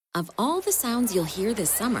Of all the sounds you'll hear this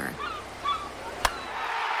summer,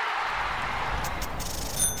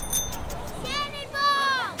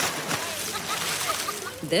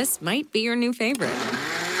 this might be your new favorite.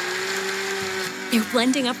 They're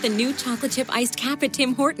blending up the new chocolate chip iced cap at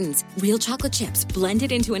Tim Hortons. Real chocolate chips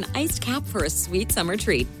blended into an iced cap for a sweet summer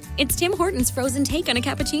treat. It's Tim Hortons' frozen take on a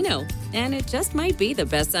cappuccino. And it just might be the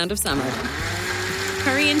best sound of summer.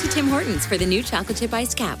 Hurry into Tim Hortons for the new chocolate chip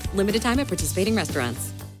iced cap. Limited time at participating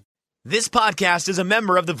restaurants. This podcast is a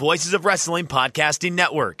member of the Voices of Wrestling Podcasting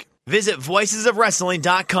Network. Visit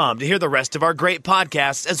voicesofwrestling.com to hear the rest of our great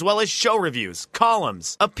podcasts, as well as show reviews,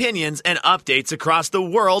 columns, opinions, and updates across the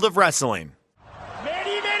world of wrestling.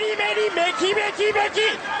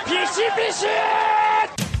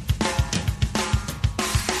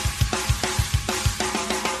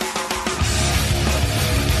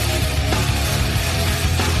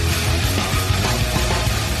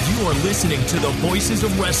 You are listening to the Voices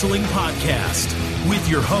of Wrestling podcast with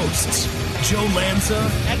your hosts, Joe Lanza.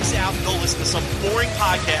 X out and go listen to some boring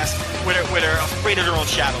podcast where they're afraid of their own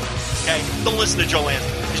shadow. Okay? Don't listen to Joe Lanza,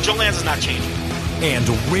 because Joe Lanza's not changing. And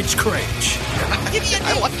Rich Craich. Give me a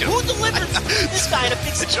name. Like who delivers this guy in a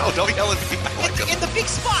big spot? Joe, don't yell at me. I like in the big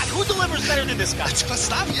spot, who delivers better than this guy?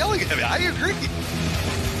 Stop yelling at me. I agree.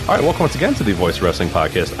 All right, welcome once again to the Voice Wrestling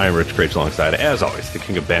Podcast. I'm Rich Craich, alongside, as always, the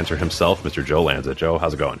king of banter himself, Mr. Joe Lanza. Joe,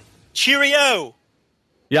 how's it going? Cheerio.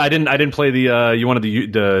 Yeah, I didn't play the. You wanted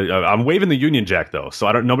the. I'm waving the Union Jack though, so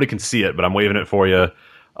nobody can see it, but I'm waving it for you.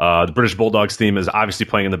 The British Bulldogs theme is obviously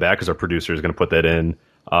playing in the back because our producer is going to put that in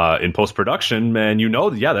post production, and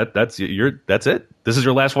that's it. This is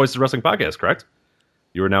your last Voices of Wrestling podcast, correct?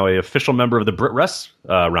 You are now a official member of the Brit Rest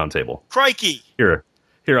Roundtable. Crikey!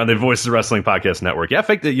 Here on the Voices of Wrestling Podcast Network. Yeah,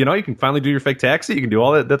 you can finally do your fake taxi. You can do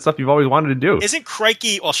all that stuff you've always wanted to do. Isn't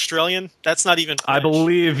crikey Australian? That's not even British. I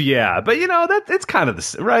believe, yeah. But, that it's kind of the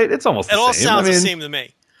same, right? It's almost the same. It all sounds the same to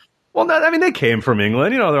me. Well, they came from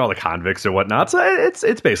England. They're all the convicts or whatnot. So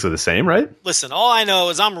it's basically the same, right? Listen, all I know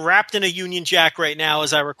is I'm wrapped in a Union Jack right now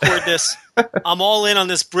as I record this. I'm all in on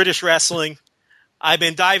this British wrestling. I've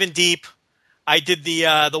been diving deep. I did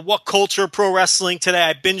the What Culture Pro Wrestling today.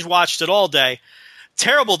 I binge-watched it all day.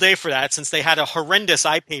 Terrible day for that, since they had a horrendous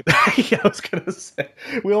iPaper. Yeah, I was gonna say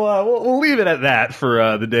we'll leave it at that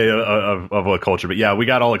for the day of What Culture. But yeah, we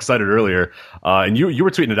got all excited earlier, and you were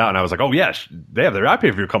tweeting it out, and I was like, oh yeah, they have their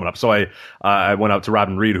iPaper coming up. So I went out to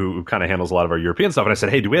Robin Reed, who kind of handles a lot of our European stuff, and I said,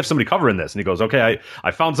 hey, do we have somebody covering this? And he goes, okay,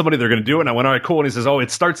 I found somebody, they're gonna do it. And I went, all right, cool. And he says, oh, it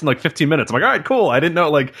starts in like 15 minutes. I'm like, all right, cool. I didn't know,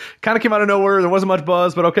 kind of came out of nowhere. There wasn't much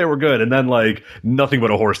buzz, but okay, we're good. And then nothing but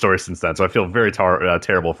a horror story since then. So I feel very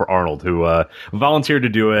terrible for Arnold, who volunteered to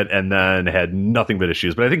do it and then had nothing but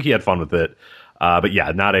issues, but I think he had fun with it. But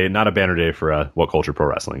yeah, not a banner day for What Culture Pro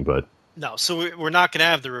Wrestling. But no, so we're not going to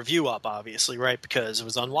have the review up, obviously, right? Because it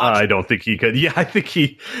was unwatchable. I don't think he could. Yeah, I think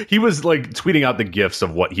he was tweeting out the gifs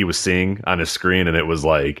of what he was seeing on his screen, and it was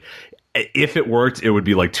if it worked, it would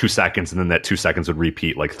be 2 seconds, and then that 2 seconds would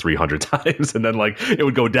repeat 300 times, and then it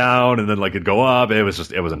would go down, and then it'd go up. It was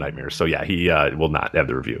a nightmare. So yeah, he will not have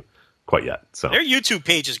the review quite yet. So their YouTube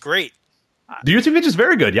page is great. The YouTube page is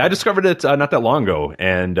very good. Yeah, I discovered it not that long ago,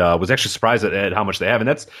 and was actually surprised at how much they have. And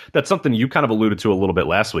that's something you kind of alluded to a little bit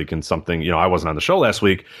last week, and something I wasn't on the show last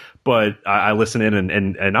week, but I listen in,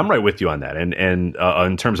 and I'm right with you on that. And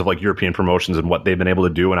in terms of European promotions and what they've been able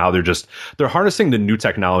to do, and how they're harnessing the new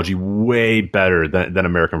technology way better than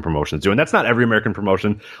American promotions do. And that's not every American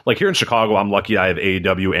promotion. Here in Chicago, I'm lucky I have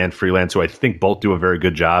AEW and Freelance, who I think both do a very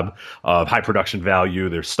good job of high production value.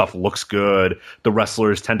 Their stuff looks good. The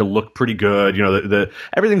wrestlers tend to look pretty good.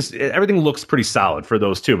 Everything looks pretty solid for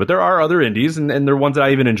those two, but there are other indies, and there are ones that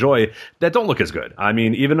I even enjoy that don't look as good. I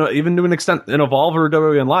mean, even to an extent in Evolve or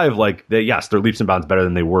WWE Live, yes, they're leaps and bounds better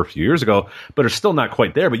than they were a few years ago, but are still not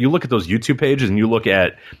quite there. But you look at those YouTube pages, and you look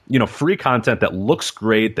at free content that looks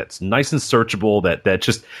great, that's nice and searchable,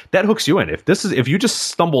 that hooks you in. If you just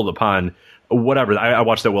stumbled upon whatever, I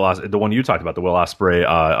watched the one you talked about, the Will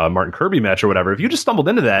Ospreay Martin Kirby match or whatever. If you just stumbled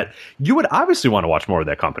into that, you would obviously want to watch more of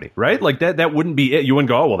that company, right? That wouldn't be it. You wouldn't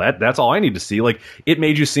go, oh, well, that's all I need to see. It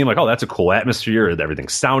made you seem oh, that's a cool atmosphere. Everything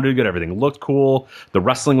sounded good. Everything looked cool. The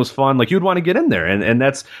wrestling was fun. You'd want to get in there. And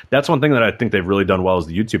that's one thing that I think they've really done well is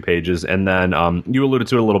the YouTube pages. And then you alluded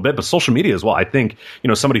to it a little bit, but social media as well. I think,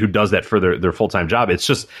 somebody who does that for their full-time job, it's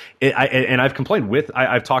just, and I've complained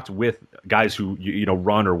I've talked with guys who,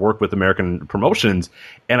 run or work with American different promotions,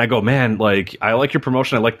 and I go, man, like, I like your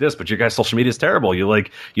promotion, I like this, but your guys' social media is terrible. You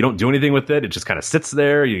don't do anything with it. It just kind of sits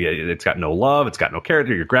there. It's got no love. It's got no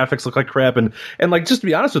character. Your graphics look like crap. And like, just to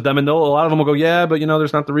be honest with them, and a lot of them will go, yeah, but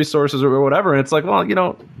there's not the resources or whatever. And it's like,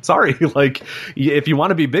 well, sorry, like, if you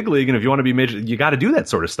want to be big league and if you want to be major, you got to do that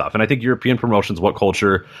sort of stuff. And I think European promotions, What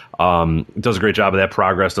Culture, does a great job of that.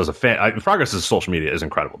 Progress does Progress's social media is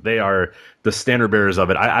incredible. They are the standard bearers of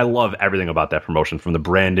it. I love everything about that promotion, from the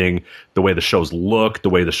branding, the way the shows look, the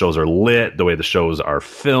way the shows are lit, the way the shows are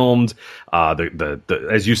filmed. The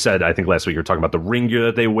as you said, I think last week you were talking about the ring gear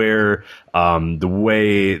that they wear, the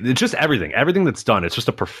way, it's just everything that's done. It's just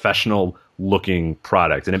a professional looking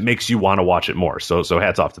product, and it makes you want to watch it more. So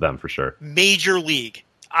hats off to them for sure. Major league.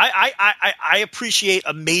 I appreciate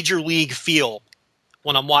a major league feel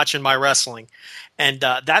when I'm watching my wrestling, and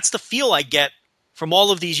that's the feel I get from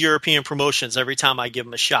all of these European promotions every time I give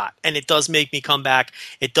them a shot. And it does make me come back.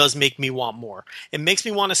 It does make me want more. It makes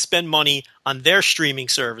me want to spend money on their streaming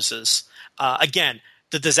services. Again,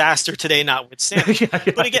 the disaster today notwithstanding.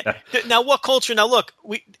 But again, now What Culture? Now look,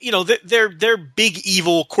 they're big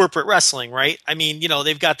evil corporate wrestling, right? I mean,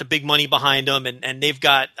 they've got the big money behind them, and they've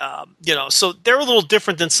got, so they're a little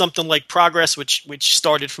different than something like Progress, which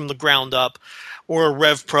started from the ground up, or a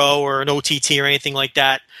Rev Pro or an OTT or anything like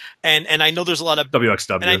that. And I know there's a lot of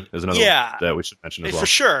WXW is another one that we should mention as well. For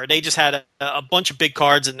sure. They just had a bunch of big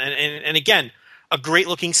cards, and again, a great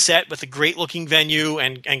looking set with a great looking venue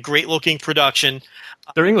and great looking production.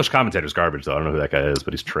 Their English commentator's garbage, though. I don't know who that guy is,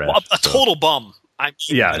 but he's trash. Well, a total bum.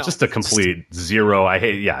 Just a complete zero. I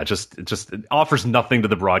hate. Yeah, just it offers nothing to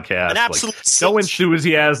the broadcast. An absolute no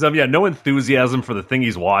enthusiasm. Yeah, no enthusiasm for the thing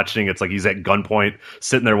he's watching. It's like he's at gunpoint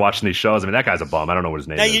sitting there watching these shows. I mean, that guy's a bum. I don't know what his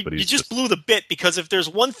name is, but you just blew the bit, because if there's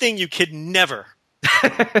one thing you could never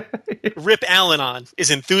rip Allen on,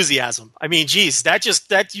 is enthusiasm. I mean, geez,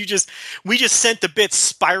 we just sent the bit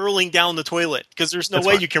spiraling down the toilet, because there's no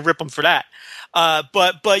way you can rip him for that.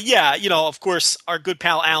 But yeah, of course, our good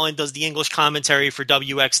pal Allen does the English commentary for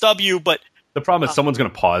WXW, but the problem is someone's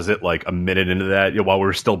going to pause it like a minute into that, while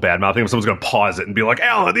we're still bad mouthing him. Someone's going to pause it and be like,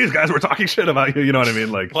 "Alan, these guys were talking shit about you." You know what I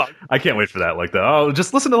mean? Like, well, I can't wait for that. Like,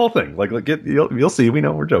 just listen to the whole thing. Like you'll see. We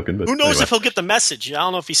know we're joking, but who knows if he'll get the message? I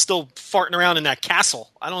don't know if he's still farting around in that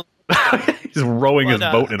castle. I don't. He's rowing his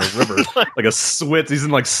boat in a river like a Swiss. He's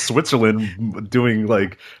in like Switzerland doing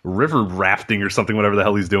like river rafting or something, whatever the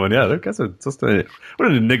hell he's doing. Yeah, that guy's what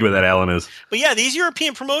an enigma that Allen is. But yeah, these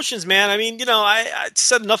European promotions, man. I mean, I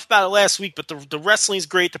said enough about it last week, but the wrestling's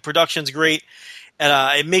great, the production's great,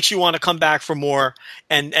 and it makes you want to come back for more.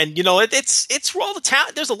 And it's all the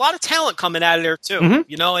talent. There's a lot of talent coming out of there too.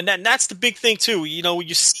 Mm-hmm. And that's the big thing too.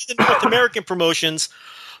 You see the North American promotions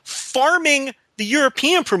farming the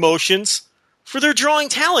European promotions for their drawing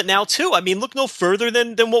talent now too. I mean, look no further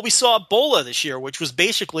than what we saw at Bola this year, which was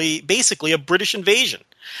basically a British invasion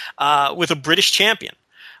with a British champion.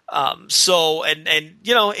 It's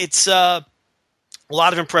a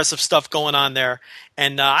lot of impressive stuff going on there.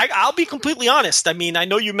 And I'll be completely honest. I mean, I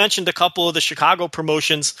know you mentioned a couple of the Chicago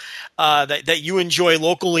promotions that you enjoy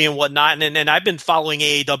locally and whatnot, and I've been following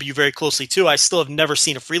AAW very closely too. I still have never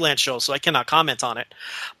seen a freelance show, so I cannot comment on it.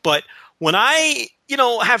 But when I,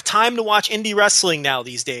 have time to watch indie wrestling now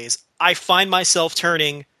these days, I find myself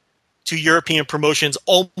turning to European promotions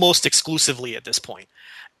almost exclusively at this point.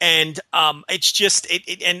 And it's just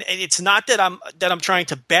and it's not that I'm trying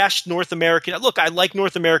to bash North American. Look, I like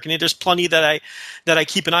North American. There's plenty that I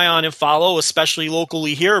keep an eye on and follow, especially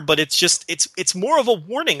locally here. But it's just it's more of a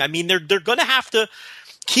warning. I mean, they're going to have to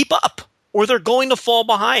keep up, or they're going to fall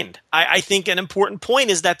behind. I think an important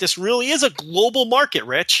point is that this really is a global market,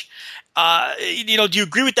 Rich. Do you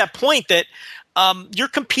agree with that point that you're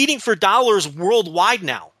competing for dollars worldwide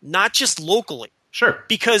now, not just locally? Sure.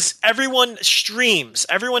 Because everyone streams,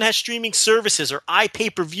 everyone has streaming services or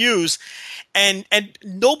pay-per-views, and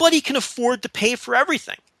nobody can afford to pay for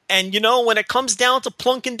everything. And when it comes down to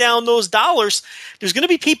plunking down those dollars, there's going to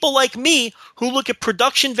be people like me who look at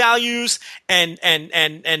production values and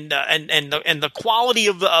the quality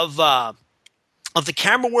of the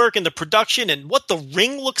camera work and the production and what the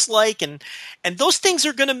ring looks like, and those things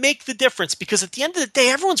are going to make the difference, because at the end of the day,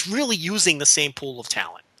 everyone's really using the same pool of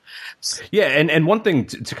talent. Yeah, and one thing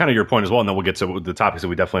to kind of your point as well, and then we'll get to the topics that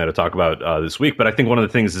we definitely had to talk about this week. But I think one of the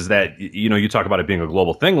things is that you talk about it being a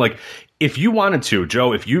global thing. Like, if you wanted to,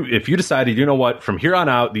 Joe, if you decided, you know what, from here on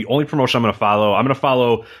out, the only promotion I'm going to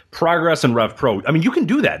follow Progress and Rev Pro. I mean, you can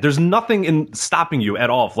do that. There's nothing in stopping you at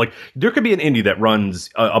all. Like, there could be an indie that runs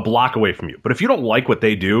a block away from you, but if you don't like what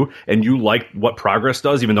they do and you like what Progress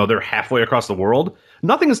does, even though they're halfway across the world,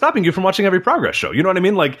 nothing is stopping you from watching every Progress show. You know what I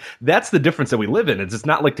mean? Like, that's the difference that we live in. It's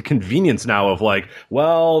not like the convenience now of like,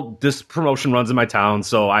 well, this promotion runs in my town,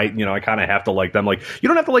 so I kind of have to like them. Like, you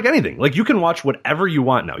don't have to like anything. Like, you can watch whatever you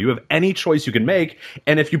want now. You have any choice you can make.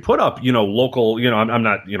 And if you put up, local, I'm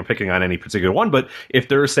not, picking on any particular one, but if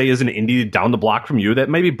there, say, is an indie down the block from you that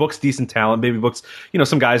maybe books decent talent, maybe books,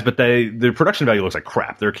 some guys, but their production value looks like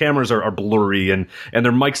crap. Their cameras are blurry and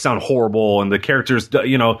their mics sound horrible, and the characters,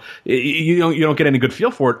 you don't get any good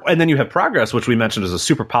feel for it. And then you have Progress, which we mentioned is a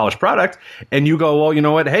super polished product, and you go, well, you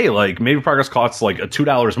know what? Hey, like, maybe Progress costs like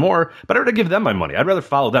 $2 more, but I'd rather give them my money. I'd rather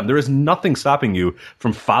follow them. There is nothing stopping you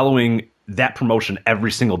from following that promotion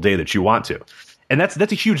every single day that you want to. And that's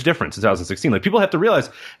a huge difference in 2016. Like, people have to realize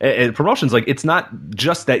promotions, like, it's not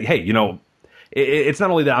just that, hey, it's not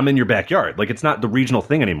only that I'm in your backyard. Like, it's not the regional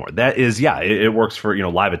thing anymore. That is, it works for,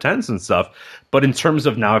 live attendance and stuff. But in terms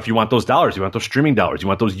of now, if you want those dollars, you want those streaming dollars, you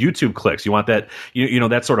want those YouTube clicks, you want that,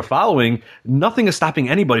 that sort of following, nothing is stopping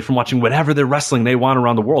anybody from watching whatever their wrestling they want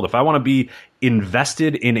around the world. If I want to be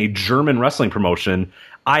invested in a German wrestling promotion,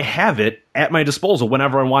 I have it at my disposal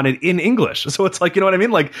whenever I want it in English. So it's like, you know what I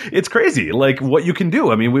mean? Like, it's crazy, like, what you can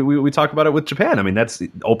do. I mean, we talk about it with Japan. I mean, that's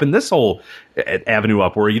opened this whole avenue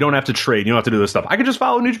up where you don't have to trade. You don't have to do this stuff. I can just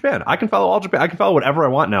follow New Japan. I can follow All Japan. I can follow whatever I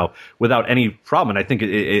want now without any problem. And I think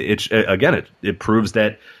it proves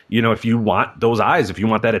that, if you want those eyes, if you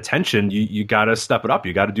want that attention, you got to step it up.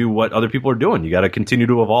 You got to do what other people are doing. You got to continue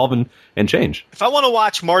to evolve and change. If I want to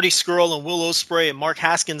watch Marty Scurll and Will Ospreay and Mark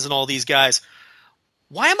Haskins and all these guys,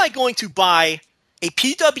 why am I going to buy a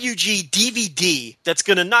PWG DVD that's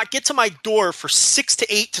going to not get to my door for 6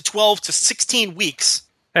 to 8 to 12 to 16 weeks?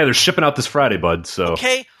 Hey, they're shipping out this Friday, bud. So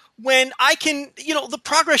okay, when I can, the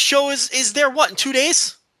Progress show is there, what, in 2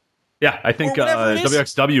 days? Yeah, I think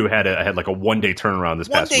WXW had like a 1 day turnaround this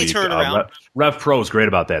past week. Turnaround. Rev Pro is great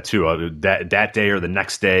about that too. That day or the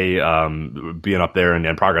next day, being up there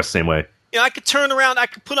and Progress the same way. I could turn around. I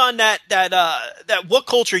could put on that What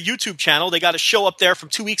Culture YouTube channel. They got a show up there from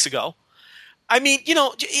 2 weeks ago. I mean,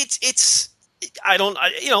 it's. I don't.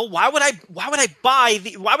 Why would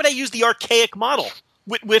I use the archaic model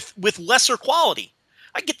with lesser quality?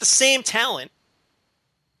 I get the same talent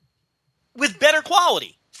with better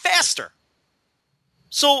quality, faster.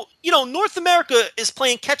 So North America is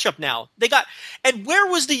playing catch up now. And where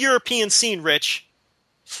was the European scene, Rich,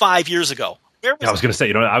 5 years ago? I was going to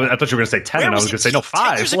say, I thought you were going to say 10, and I was going to say, no, 5.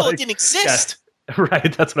 10 years ago, it didn't exist. Yeah,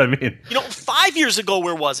 right, that's what I mean. 5 years ago,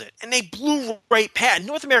 where was it? And they blew right past.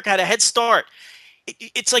 North America had a head start.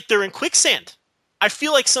 It's like they're in quicksand. I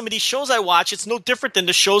feel like some of these shows I watch, it's no different than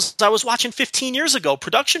the shows I was watching 15 years ago,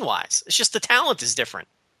 production-wise. It's just the talent is different.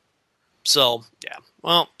 So, yeah,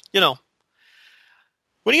 well,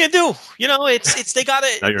 what are you gonna do? It's they got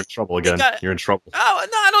it. Now you're in trouble again. You're in trouble. Oh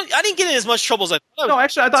no, I didn't get in as much trouble as I thought. No,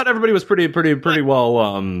 actually, I thought everybody was pretty well.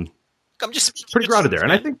 I'm just pretty grounded there,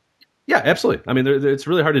 and I think, yeah, absolutely. I mean, it's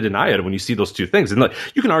really hard to deny it when you see those two things, and like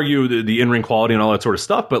you can argue the in-ring quality and all that sort of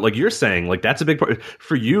stuff, but like you're saying, like that's a big part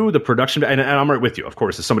for you. The production, and I'm right with you, of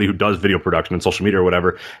course, as somebody who does video production and social media or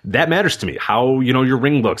whatever, that matters to me. How your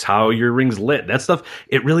ring looks, how your ring's lit, that stuff,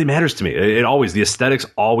 it really matters to me. It always, the aesthetics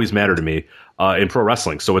always matter to me. In pro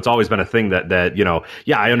wrestling. So it's always been a thing that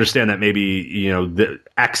I understand that maybe, the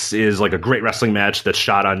X is like a great wrestling match that's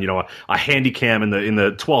shot on, a handy cam in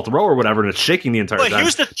the 12th row or whatever, and it's shaking the entire time. But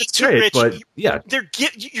here's the thing, Rich, but yeah,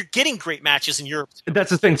 you're getting great matches in Europe.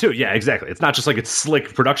 That's the thing too. Yeah, exactly. It's not just like it's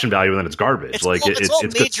slick production value and then it's garbage. It's all good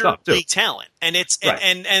major stuff too. league talent, and it's right.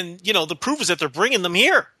 and the proof is that they're bringing them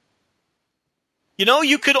here.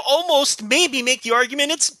 You could almost maybe make the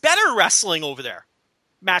argument it's better wrestling over there,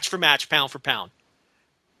 match for match, pound for pound.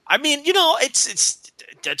 I mean, it's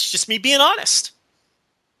that's just me being honest.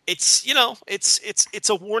 It's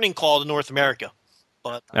a warning call to North America,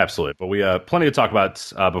 but absolutely. But we plenty to talk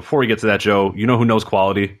about. Before we get to that, Joe, who knows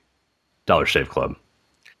quality? Dollar Shave Club.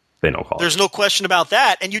 They know quality. There's no question about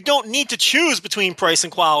that, and you don't need to choose between price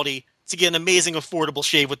and quality to get an amazing, affordable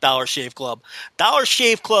shave with Dollar Shave Club.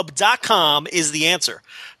 DollarShaveClub.com is the answer.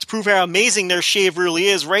 To prove how amazing their shave really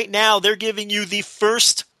is, right now they're giving you the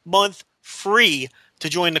first month free to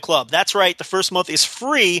join the club. That's right, the first month is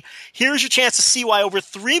free. Here's your chance to see why over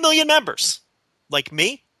 3 million members, like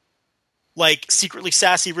me, like secretly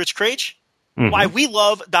sassy Rich Crage, why we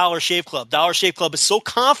love Dollar Shave Club. Dollar Shave Club is so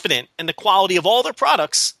confident in the quality of all their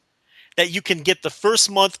products that you can get the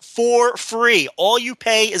first month for free. All you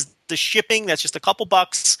pay is the shipping. That's just a couple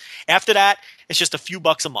bucks. After that, it's just a few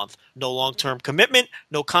bucks a month. No long-term commitment,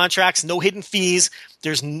 no contracts, no hidden fees.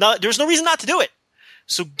 There's no reason not to do it.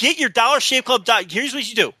 So get your Dollar Shave Club. Here's what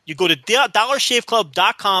you do. You go to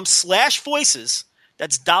DollarShaveClub.com/voices.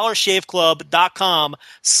 That's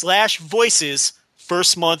dollarshaveclub.com/voices.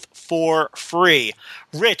 First month for free.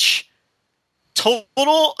 Rich,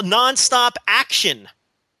 total nonstop action.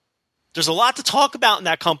 There's a lot to talk about in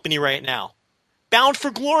that company right now. Bound for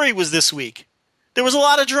Glory was this week. There was a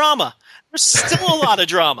lot of drama. There's still a lot of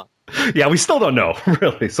drama. Yeah, we still don't know,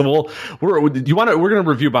 really. So we're going to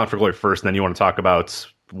review Bound for Glory first, and then you want to talk about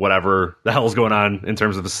whatever the hell's going on in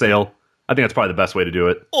terms of the sale. I think that's probably the best way to do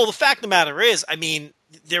it. Well, the fact of the matter is, I mean,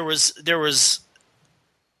 there was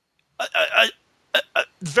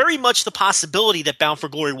very much the possibility that Bound for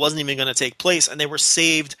Glory wasn't even going to take place, and they were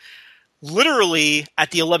saved literally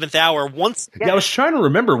at the 11th hour. Once again. Yeah, I was trying to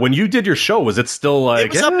remember when you did your show. Was it still like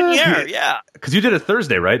it was up in the air? Yeah, because you did it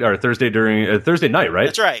Thursday, right? Or Thursday during Thursday night, right?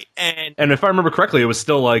 That's right. And if I remember correctly, it was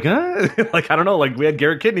still like, like I don't know, like we had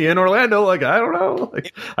Garrett Kidney in Orlando. Like I don't know,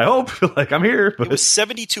 like I hope, like I'm here. But it was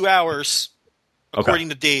 72 hours. According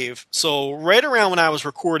to Dave. So right around when I was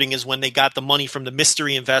recording is when they got the money from the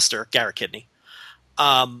mystery investor, Garrett Kidney.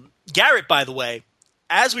 Garrett, by the way,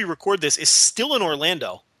 as we record this, is still in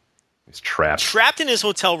Orlando. He's trapped. Trapped in his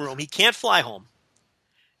hotel room. He can't fly home.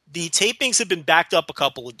 The tapings have been backed up a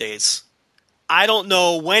couple of days. I don't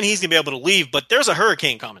know when he's going to be able to leave, but there's a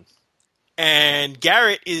hurricane coming. And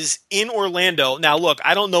Garrett is in Orlando. Now, look,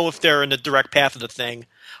 I don't know if they're in the direct path of the thing.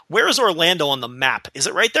 Where is Orlando on the map? Is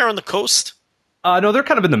it right there on the coast? No, they're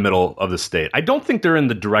kind of in the middle of the state. I don't think they're in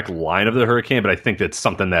the direct line of the hurricane, but I think that's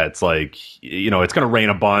something that's like, you know, it's going to rain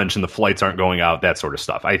a bunch and the flights aren't going out, that sort of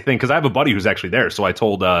stuff. I think because I have a buddy who's actually there, so I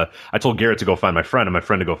told Garrett to go find my friend and my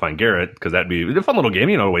friend to go find Garrett because that'd be a fun little game,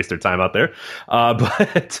 you know, to waste their time out there.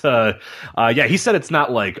 Yeah, he said it's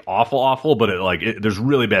not like awful, but there's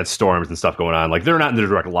really bad storms and stuff going on. Like they're not in the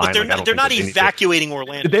direct line. But they're not evacuating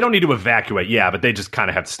Orlando. They don't need to evacuate, yeah, but they just kind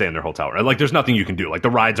of have to stay in their hotel. Right? Like there's nothing you can do. Like the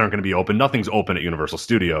rides aren't going to be open. Nothing's open at Universal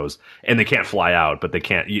Studios, and they can't fly out, but they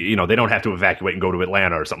can't, you know, they don't have to evacuate and go to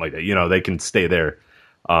Atlanta or something like that. You know, they can stay there.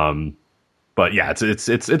 But yeah,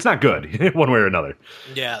 it's not good one way or another.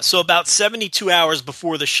 Yeah. So about 72 hours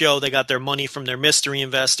before the show, they got their money from their mystery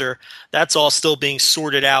investor. That's all still being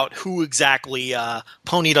sorted out. Who exactly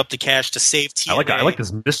ponied up the cash to save TNA? I like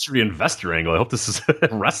this mystery investor angle. I hope this is a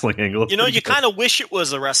wrestling angle. You know, you kind of wish it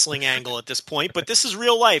was a wrestling angle at this point, but this is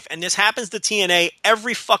real life, and this happens to TNA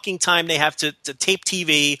every fucking time they have to tape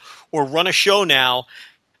TV or run a show now.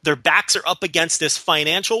 Their backs are up against this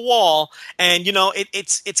financial wall, and you know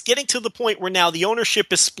it's getting to the point where now the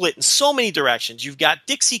ownership is split in so many directions. You've got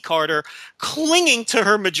Dixie Carter clinging to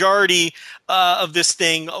her majority of this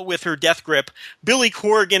thing with her death grip. Billy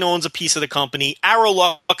Corgan owns a piece of the company. Arrow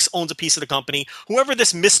Lux owns a piece of the company. Whoever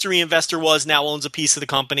this mystery investor was now owns a piece of the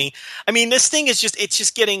company. I mean, this thing is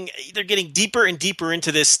they're getting deeper and deeper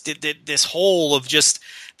into this hole of just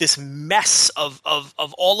this mess of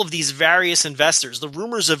all of these various investors. The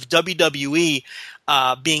rumors of WWE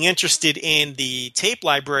being interested in the tape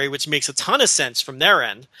library, which makes a ton of sense from their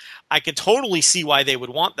end. I can totally see why they would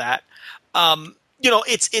want that. You know,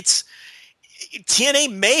 it's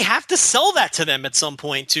TNA may have to sell that to them at some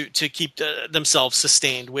point to keep themselves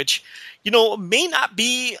sustained, which, you know, may not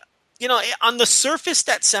be, you know, on the surface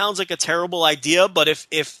that sounds like a terrible idea, but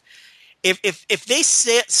if they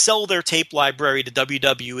sell their tape library to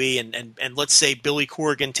WWE and let's say Billy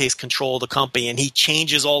Corgan takes control of the company and he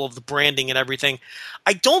changes all of the branding and everything,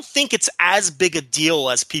 I don't think it's as big a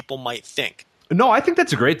deal as people might think. No, I think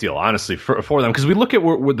that's a great deal, honestly, for them, because we look at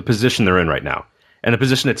where the position they're in right now. And the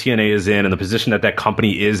position that TNA is in, and the position that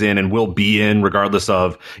company is in and will be in, regardless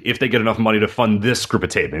of if they get enough money to fund this group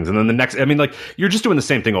of tapings. And then the next, I mean, like, you're just doing the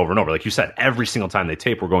same thing over and over. Like you said, every single time they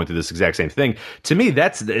tape, we're going through this exact same thing. To me,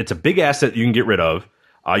 it's a big asset you can get rid of.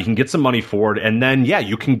 You can get some money for it, and then, yeah,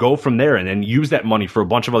 you can go from there and then use that money for a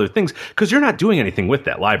bunch of other things because you're not doing anything with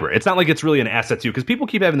that library. It's not like it's really an asset to you, because people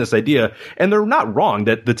keep having this idea, and they're not wrong,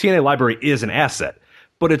 that the TNA library is an asset.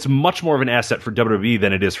 But it's much more of an asset for WWE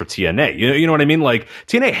than it is for TNA. You know what I mean? Like,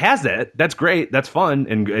 TNA has that. That's great. That's fun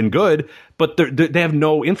and good. But they have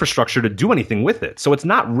no infrastructure to do anything with it. So it's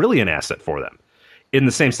not really an asset for them. In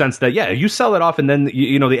the same sense that, yeah, you sell it off, and then,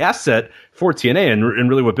 you know, the asset for TNA and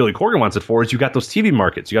really what Billy Corgan wants it for is you got those TV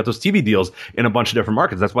markets. You got those TV deals in a bunch of different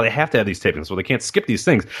markets. That's why they have to have these tapings, so they can't skip these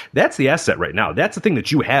things. That's the asset right now. That's the thing that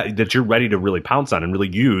you have, that you're ready to really pounce on and really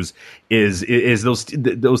use is those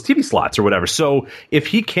TV slots or whatever. So if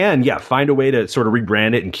he can, yeah, find a way to sort of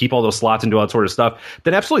rebrand it and keep all those slots and do all that sort of stuff,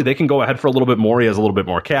 then absolutely they can go ahead for a little bit more. He has a little bit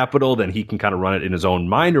more capital, then he can kind of run it in his own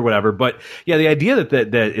mind or whatever. But yeah, the idea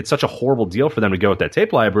that it's such a horrible deal for them to go with that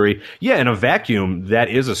tape library, yeah, in a vacuum, that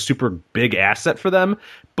is a super big asset for them.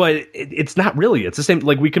 But it's not really. It's the same.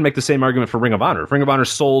 Like, we can make the same argument for Ring of Honor. If Ring of Honor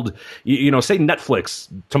sold, say Netflix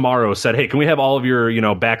tomorrow said, hey, can we have all of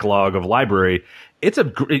your, backlog of library? It's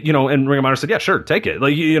and Ring of Honor said, yeah, sure, take it.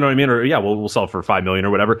 Like, you know what I mean? Or, yeah, we'll sell it for $5 million or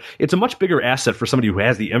whatever. It's a much bigger asset for somebody who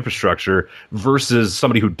has the infrastructure versus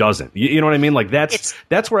somebody who doesn't. You know what I mean? Like,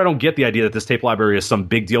 that's where I don't get the idea that this tape library is some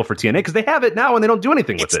big deal for TNA, because they have it now and they don't do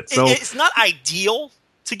anything with it. So it's not ideal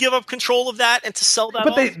to give up control of that and to sell that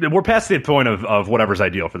but we're past the point of whatever's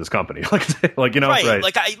ideal for this company. right.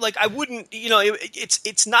 Like I wouldn't,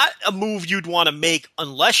 it's not a move you'd want to make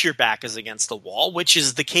unless your back is against the wall, which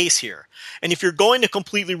is the case here. And if you're going to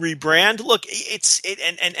completely rebrand, look,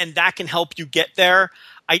 and that can help you get there.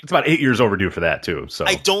 It's about 8 years overdue for that too. So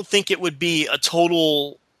I don't think it would be a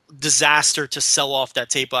total disaster to sell off that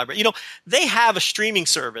tape library. They have a streaming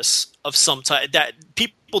service of some type that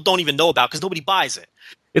people don't even know about because nobody buys it.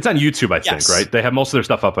 It's on YouTube, I think, right? They have most of their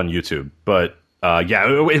stuff up on YouTube. But,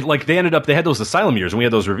 they had those Asylum years, and we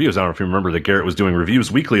had those reviews. I don't know if you remember that Garrett was doing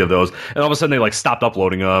reviews weekly of those, and all of a sudden they, stopped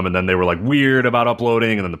uploading them, and then they were, weird about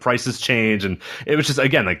uploading, and then the prices changed, and it was just,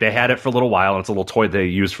 again, they had it for a little while, and it's a little toy they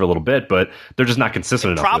used for a little bit, but they're just not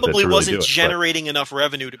consistent enough with it to probably really wasn't do it, generating enough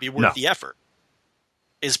revenue to be worth the effort,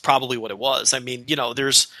 is probably what it was. I mean,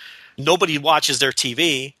 there's nobody watches their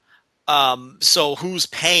TV. So who's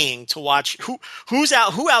paying to watch? Who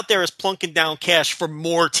out there is plunking down cash for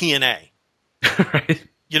more TNA? Right.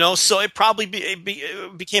 So it probably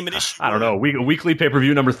became an issue. I don't know. Weekly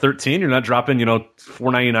pay-per-view number 13. You're not dropping,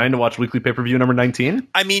 $4.99 to watch weekly pay-per-view number 19.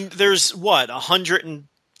 I mean, there's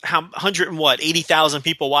 80,000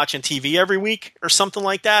 people watching TV every week or something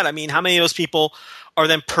like that. I mean, how many of those people are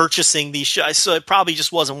then purchasing these shows? So it probably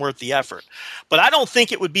just wasn't worth the effort. But I don't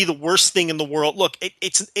think it would be the worst thing in the world. Look,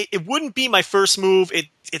 it wouldn't be my first move.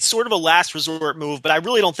 It's sort of a last resort move, but I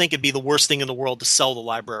really don't think it'd be the worst thing in the world to sell the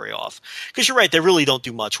library off. Because you're right, they really don't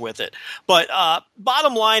do much with it. But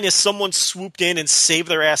bottom line is someone swooped in and saved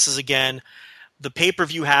their asses again. The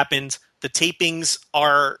pay-per-view happened. The tapings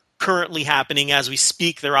are currently happening as we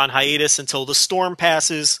speak. They're on hiatus until the storm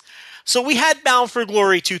passes. So we had Bound for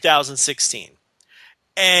Glory 2016.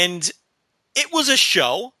 And it was a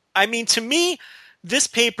show. I mean, to me, this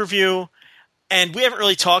pay-per-view, and we haven't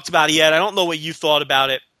really talked about it yet. I don't know what you thought about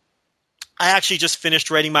it. I actually just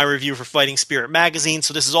finished writing my review for Fighting Spirit magazine,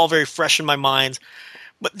 so this is all very fresh in my mind.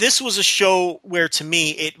 But this was a show where, to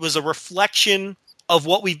me, it was a reflection of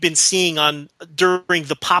what we've been seeing during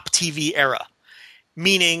the Pop TV era.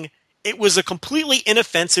 Meaning, it was a completely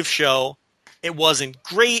inoffensive show. It wasn't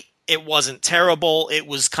great. It wasn't terrible. It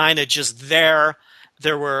was kind of just there.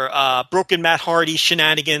 There were broken Matt Hardy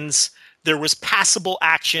shenanigans. There was passable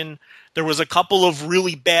action. There was a couple of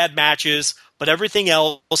really bad matches, but everything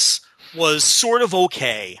else was sort of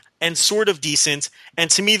okay and sort of decent. And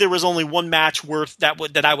to me, there was only one match worth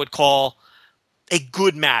that I would call a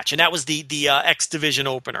good match, and that was the X Division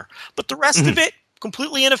opener. But the rest of it,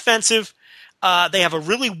 completely inoffensive. They have a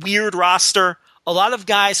really weird roster. A lot of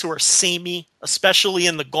guys who are samey, especially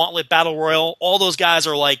in the Gauntlet Battle Royal. All those guys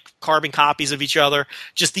are like carbon copies of each other.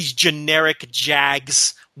 Just these generic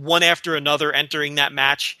jags, one after another, entering that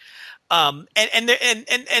match. And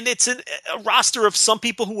it's a roster of some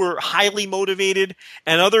people who were highly motivated,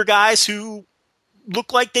 and other guys who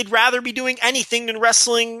look like they'd rather be doing anything than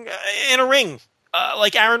wrestling in a ring.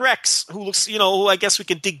 Like Aaron Rex, who looks, who I guess we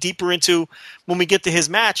can dig deeper into when we get to his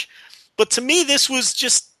match. But to me, this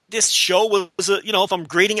show was if I'm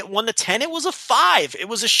grading it 1 to 10, it was a 5. It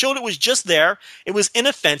was a show that was just there. It was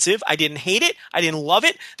inoffensive. I didn't hate it. I didn't love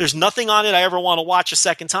it. There's nothing on it I ever want to watch a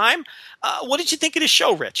second time. What did you think of this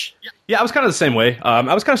show, Rich? Yeah, I was kind of the same way.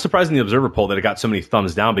 I was kind of surprised in the Observer poll that it got so many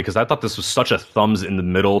thumbs down, because I thought this was such a thumbs in the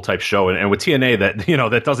middle type show. And with TNA,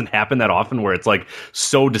 that doesn't happen that often, where it's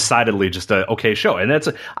so decidedly just a okay show. And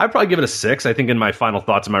I'd probably give it a 6. I think in my final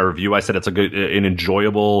thoughts in my review, I said it's an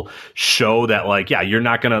enjoyable show that you're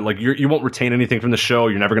not going to you won't retain anything from the show.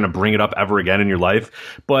 You're never going to bring it up ever again in your life.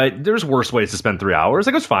 But there's worse ways to spend 3 hours.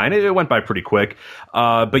 It was fine. It went by pretty quick.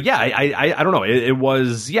 But yeah, I don't know. It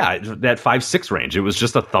was, that 5-6 range. It was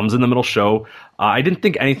just a thumbs in the middle show. I didn't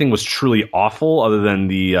think anything was truly awful other than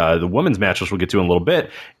the women's match, which we'll get to in a little bit.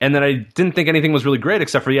 And then I didn't think anything was really great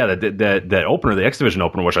except for, that opener, the X Division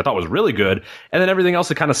opener, which I thought was really good. And then everything else,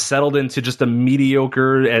 it kind of settled into just a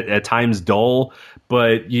mediocre, at times dull,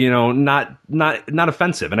 but, not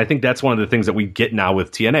offensive. And I think that's one of the things that we get now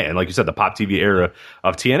with TNA. And like you said, the Pop TV era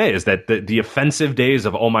of TNA is that the offensive days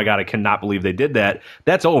of, oh my God, I cannot believe they did that,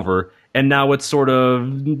 that's over. and now it's sort of,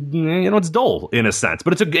 it's dull in a sense.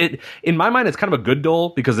 But in my mind, it's kind of a good dull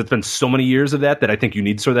because it's been so many years of that I think you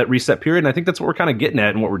need sort of that reset period, and I think that's what we're kind of getting at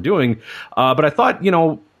and what we're doing. But I thought,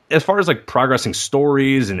 as far as like progressing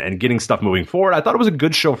stories and getting stuff moving forward, I thought it was a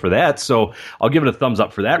good show for that. So I'll give it a thumbs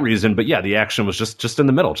up for that reason. But yeah, the action was just in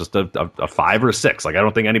the middle, just a 5 or a 6. Like, I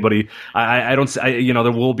don't think anybody,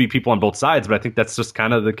 there will be people on both sides, but I think that's just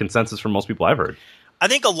kind of the consensus from most people I've heard. I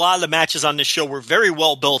think a lot of the matches on this show were very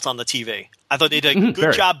well built on the TV. I thought they did a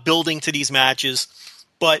good job building to these matches,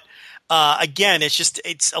 but again,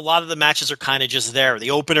 it's a lot of the matches are kind of just there.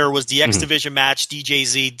 The opener was the X Division match.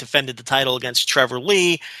 DJZ defended the title against Trevor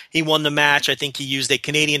Lee. He won the match. I think he used a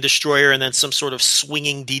Canadian Destroyer and then some sort of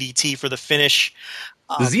swinging DDT for the finish.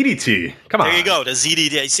 The ZDT. Come on. There you go. The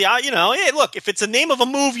ZDT. See, hey, look, if it's the name of a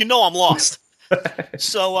move, I'm lost.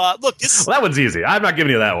 So, look, well, that one's easy. I'm not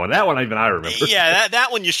giving you that one. That one even I remember. Yeah,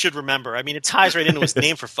 that one you should remember. I mean, it ties right into his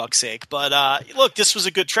name, for fuck's sake. But look, this was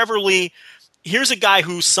a good Trevor Lee. Here's a guy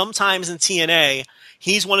who sometimes in TNA,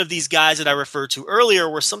 he's one of these guys that I referred to earlier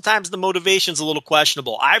where sometimes the motivation's a little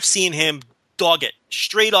questionable. I've seen him dog it,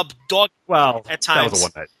 straight up dog it at times. That was a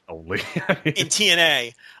one night only. In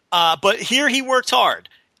TNA. But here he worked hard.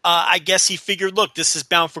 I guess he figured, look, this is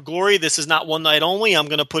bound for glory. This is not one night only. I'm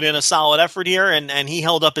going to put in a solid effort here. And he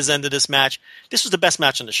held up his end of this match. This was the best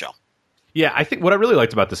match on the show. Yeah, I think what I really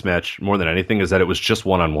liked about this match more than anything is that it was just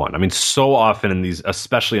one-on-one. I mean, so often in these,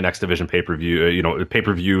 especially in X Division pay-per-view,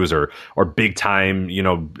 pay-per-views or big time,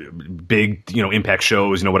 big, Impact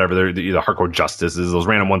shows, whatever, they're the Hardcore Justices, those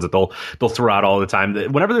random ones that they'll throw out all the time.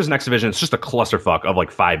 Whenever there's an X Division, it's just a clusterfuck of like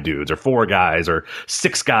 5 dudes or 4 guys or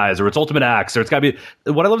 6 guys or it's Ultimate X or it's got to be.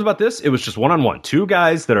 What I loved about this, it was just one-on-one. 2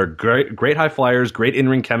 guys that are great high flyers, great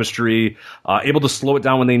in-ring chemistry, able to slow it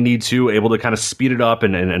down when they need to, able to kind of speed it up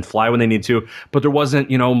and fly when they need to, but there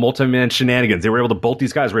wasn't, multi-man shenanigans. They were able to, both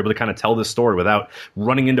these guys were able to kind of tell this story without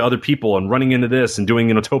running into other people and running into this and doing,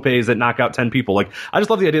 topes that knock out 10 people. Like, I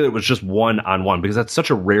just love the idea that it was just one-on-one because that's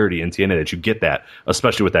such a rarity in TNA that you get that,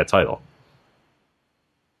 especially with that title.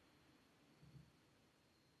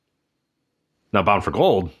 Now, Bound for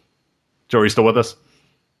Gold. Joe, are you still with us?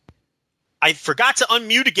 I forgot to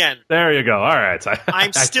unmute again. There you go. All right.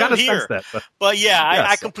 I'm still here. That, but yeah,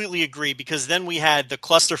 I completely agree because then we had the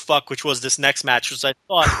clusterfuck, which was this next match, which I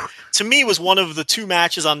thought, to me, was one of the 2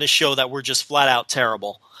 matches on this show that were just flat out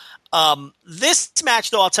terrible. This match,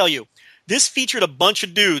 though, I'll tell you, this featured a bunch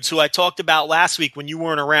of dudes who I talked about last week when you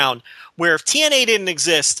weren't around, where if TNA didn't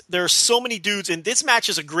exist, there are so many dudes, and this match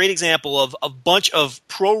is a great example of a bunch of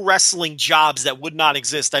pro wrestling jobs that would not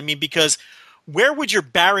exist. I mean, because where would your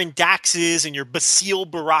Baron Daxes and your Basile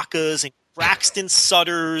Barakas and Braxton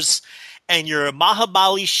Sutters and your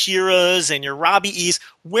Mahabali Shiras and your Robbie E's,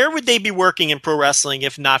 where would they be working in pro wrestling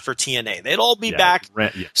if not for TNA? They'd all be back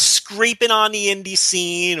scraping on the indie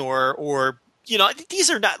scene or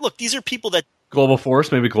these are people that Global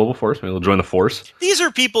Force. Maybe they'll join the Force. These are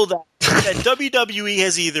people that WWE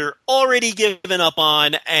has either already given up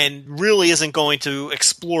on and really isn't going to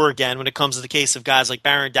explore again when it comes to the case of guys like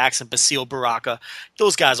Baron Dax and Basile Baraka.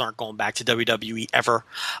 Those guys aren't going back to WWE ever.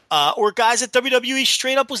 Or guys that WWE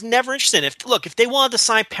straight up was never interested in. If they wanted to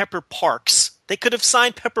sign Pepper Parks, they could have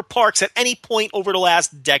signed Pepper Parks at any point over the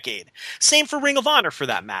last decade. Same for Ring of Honor, for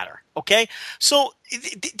that matter. Okay? So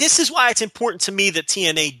this is why it's important to me that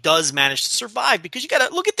TNA does manage to survive, because you got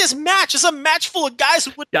to look at this match. It's a match full of guys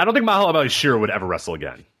who would... Yeah, I don't think Mahabali Shira would ever wrestle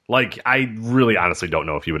again. Like, I really honestly don't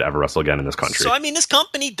know if he would ever wrestle again in this country. So, I mean, this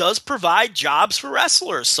company does provide jobs for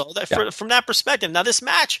wrestlers. So, from that perspective, now this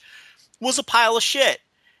match was a pile of shit.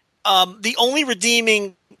 The only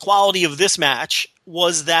redeeming quality of this match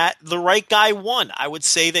was that the right guy won. I would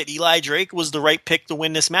say that Eli Drake was the right pick to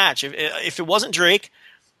win this match. If it wasn't Drake,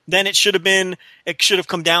 then it should have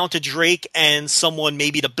come down to Drake and someone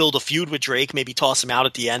maybe to build a feud with Drake, maybe toss him out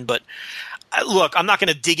at the end. But look, I'm not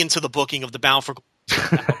going to dig into the booking of the Bound for Gold.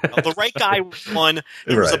 The right guy won.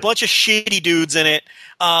 There was a bunch of shitty dudes in it,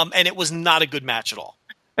 and it was not a good match at all.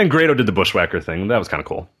 And Grado did the bushwhacker thing. That was kind of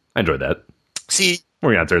cool. I enjoyed that. See,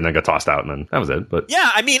 we got there and then got tossed out, and then that was it. But yeah,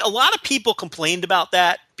 I mean, a lot of people complained about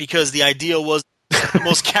that because the idea was the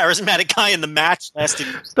most charismatic guy in the match lasted.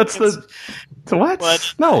 That's the what?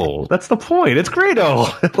 But, no, that's the point. It's Grado.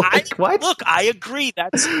 What? Look, I agree.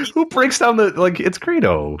 That's who breaks down it's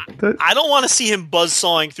Grado. I don't want to see him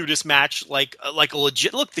buzzsawing through this match like a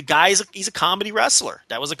legit. Look, the guy he's a comedy wrestler.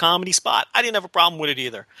 That was a comedy spot. I didn't have a problem with it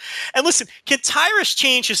either. And listen, can Tyrus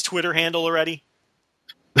change his Twitter handle already?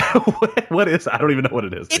 What is? I don't even know what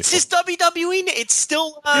it is. It's his WWE. It's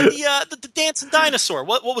still the dancing dinosaur.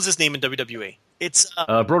 What was his name in WWE? It's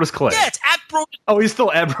Brodus Clay. Yeah, it's at Brodus. Oh, he's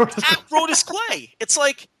still at Brodus. At Brodus Clay. It's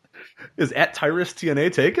like Is at Tyrus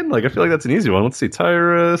TNA taken? Like, I feel like that's an easy one. Let's see.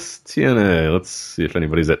 Tyrus TNA. Let's see if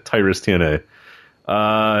anybody's at Tyrus TNA.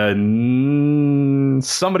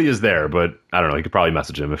 Somebody is there, but I don't know. You could probably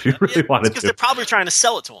message him if you really wanted to. Because they're probably trying to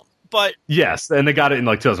sell it to him. But yes, and they got it in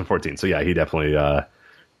like 2014. So yeah, he definitely.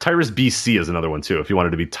 Tyrus BC is another one too. If you wanted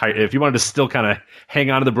to be if you wanted to still kind of hang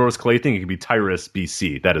on to the Brodus Clay thing, it could be Tyrus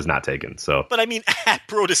BC. That is not taken. So, but I mean, at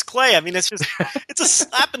Brodus Clay, I mean, it's a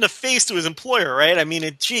slap in the face to his employer, right? I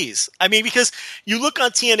mean, geez. I mean, because you look on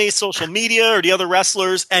TNA social media or the other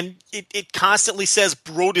wrestlers, and it constantly says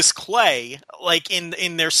Brodus Clay like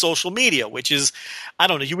in their social media, which is, I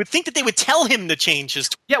don't know. You would think that they would tell him to change his.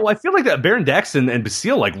 Yeah, well, I feel like that Baron Daxton and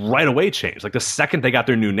Basile like right away changed. Like the second they got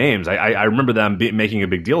their new names, I remember them making a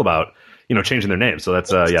big deal about changing their names. So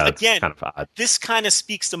that's again, it's kind of odd. This kind of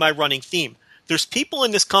speaks to my running theme. There's people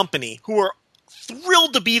in this company who are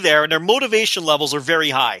thrilled to be there, and their motivation levels are very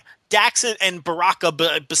high. Daxton and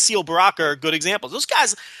Basile Baraka are good examples. Those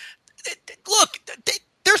guys, look,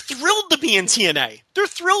 they're thrilled to be in TNA. They're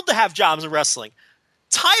thrilled to have jobs in wrestling.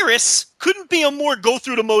 Tyrus couldn't be a more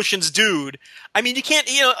go-through-the-motions dude. I mean, you can't,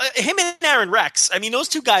 him and Aaron Rex, I mean, those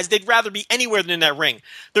two guys, they'd rather be anywhere than in that ring.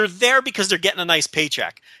 They're there because they're getting a nice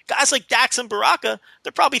paycheck. Guys like Dax and Baraka,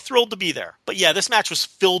 they're probably thrilled to be there. But yeah, this match was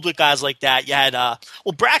filled with guys like that. You had,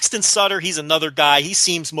 Braxton Sutter, he's another guy. He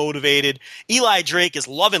seems motivated. Eli Drake is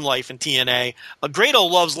loving life in TNA. Grado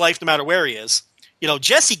loves life no matter where he is.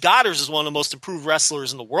 Jesse Goddard is one of the most improved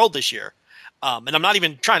wrestlers in the world this year. And I'm not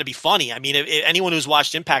even trying to be funny. I mean, if anyone who's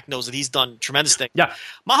watched Impact knows that he's done tremendous things. Yeah.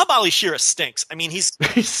 Mahabali Shira stinks. I mean, he's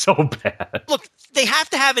so bad. Look, they have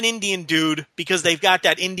to have an Indian dude because they've got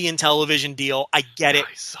that Indian television deal. I get it.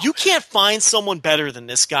 You can't find someone better than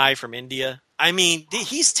this guy from India. I mean,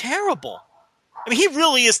 he's terrible. I mean, he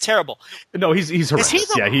really is terrible. No, he's horrendous. Is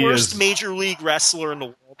he the worst major league wrestler in the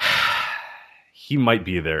world? He might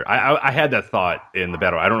be there. I had that thought in the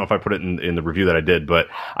battle. I don't know if I put it in the review that I did, but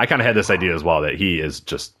I kind of had this idea as well that he is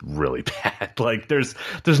just really bad. Like there's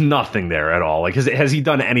nothing there at all. Like has he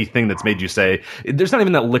done anything that's made you say there's not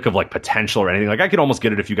even that lick of like potential or anything? Like I could almost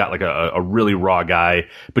get it if you got like a really raw guy,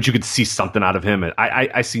 but you could see something out of him. And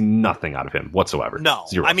I see nothing out of him whatsoever. No,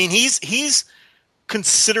 Zero. I mean he's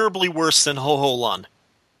considerably worse than Ho Ho Lun.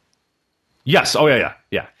 Yes. Oh yeah.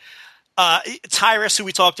 Tyrus, who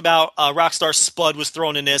we talked about, Rockstar Spud was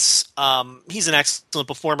thrown in this. He's an excellent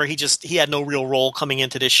performer. He had no real role coming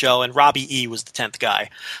into this show, and Robbie E was the 10th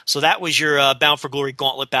guy. So that was your Bound for Glory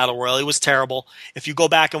Gauntlet Battle Royal. It was terrible. If you go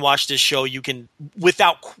back and watch this show, you can,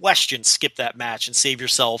 without question, skip that match and save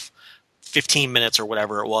yourself 15 minutes or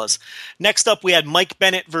whatever it was. Next up, we had Mike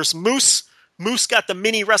Bennett versus Moose. Moose got the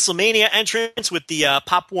mini WrestleMania entrance with the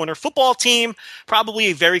Pop Warner football team.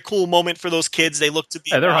 Probably a very cool moment for those kids. They look to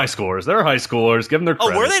be... Yeah, they're high schoolers. They're high schoolers. Give them their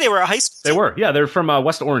credit. Oh, were they? They were a high school team? They were. Yeah, they're from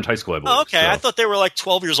West Orange High School, I believe. Oh, okay. So. I thought they were like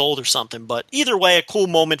 12 years old or something. But either way, a cool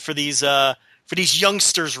moment for these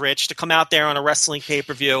youngsters, Rich, to come out there on a wrestling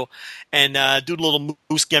pay-per-view and do the little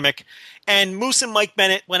Moose gimmick. And Moose and Mike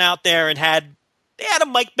Bennett went out there and had a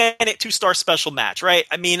Mike Bennett 2-star special match, right?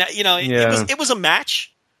 I mean, it was a match.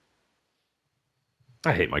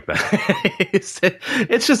 I hate Mike Bennett.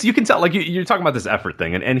 It's just, you can tell, like you're talking about this effort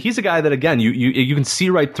thing, and he's a guy that, again, you can see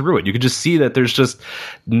right through it. You can just see that there's just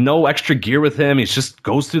no extra gear with him. He just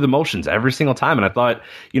goes through the motions every single time. And I thought,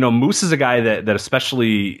 Moose is a guy that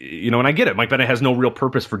especially, and I get it, Mike Bennett has no real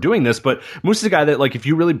purpose for doing this, but Moose is a guy that, like, if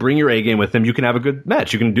you really bring your A game with him, you can have a good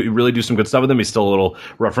match. You can really do some good stuff with him. He's still a little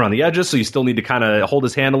rough around the edges, so you still need to kind of hold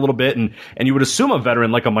his hand a little bit. And you would assume a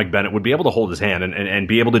veteran like a Mike Bennett would be able to hold his hand and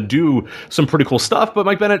be able to do some pretty cool stuff. But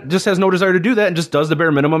Mike Bennett just has no desire to do that and just does the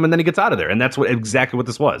bare minimum, and then he gets out of there. And that's exactly what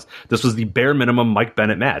this was. This was the bare minimum Mike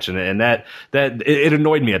Bennett match, and that it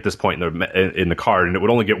annoyed me at this point in the card, and it would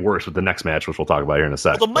only get worse with the next match, which we'll talk about here in a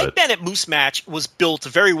sec. Well, the Mike Bennett Moose match was built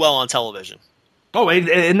very well on television. Oh,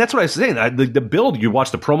 and that's what I was saying. The build, you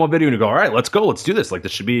watch the promo video and you go, all right, let's go, let's do this. Like,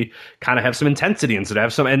 this should be kind of have some intensity and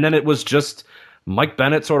have some. And then it was just Mike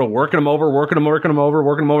Bennett sort of working him over,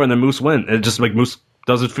 and then Moose wins. It just like Moose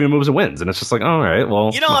does a few moves and wins, and it's just like, all right, well,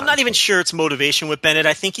 I'm not even sure it's motivation with Bennett.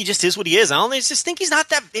 I think he just is what he is. I just think he's not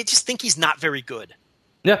that. I just think he's not very good.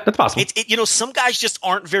 Yeah, that's possible. Some guys just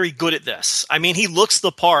aren't very good at this. I mean, he looks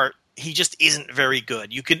the part. He just isn't very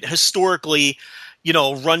good. You can historically,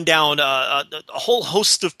 run down a whole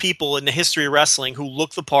host of people in the history of wrestling who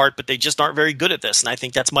look the part, but they just aren't very good at this. And I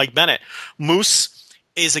think that's Mike Bennett. Moose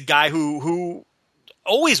is a guy who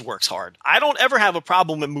always works hard. I don't ever have a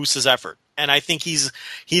problem with Moose's effort. And I think he's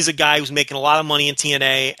a guy who's making a lot of money in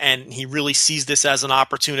TNA, and he really sees this as an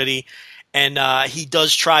opportunity. And he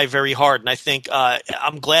does try very hard. And I think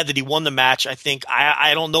I'm glad that he won the match. I think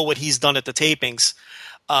I don't know what he's done at the tapings,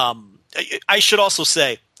 I should also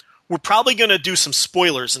say, we're probably going to do some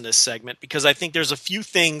spoilers in this segment because I think there's a few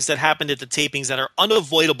things that happened at the tapings that are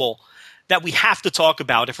unavoidable that we have to talk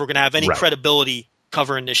about if we're going to have any credibility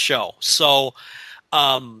covering this show. So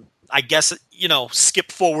I guess,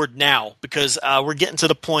 skip forward now because we're getting to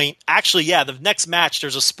the point. Actually, the next match,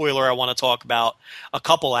 there's a spoiler I want to talk about, a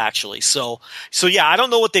couple actually. So yeah, I don't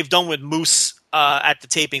know what they've done with Moose at the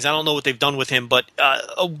tapings. I don't know what they've done with him, but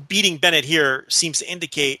beating Bennett here seems to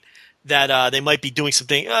indicate that they might be doing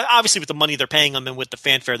something. Obviously, with the money they're paying him and with the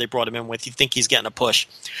fanfare they brought him in with, you think he's getting a push.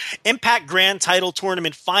 Impact Grand Title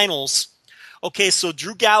Tournament Finals. Okay, so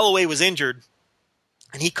Drew Galloway was injured,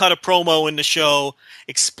 and he cut a promo in the show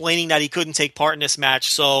explaining that he couldn't take part in this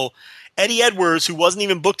match. So Eddie Edwards, who wasn't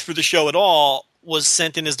even booked for the show at all, was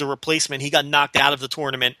sent in as the replacement. He got knocked out of the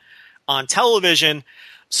tournament on television,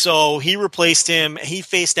 so he replaced him. He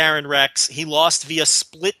faced Aaron Rex. He lost via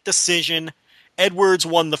split decision. Edwards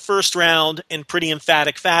won the first round in pretty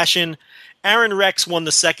emphatic fashion. Aaron Rex won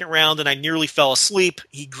the second round, and I nearly fell asleep.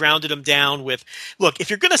 He grounded him down with, look, if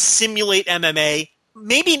you're going to simulate MMA,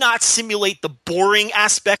 maybe not simulate the boring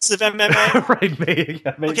aspects of MMA. Right,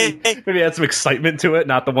 maybe add some excitement to it,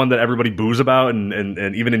 not the one that everybody boos about,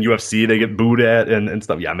 and even in UFC they get booed at and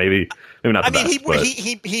stuff. Yeah, maybe not the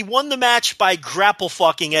best. He won the match by grapple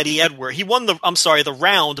fucking Eddie Edwards. He won the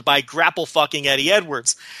round by grapple fucking Eddie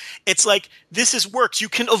Edwards. It's like, this works. You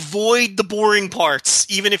can avoid the boring parts,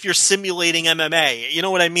 even if you're simulating MMA. You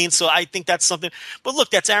know what I mean? So I think that's something. But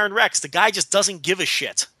look, that's Aaron Rex. The guy just doesn't give a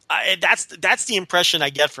shit. That's the impression I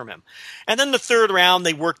get from him. And then the third round,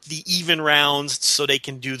 they worked the even rounds so they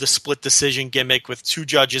can do the split decision gimmick with two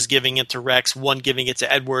judges giving it to Rex, one giving it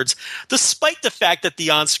to Edwards, despite the fact that the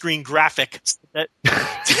on-screen graphic that,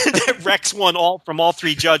 that Rex won from all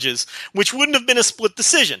three judges, which wouldn't have been a split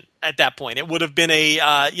decision at that point. It would have been a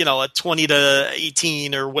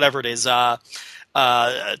 20-18 or whatever it is,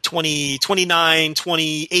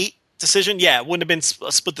 29-28 decision. Yeah, it wouldn't have been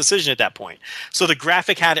a split decision at that point. So the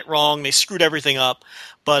graphic had it wrong. They screwed everything up.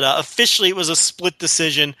 But officially it was a split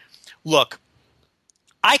decision. Look,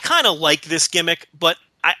 I kind of like this gimmick, but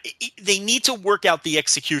they need to work out the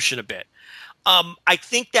execution a bit. I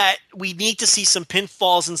think that we need to see some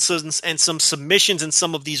pinfalls and some submissions in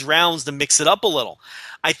some of these rounds to mix it up a little.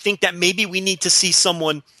 I think that maybe we need to see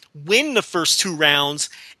someone win the first two rounds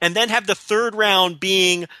and then have the third round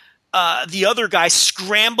being the other guy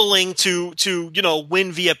scrambling to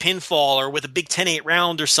win via pinfall or with a big 10-8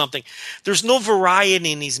 round or something. There's no variety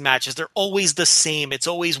in these matches. They're always the same. It's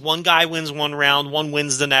always one guy wins one round, one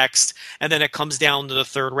wins the next, and then it comes down to the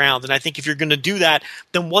third round. And I think if you're going to do that,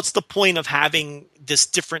 then what's the point of having this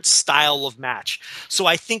different style of match? So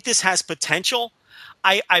I think this has potential.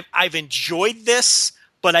 I've enjoyed this,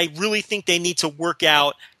 but I really think they need to work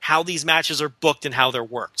out how these matches are booked and how they're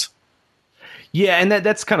worked. Yeah, and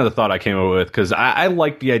that's kind of the thought I came up with, because I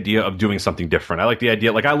like the idea of doing something different. I like the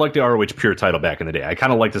idea, I like the ROH Pure title back in the day. I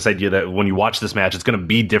kind of like this idea that when you watch this match, it's going to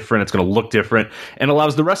be different, it's going to look different, and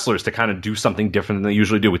allows the wrestlers to kind of do something different than they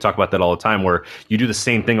usually do. We talk about that all the time, where you do the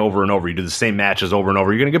same thing over and over, you do the same matches over and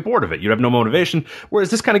over, you're going to get bored of it. You have no motivation, whereas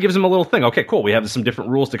this kind of gives them a little thing. Okay, cool, we have some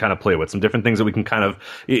different rules to kind of play with, some different things that we can kind of,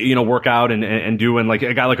 work out and do, and like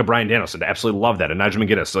a guy like a Bryan Danielson, absolutely love that, and Nigel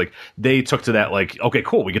McGuinness, like, they took to that, like, okay,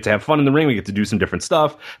 cool, we get to have fun in the ring, we get to do some different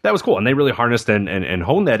stuff. That was cool, and they really harnessed and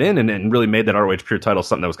honed that in and really made that ROH Pure title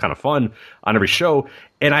something that was kind of fun on every show.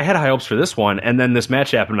 And I had high hopes for this one, and then this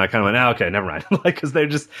match happened, and I kind of went, okay, never mind. Because they're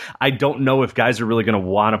just, I don't know if guys are really going to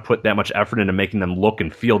want to put that much effort into making them look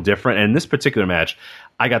and feel different. And in this particular match,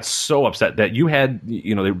 I got so upset that you had,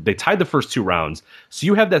 they tied the first two rounds, so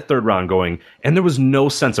you have that third round going, and there was no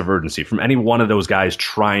sense of urgency from any one of those guys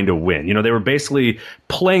trying to win. They were basically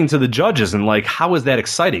playing to the judges, and like, how is that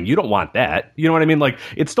exciting? You don't want that. You know what I mean? Like,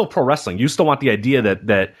 it's still pro wrestling. You still want the idea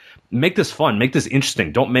that make this fun, make this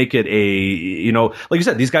interesting. Don't make it a, like you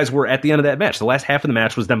said, these guys were at the end of that match. The last half of the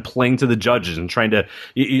match was them playing to the judges and trying to,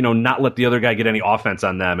 not let the other guy get any offense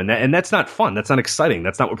on them. And that's not fun. That's not exciting.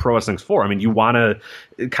 That's not what pro wrestling's for. I mean, you want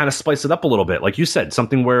to kind of spice it up a little bit. Like you said,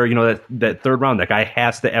 something where, that third round, that guy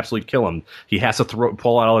has to absolutely kill him. He has to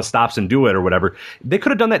pull out all his stops and do it or whatever. They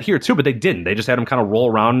could have done that here too, but they didn't. They just had him kind of roll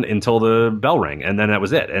around until the bell rang, and then that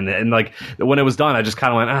was it. And like, when it was done, I just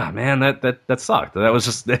kind of went, man, that sucked. That was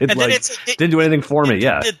just, didn't do anything for me.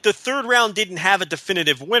 Yeah, the third round didn't have a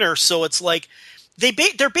definitive winner, so it's like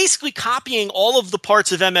they're basically copying all of the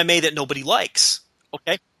parts of MMA that nobody likes.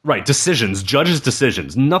 Okay, right? Decisions, judges'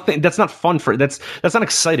 decisions. Nothing. That's not fun that's not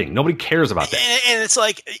exciting. Nobody cares about that. And it's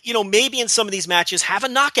like, maybe in some of these matches, have a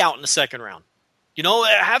knockout in the second round.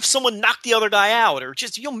 Have someone knock the other guy out, or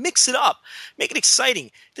just mix it up, make it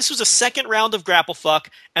exciting. This was a second round of grapple fuck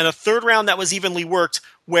and a third round that was evenly worked,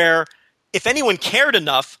 where if anyone cared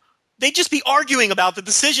enough, they'd just be arguing about the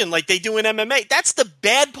decision like they do in MMA. That's the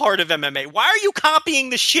bad part of MMA. Why are you copying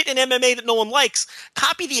the shit in MMA that no one likes?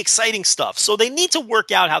 Copy the exciting stuff. So they need to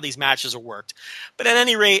work out how these matches are worked. But at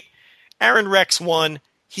any rate, Aaron Rex won.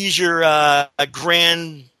 He's your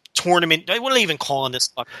grand tournament. What are they even calling this?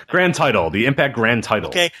 Grand title, the Impact Grand title.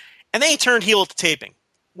 Okay. And then he turned heel at the taping,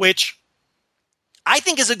 which I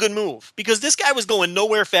think is a good move because this guy was going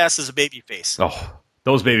nowhere fast as a babyface. Oh,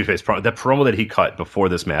 those babyface that promo that he cut before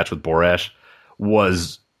this match with Borash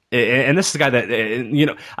was, and this is the guy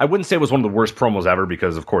that, I wouldn't say it was one of the worst promos ever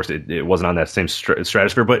because, of course, it wasn't on that same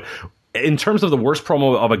stratosphere, but in terms of the worst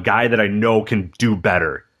promo of a guy that I know can do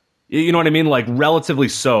better. You know what I mean? Like, relatively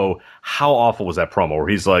so, how awful was that promo where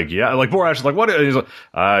he's like, yeah, like Borash is like, what? And he's like,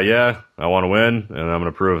 yeah, I want to win, and I'm going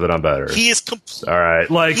to prove that I'm better. He is complete. All right.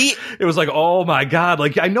 Like, it was like, oh my God.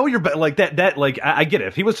 Like, I know you're like that, like, I get it.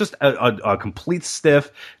 If he was just a complete stiff,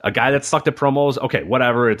 a guy that sucked at promos, okay,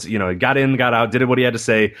 whatever. It's, he got in, got out, did what he had to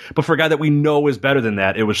say. But for a guy that we know is better than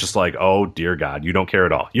that, it was just like, oh dear God, you don't care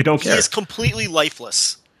at all. You don't care. He is completely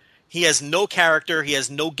lifeless. He has no character. He has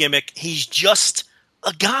no gimmick. He's just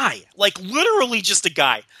a guy, like literally just a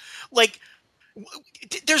guy. Like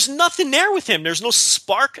there's nothing there with him. There's no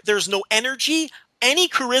spark. There's no energy. Any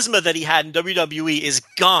charisma that he had in WWE is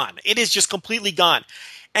gone. It is just completely gone.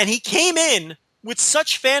 And he came in with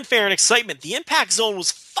such fanfare and excitement. The Impact Zone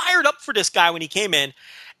was fired up for this guy when he came in.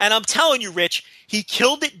 And I'm telling you, Rich, he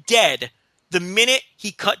killed it dead the minute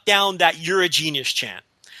he cut down that "You're a Genius" chant.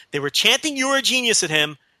 They were chanting "You're a Genius" at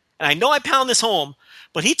him. And I know I pound this home,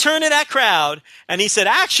 but he turned to that crowd and he said,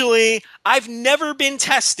 actually, I've never been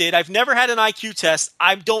tested. I've never had an IQ test.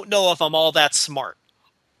 I don't know if I'm all that smart.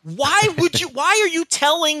 Why are you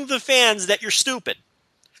telling the fans that you're stupid?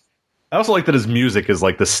 I also like that his music is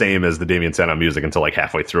like the same as the Damian Sandow music until like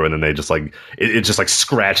halfway through, and then they just like it just like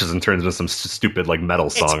scratches and turns into some stupid like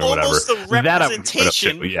metal song or whatever. It's almost the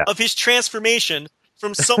representation of his transformation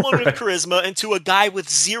from someone with charisma into a guy with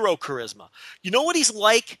zero charisma. You know what he's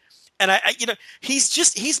like? And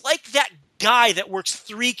he's like that guy that works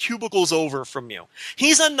 3 cubicles over from you.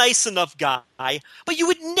 He's a nice enough guy, but you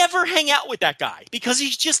would never hang out with that guy because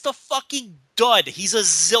he's just a fucking dud. He's a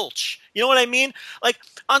zilch. You know what I mean? Like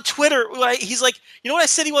on Twitter, he's like, you know what I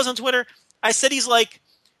said he was on Twitter? I said he's like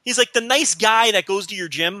the nice guy that goes to your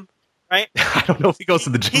gym, right? I don't know if he goes to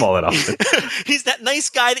the gym all that often. He's that nice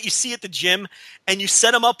guy that you see at the gym and you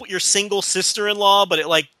set him up with your single sister-in-law, but it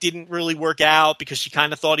like didn't really work out because she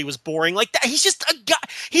kind of thought he was boring. Like that. He's just a guy.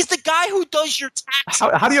 He's the guy who does your taxes.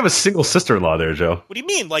 How do you have a single sister-in-law there, Joe? What do you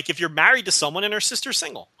mean? Like if you're married to someone and her sister's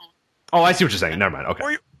single. Oh, I see what you're saying. Never mind.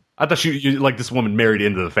 Okay. I thought you like this woman married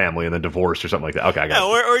into the family and then divorced or something like that. Okay, I got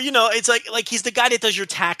it. Or it's like he's the guy that does your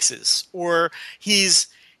taxes, or he's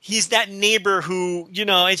that neighbor who,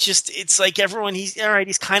 it's like everyone, he's all right,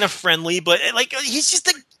 he's kind of friendly, but like he's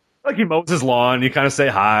just like he mows his lawn, you kind of say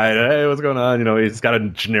hi, hey, what's going on? He's got a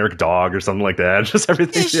generic dog or something like that. Just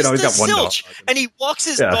everything, he's got one dog. And he walks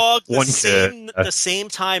his dog the same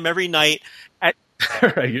time every night.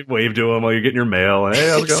 You wave to him while you're getting your mail. And, hey,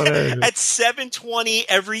 how's it going? At 7:20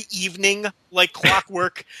 every evening, like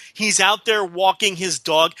clockwork, he's out there walking his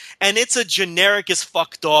dog, and it's a generic as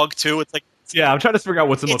fuck dog too. It's like, yeah, I'm trying to figure out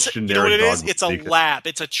what's the most generic. You know what it dog is? It's a lab.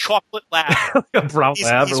 It's a chocolate lab. Like a brown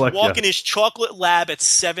lab. He's walking his chocolate lab at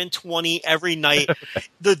 7:20 every night.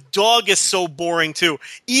 The dog is so boring too.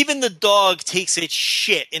 Even the dog takes its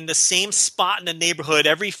shit in the same spot in the neighborhood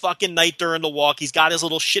every fucking night during the walk. He's got his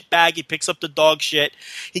little shit bag. He picks up the dog shit.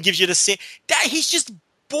 He gives you the same. He's just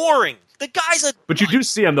boring. The guy's a. But you do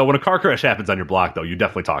see him though. When a car crash happens on your block, though, you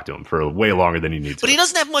definitely talk to him for way longer than you need to. But he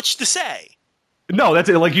doesn't have much to say. No, that's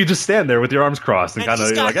it. Like you just stand there with your arms crossed and kind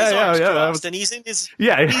of like, and he's in his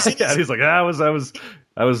He's like, I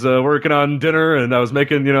was working on dinner and I was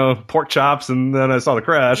making pork chops and then I saw the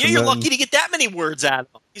crash. Yeah, you're lucky to get that many words out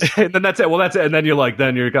of him. And then that's it. Well, that's it. And then you're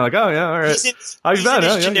kind of like, oh yeah, all right. He's in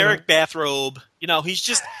his generic bathrobe. He's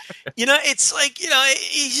just, it's like,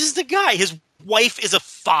 he's just a guy. His wife is a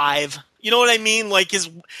 5. You know what I mean? Like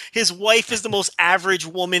his wife is the most average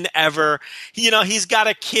woman ever. He's got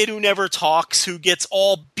a kid who never talks, who gets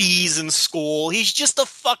all B's in school. He's just a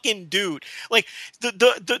fucking dude. Like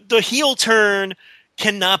the heel turn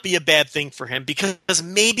cannot be a bad thing for him because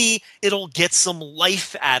maybe it'll get some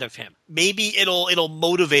life out of him. Maybe it'll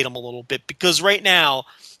motivate him a little bit because right now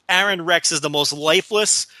Aaron Rex is the most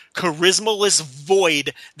lifeless, charismaless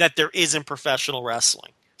void that there is in professional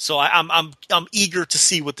wrestling. So I'm eager to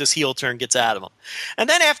see what this heel turn gets out of him. And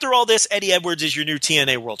then after all this, Eddie Edwards is your new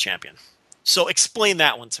TNA World Champion. So explain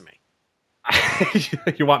that one to me.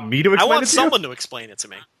 You want me to explain it to you? I want someone to explain it to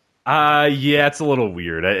me. Yeah, it's a little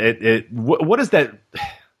weird. What is that?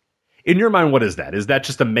 In your mind, what is that? Is that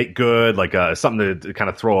just to make good, like something to kind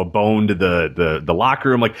of throw a bone to the locker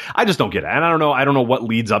room? Like, I just don't get it. And I don't know what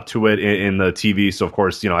leads up to it in the TV. So of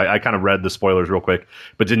course, I kind of read the spoilers real quick,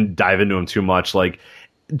 but didn't dive into them too much. Like,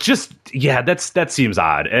 that seems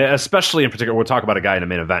odd, especially in particular. We'll talk about a guy in a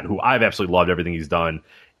main event who I've absolutely loved everything he's done.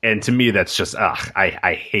 And to me, that's just,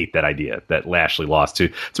 I hate that idea that Lashley lost to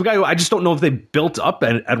a guy who I just don't know if they built up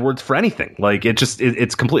Edwards for anything. Like,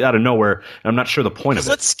 it's completely out of nowhere. And I'm not sure the point of it.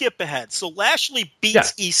 Let's skip ahead. So Lashley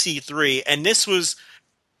beats EC3, and this was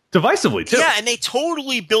divisively too. Yeah, and they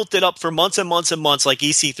totally built it up for months and months and months like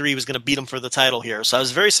EC3 was going to beat him for the title here. So I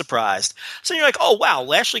was very surprised. So you're like, oh, wow,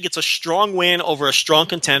 Lashley gets a strong win over a strong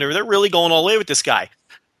contender. They're really going all the way with this guy.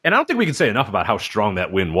 And I don't think we can say enough about how strong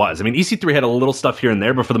that win was. I mean, EC3 had a little stuff here and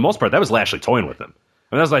there, but for the most part, that was Lashley toying with him.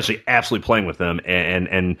 I mean, that was Lashley absolutely playing with him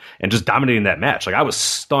and just dominating that match. Like, I was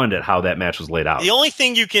stunned at how that match was laid out. The only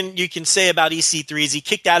thing you can say about EC3 is he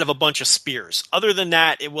kicked out of a bunch of spears. Other than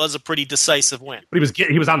that, it was a pretty decisive win. But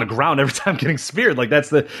he was on the ground every time getting speared. Like,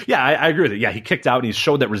 that's I agree with it. Yeah, he kicked out and he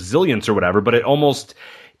showed that resilience or whatever, but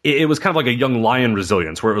it was kind of like a young lion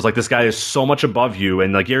resilience where it was like, this guy is so much above you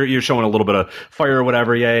and like you're showing a little bit of fire or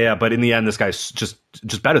whatever. Yeah. But in the end, this guy's just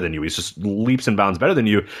better than you. He's just leaps and bounds better than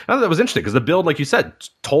you. And I thought that was interesting because the build, like you said,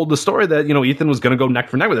 told the story that, Ethan was going to go neck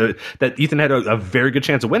for neck with it, that Ethan had a very good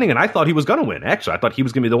chance of winning. And I thought he was going to win. Actually, I thought he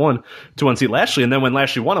was going to be the one to unseat Lashley. And then when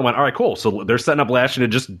Lashley won, I went, all right, cool. So they're setting up Lashley to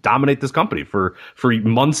just dominate this company for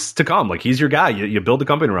months to come. Like, he's your guy. You build the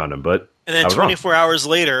company around him. But and then 24 hours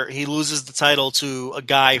later, he loses the title to a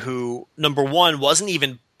guy who, number one, wasn't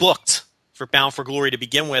even booked for Bound for Glory to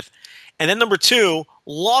begin with. And then number two,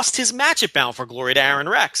 lost his match at Bound for Glory to Aaron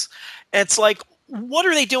Rex. And it's like, what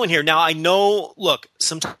are they doing here? Now, I know, look,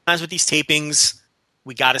 sometimes with these tapings,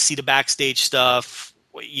 we got to see the backstage stuff.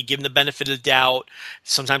 You give them the benefit of the doubt.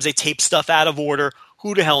 Sometimes they tape stuff out of order.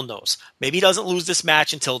 Who the hell knows? Maybe he doesn't lose this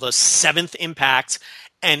match until the 7th Impact.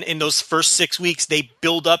 And in those first 6 weeks, they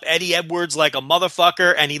build up Eddie Edwards like a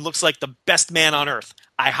motherfucker, and he looks like the best man on earth.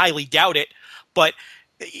 I highly doubt it, but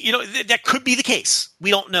that could be the case.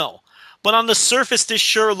 We don't know. But on the surface, this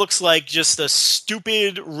sure looks like just a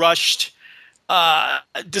stupid, rushed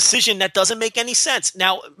decision that doesn't make any sense.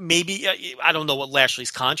 Now, maybe I don't know what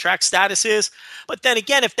Lashley's contract status is, but then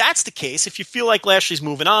again, if that's the case, if you feel like Lashley's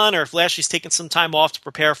moving on, or if Lashley's taking some time off to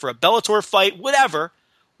prepare for a Bellator fight, whatever.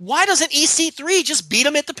 Why doesn't EC3 just beat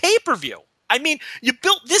him at the pay-per-view? I mean, you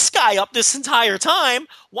built this guy up this entire time.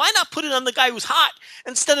 Why not put it on the guy who's hot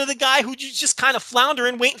instead of the guy who you just kind of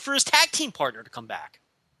floundering waiting for his tag team partner to come back?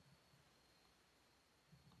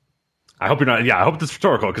 I hope you're not. Yeah, I hope it's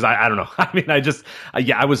rhetorical because I don't know. I mean, I just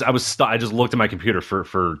looked at my computer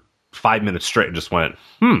for 5 minutes straight and just went,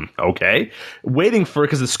 okay. Waiting for,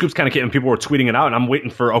 because the scoop's kind of getting, people were tweeting it out, and I'm waiting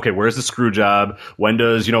for, okay, where's the screw job? When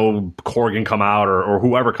does, Corgan come out or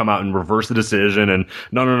whoever come out and reverse the decision? And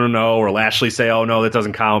no, or Lashley say, oh, no, that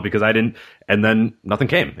doesn't count because I didn't. And then nothing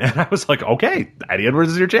came. And I was like, okay, Eddie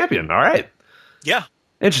Edwards is your champion. All right. Yeah.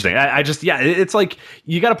 Interesting. It's like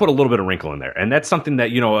you got to put a little bit of wrinkle in there. And that's something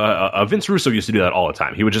that, Vince Russo used to do that all the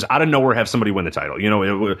time. He would just out of nowhere have somebody win the title.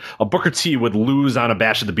 A Booker T would lose on a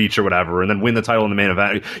Bash at the Beach or whatever and then win the title in the main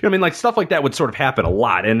event. Like stuff like that would sort of happen a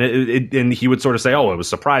lot. And and he would sort of say, oh, it was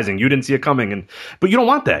surprising. You didn't see it coming. But you don't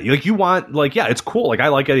want that. You want, it's cool. Like, I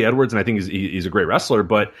like Eddie Edwards and I think he's a great wrestler,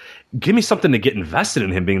 but give me something to get invested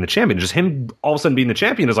in him being the champion. Just him all of a sudden being the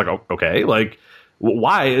champion is like, oh, okay, like,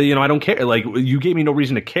 why? I don't care. Like, you gave me no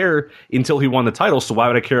reason to care until he won the title, so why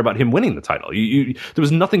would I care about him winning the title? There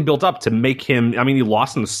was nothing built up to make him. I mean, he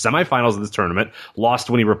lost in the semifinals of this tournament,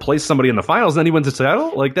 lost when he replaced somebody in the finals, and then he wins the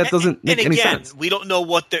title. Like, that doesn't make any sense. We don't know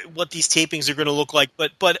what these tapings are going to look like,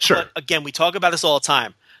 but sure. But again, we talk about this all the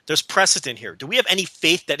time. There's precedent here. Do we have any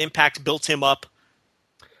faith that Impact built him up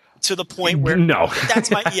to the point where no?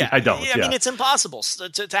 That's my I don't. I mean, it's impossible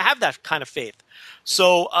to have that kind of faith.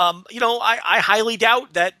 So, I highly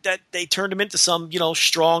doubt that they turned him into some,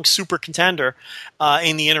 strong super contender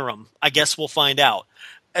in the interim. I guess we'll find out.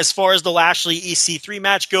 As far as the Lashley EC3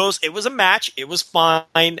 match goes, it was a match. It was fine.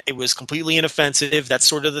 It was completely inoffensive. That's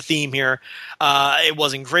sort of the theme here. It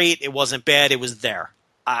wasn't great. It wasn't bad. It was there.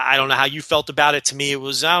 I don't know how you felt about it. To me, it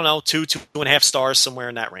was, 2.5 stars, somewhere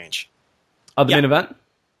in that range. Of the main event?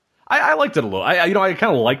 I liked it a little. I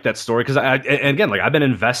kind of liked that story because and again, like, I've been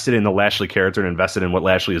invested in the Lashley character and invested in what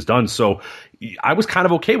Lashley has done. So I was kind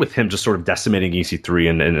of okay with him just sort of decimating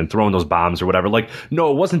EC3 and throwing those bombs or whatever. Like,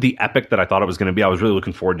 no, it wasn't the epic that I thought it was going to be. I was really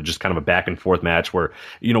looking forward to just kind of a back and forth match where,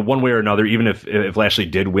 one way or another, even if Lashley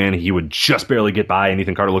did win, he would just barely get by, and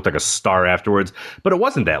Ethan Carter looked like a star afterwards. But it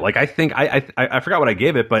wasn't that. Like, I think I forgot what I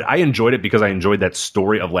gave it, but I enjoyed it because I enjoyed that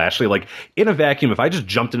story of Lashley. Like, in a vacuum, if I just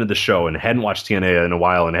jumped into the show and hadn't watched TNA in a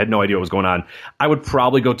while and had no idea what was going on, I would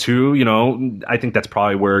probably go 2. I think that's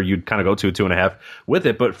probably where you'd kind of go 2.5 with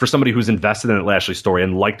it. But for somebody who's invested in Lashley's story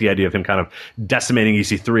and liked the idea of him kind of decimating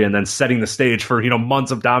EC3 and then setting the stage for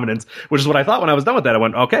months of dominance, which is what I thought when I was done with that. I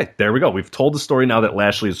went, okay, there we go. We've told the story now that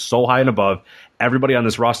Lashley is so high and above everybody on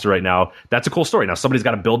this roster right now. That's a cool story. Now somebody's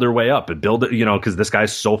got to build their way up and build it, because this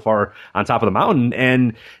guy's so far on top of the mountain.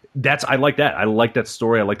 And I like that. I like that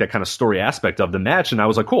story. I like that kind of story aspect of the match. And I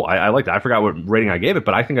was like, cool. I like that. I forgot what rating I gave it,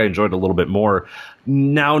 but I think I enjoyed it a little bit more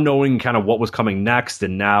now knowing kind of what was coming next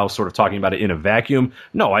and now sort of talking about it in a vacuum.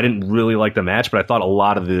 No, I didn't really like the match, but I thought a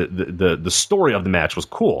lot of the story of the match was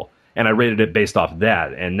cool. And I rated it based off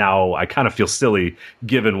that. And now I kind of feel silly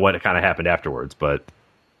given what kind of happened afterwards. But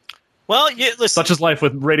well, listen, such is life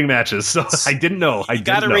with rating matches. So I didn't know. You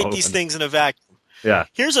got to rate these things in a vacuum. Yeah.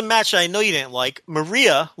 Here's a match I know you didn't like.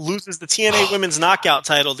 Maria loses the TNA Women's Knockout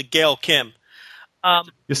title to Gail Kim.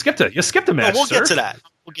 You skipped it. You skipped a match. We'll sir. get to that.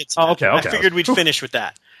 Okay. I figured we'd finish with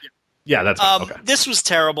that. Yeah, that's fine. Okay. This was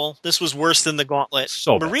terrible. This was worse than the Gauntlet.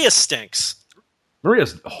 So Maria stinks.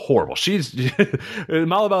 Maria's horrible.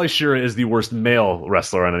 Malabali Shira is the worst male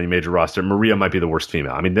wrestler on any major roster. Maria might be the worst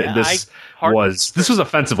female. I mean, this was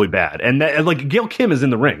offensively bad. And like Gail Kim is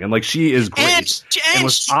in the ring, and like she is great,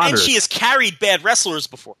 and she has carried bad wrestlers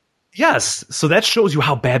before. Yes, so that shows you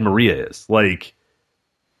how bad Maria is. Like,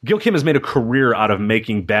 Gail Kim has made a career out of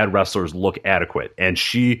making bad wrestlers look adequate, and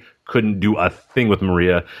she couldn't do a thing with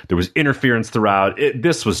Maria. There was interference throughout.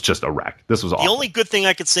 This was just a wreck. This was awful. The only good thing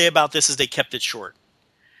I could say about this is they kept it short.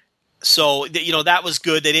 So, that was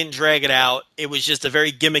good. They didn't drag it out. It was just a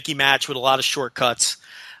very gimmicky match with a lot of shortcuts.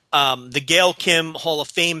 The Gail Kim Hall of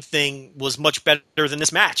Fame thing was much better than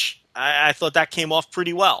this match. I thought that came off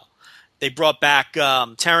pretty well. They brought back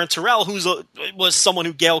Taryn Terrell, who was someone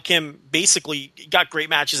who Gail Kim basically got great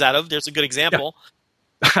matches out of. There's a good example. Yeah.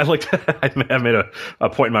 I made a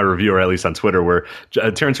point in my review, or at least on Twitter, where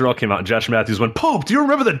Terrence Terrell came out and Josh Matthews went, "Pope, do you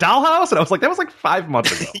remember the Dollhouse?" And I was like, that was like 5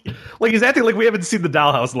 months ago. Like, he's acting like we haven't seen the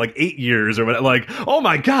Dollhouse in like 8 years or whatever. Like, oh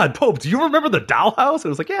my God, Pope, do you remember the Dollhouse? And it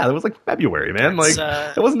was like, yeah, that was like February, man. Like,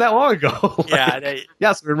 it wasn't that long ago. Like,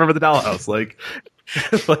 yes, we remember the Dollhouse. Like,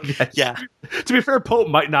 yeah. To be fair, Pope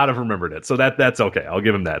might not have remembered it, so that's okay. I'll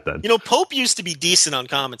give him that then. Pope used to be decent on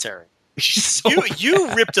commentary. So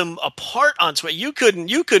you ripped him apart on Twitter. You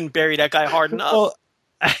couldn't bury that guy hard enough. Well,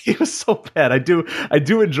 he was so bad. I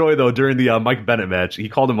do enjoy though during the Mike Bennett match. He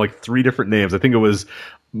called him like 3 different names. I think it was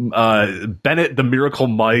Bennett the Miracle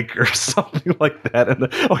Mike or something like that.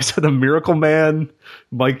 And he said the Miracle Man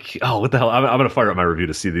Mike. Oh, what the hell? I'm gonna fire up my review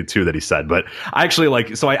to see the 2 that he said. But I actually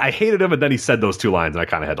I hated him, and then he said those 2 lines, and I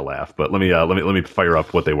kind of had to laugh. But let me fire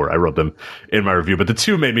up what they were. I wrote them in my review, but the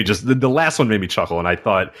 2 made me the last one made me chuckle, and I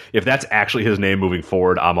thought if that's actually his name moving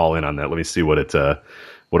forward, I'm all in on that. Let me see what it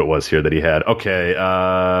was here that he had. Okay,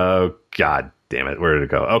 God damn it, where did it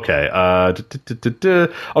go? Okay,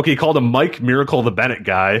 okay, he called him Mike Miracle the Bennett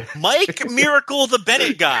guy. Mike Miracle the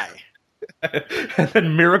Bennett guy. And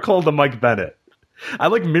then Miracle the Mike Bennett. I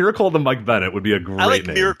like Miracle the Mike Bennett would be a great name. I like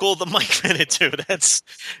Miracle the Mike Bennett too. That's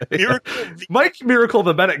Miracle. Mike Miracle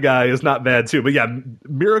the Bennett guy is not bad too, but yeah,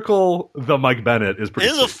 Miracle the Mike Bennett is pretty.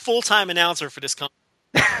 It is a full-time announcer for this company.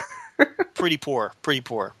 Pretty poor,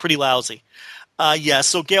 pretty lousy.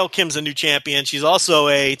 So Gail Kim's a new champion. She's also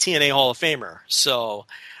a TNA Hall of Famer. So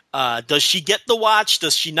does she get the watch?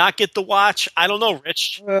 Does she not get the watch? I don't know,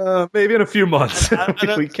 Rich. Maybe in a few months.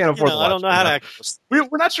 We can't afford the watch. I don't know how to.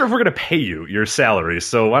 We're not sure if we're going to pay you your salary,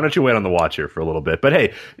 so why don't you wait on the watch here for a little bit? But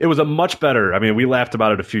hey, it was a much better. I mean, we laughed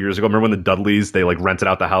about it a few years ago. Remember when the Dudleys, they like rented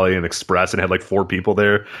out the Holiday Inn Express and had like 4 people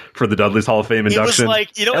there for the Dudleys Hall of Fame induction? It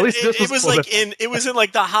was like, it was in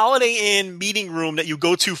like the Holiday Inn meeting room that you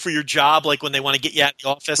go to for your job, like when they want to get you out of the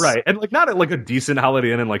office, right? And like not at like a decent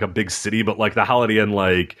Holiday Inn in like a big city, but like the Holiday Inn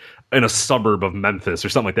like in a suburb of Memphis or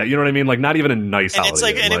something like that. You know what I mean? Like not even a nice and Holiday it's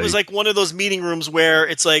like Inn. And it was like one of those meeting rooms where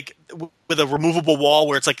it's like with a removable wall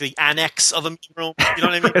where it's like the annex of a meeting room. You know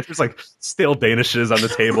what I mean? There's like stale danishes on the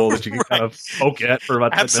table that you can kind of poke at for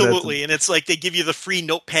about 10 minutes. Absolutely. And it's like they give you the free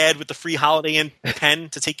notepad with the free Holiday Inn pen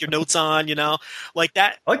to take your notes on, like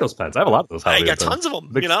that. I like those pens. I have a lot of those Holiday Inn pens. I got tons of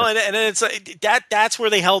them, and then it's like that's where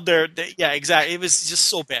they held their yeah, exactly. It was just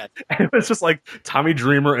so bad. It was just like Tommy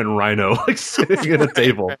Dreamer and Rhino like sitting at a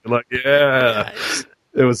table. Like, yeah.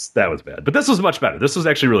 That was bad, but this was much better. This was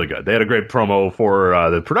actually really good. They had a great promo for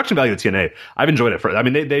the production value of TNA. I've enjoyed it. I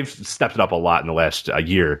mean, they've stepped it up a lot in the last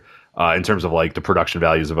year in terms of like the production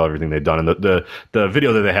values of everything they've done, and the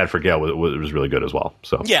video that they had for Gail was really good as well.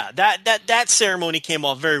 So yeah, that ceremony came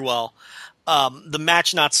off very well. The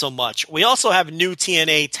match, not so much. We also have new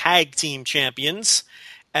TNA Tag Team Champions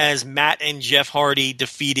as Matt and Jeff Hardy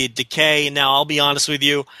defeated Decay. Now, I'll be honest with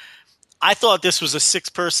you. I thought this was a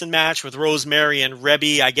 6-person match with Rosemary and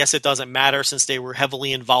Rebby. I guess it doesn't matter since they were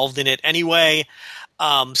heavily involved in it anyway.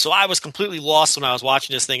 So I was completely lost when I was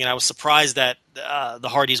watching this thing, and I was surprised that the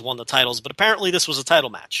Hardys won the titles. But apparently this was a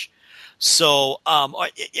title match. So,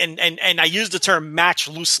 and I use the term match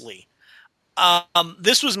loosely.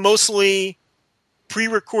 This was mostly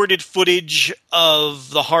pre-recorded footage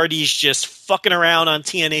of the Hardys just fucking around on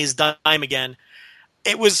TNA's dime again.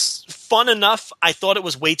 It was fun enough. I thought it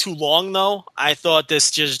was way too long, though. I thought this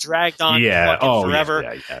just dragged on forever.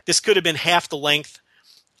 Yeah. This could have been half the length.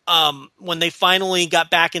 When they finally got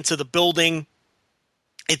back into the building,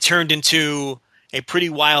 it turned into a pretty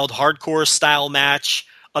wild hardcore style match.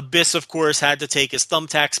 Abyss, of course, had to take his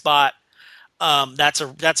thumbtack spot. That's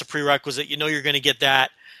a prerequisite. You know you're going to get that.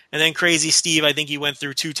 And then Crazy Steve, I think he went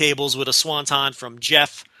through 2 tables with a swanton from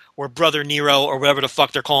Jeff or Brother Nero or whatever the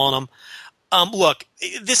fuck they're calling him. Look,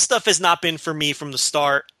 this stuff has not been for me from the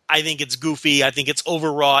start. I think it's goofy. I think it's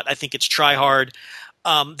overwrought. I think it's try hard.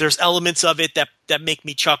 There's elements of it that make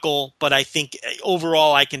me chuckle, but I think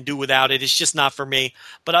overall I can do without it. It's just not for me.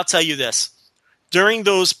 But I'll tell you this. During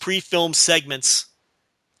those pre-film segments,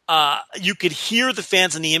 you could hear the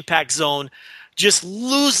fans in the Impact Zone just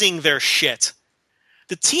losing their shit.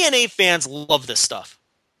 The TNA fans love this stuff.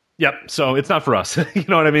 Yep. So it's not for us. You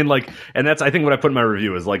know what I mean? Like, and that's, I think what I put in my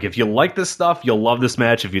review is like, if you like this stuff, you'll love this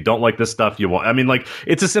match. If you don't like this stuff, you won't. I mean, like,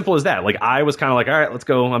 it's as simple as that. Like, I was kind of like, all right, let's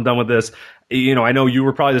go. I'm done with this. You know, I know you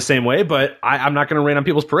were probably the same way, but I'm not going to rain on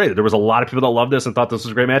people's parade. There was a lot of people that loved this and thought this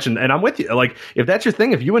was a great match. And I'm with you. Like, if that's your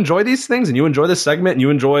thing, if you enjoy these things and you enjoy this segment and you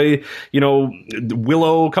enjoy, you know,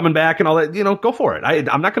 Willow coming back and all that, you know, go for it.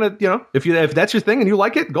 I'm not going to, you know, if that's your thing and you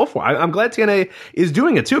like it, go for it. I'm glad TNA is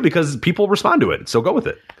doing it too, because people respond to it. So go with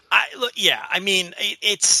it. I mean,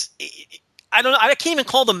 I don't know. I can't even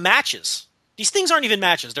call them matches. These things aren't even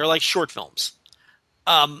matches. They're like short films.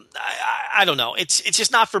 I don't know. It's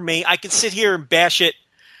just not for me. I could sit here and bash it.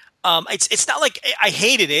 It's not like I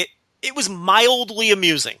hated it. It was mildly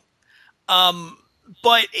amusing.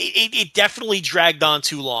 But it definitely dragged on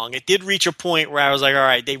too long. It did reach a point where I was like, all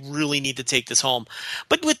right, they really need to take this home.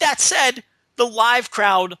 But with that said, the live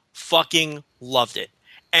crowd fucking loved it.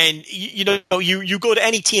 And you know, you go to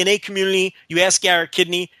any TNA community, you ask Garrett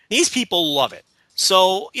Kidney, these people love it.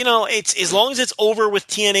 So, you know, it's as long as it's over with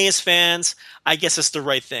TNA's fans, I guess it's the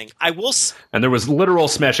right thing. And there was literal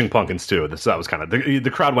smashing pumpkins too. That was kind of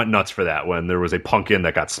the crowd went nuts for that when there was a pumpkin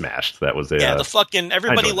that got smashed. That was the fucking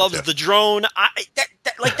everybody loves the drone.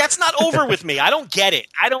 That's not over with me. I don't get it.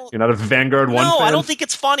 You're not a Vanguard One fan? I don't think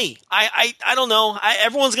it's funny. I don't know.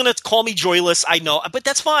 Everyone's gonna call me joyless. I know, but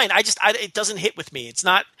that's fine. It doesn't hit with me. It's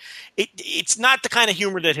not the kind of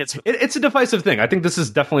humor that hits me. It's a divisive thing. I think this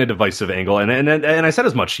is definitely a divisive angle, and I said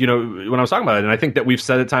as much, you know, when I was talking about it, and I think that we've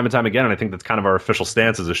said it time and time again, and I think that's kind of our official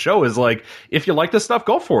stance as a show is like, if you like this stuff,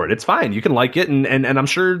 go for it. It's fine. You can like it, and I'm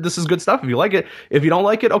sure this is good stuff if you like it. If you don't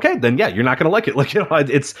like it, okay, then yeah, you're not going to like it. Like, you know,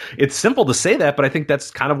 it's simple to say that, but I think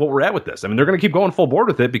that's kind of what we're at with this. I mean, they're going to keep going full board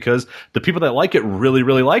with it because the people that like it really,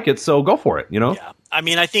 really like it, so go for it, you know? Yeah. I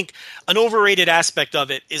mean, I think an overrated aspect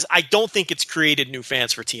of it is I don't think it's created new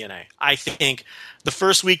fans for TNA. I think the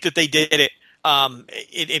first week that they did it,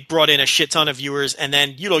 it brought in a shit ton of viewers, and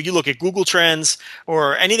then you look at Google Trends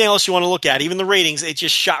or anything else you want to look at, even the ratings, it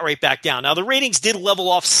just shot right back down. Now the ratings did level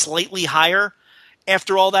off slightly higher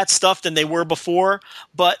after all that stuff than they were before,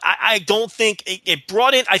 but I don't think it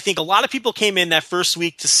brought in. I think a lot of people came in that first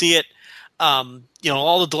week to see it.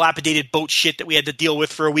 All the dilapidated boat shit that we had to deal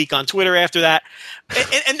with for a week on Twitter after that,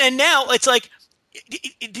 and now it's like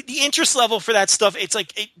the interest level for that stuff. It's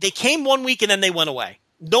like they came one week and then they went away.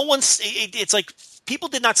 It's like people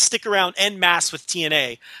did not stick around en masse with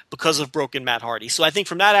TNA because of Broken Matt Hardy. So I think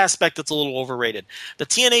from that aspect, it's a little overrated. The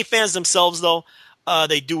TNA fans themselves, though,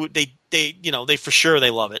 they for sure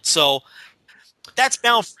they love it. So that's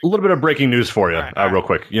bound. A little bit of breaking news for you, real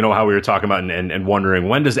quick. You know how we were talking about and wondering,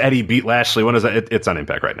 when does Eddie beat Lashley? When is that? It's on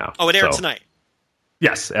Impact right now. Oh, it aired tonight.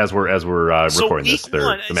 Yes, as we're recording this, the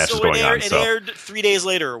match is going on. It aired 3 days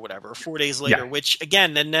later or whatever, 4 days later, which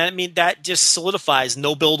again, that just solidifies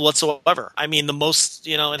no build whatsoever. I mean, the most,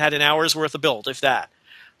 it had an hour's worth of build, if that.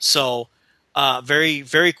 So Very,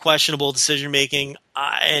 very questionable decision making,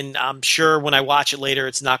 and I'm sure when I watch it later,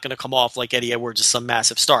 it's not going to come off like Eddie Edwards is some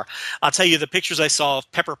massive star. I'll tell you the pictures I saw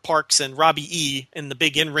of Pepper Parks and Robbie E. in the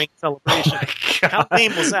big in-ring celebration. How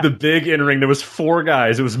lame was that? The big in-ring. There was 4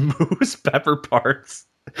 guys. It was Moose, Pepper Parks,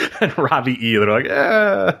 and Robbie E. They're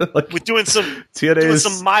like, we're doing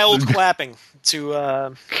some mild clapping to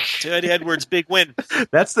Eddie Edwards' big win.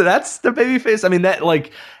 That's the babyface. I mean,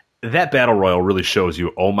 that battle royal really shows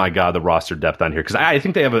you, oh my god, the roster depth on here, because I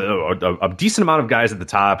think they have a decent amount of guys at the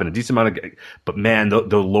top and a decent amount of, but man, the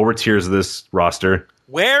lower tiers of this roster.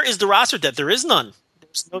 Where is the roster depth? There is none.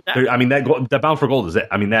 There's no depth. I mean, that Bound for Gold is it.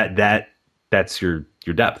 I mean, that's your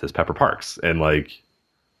depth is Pepper Parks and like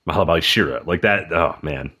Mahalabali Shira, like that. Oh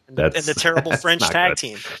man, that's and the terrible French tag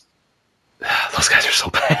team. Those guys are so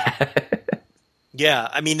bad. Yeah,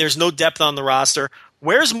 I mean, there's no depth on the roster.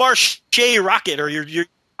 Where's Marche Rocket or your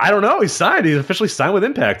I don't know. He signed. He officially signed with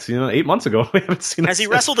Impact. 8 months ago. We haven't seen. Has he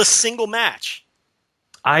wrestled a single match?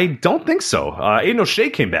 I don't think so. Aiden O'Shea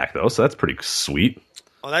came back though, so that's pretty sweet.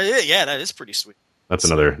 Well, that is pretty sweet. That's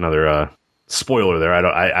another spoiler there.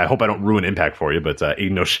 I hope I don't ruin Impact for you, but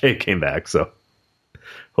Aiden O'Shea came back, so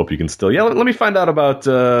hope you can still. Yeah, let me find out about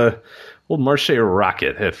old Marche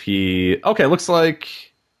Rocket. If he looks like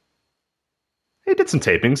he did some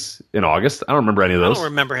tapings in August. I don't remember any of those. I don't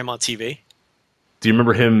remember him on TV. Do you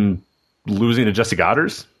remember him losing to Jesse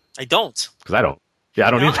Goddard? I don't. Because I don't. Yeah,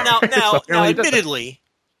 I don't either. Now, admittedly,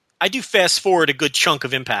 I do fast forward a good chunk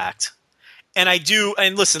of Impact. And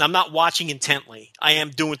listen, I'm not watching intently. I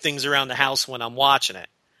am doing things around the house when I'm watching it.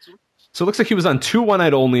 So it looks like he was on 2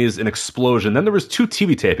 one-night onlys in Explosion. Then there was 2 TV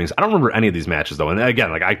tapings. I don't remember any of these matches, though. And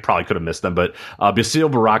again, I probably could have missed them. But Basil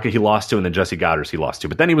Baraka, he lost to, and then Jesse Goddard, he lost to.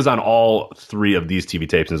 But then he was on all 3 of these TV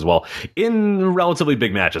tapings as well in relatively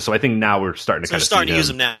big matches. So I think now we're starting to kind of starting to use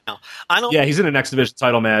him now. Yeah, he's in a Next Division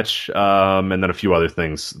title match, and then a few other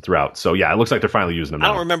things throughout. So yeah, it looks like they're finally using him now. I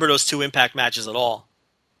don't remember those 2 Impact matches at all.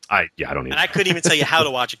 I don't either. And I couldn't even tell you how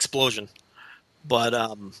to watch Explosion. But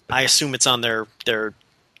I assume it's on their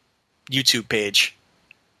YouTube page.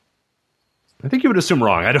 I think you would assume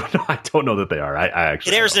wrong. I don't know. I don't know that they are. I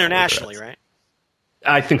actually. It airs internationally, right?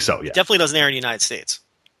 I think so. Yeah. It definitely doesn't air in the United States.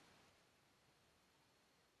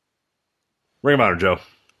 Ring of Honor, Joe.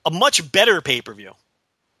 A much better pay-per-view.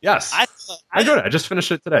 Yes. I enjoyed it. I just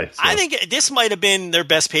finished it today. So. I think this might have been their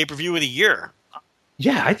best pay-per-view of the year.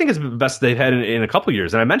 Yeah, I think it's the best they've had in a couple of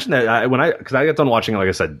years. And I mentioned that because I got done watching, like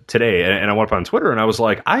I said, today, and I went up on Twitter, and I was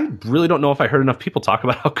like, I really don't know if I heard enough people talk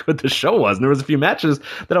about how good the show was. And there was a few matches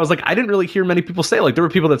that I was like, I didn't really hear many people say. Like, there were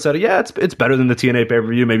people that said, yeah, it's better than the TNA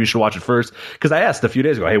pay-per-view. Maybe you should watch it first. Because I asked a few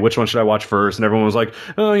days ago, hey, which one should I watch first? And everyone was like,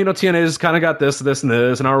 oh, TNA's kind of got this, and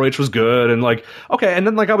this, and ROH was good. And like, okay. And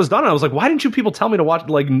then I was done, and I was like, why didn't you people tell me to watch,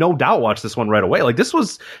 no doubt watch this one right away? Like, this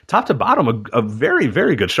was top to bottom a very,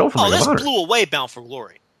 very good show from Ring of Honor. This blew away Bound for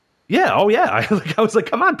Glory. Yeah, oh yeah. I was like,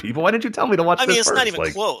 come on, people, why didn't you tell me to watch this first? It's not even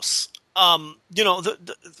close.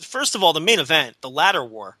 First of all, the main event, the ladder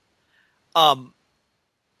war,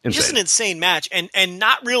 just an insane match, and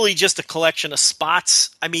not really just a collection of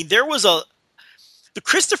spots. I mean, there was the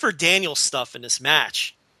Christopher Daniels stuff in this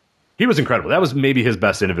match. He was incredible. That was maybe his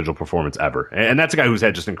best individual performance ever. And that's a guy who's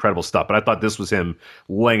had just incredible stuff. But I thought this was him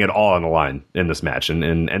laying it all on the line in this match.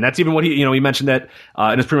 And that's even what he mentioned that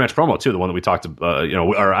in his pre-match promo too, the one that we talked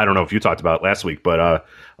or I don't know if you talked about last week, but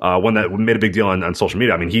one that made a big deal on social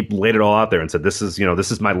media. I mean, he laid it all out there and said, this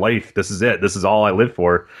is my life. This is it. This is all I live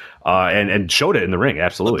for. And showed it in the ring.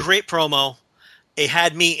 Absolutely. A great promo. It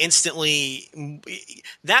had me instantly.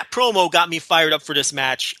 That promo got me fired up for this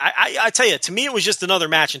match. I tell you, to me, it was just another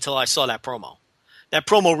match until I saw that promo. That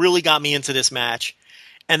promo really got me into this match.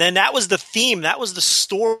 And then that was the theme. That was the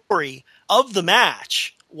story of the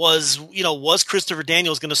match was Christopher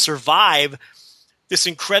Daniels going to survive this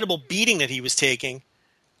incredible beating that he was taking?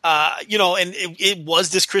 And it was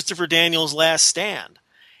this Christopher Daniels' last stand.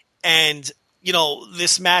 And,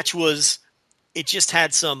 this match it just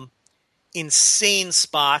had some insane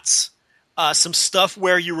spots, some stuff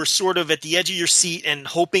where you were sort of at the edge of your seat and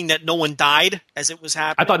hoping that no one died as it was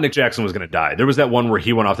happening. I thought Nick Jackson was going to die. There was that one where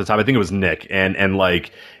he went off the top. I think it was Nick, and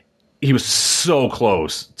like he was so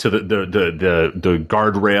close to the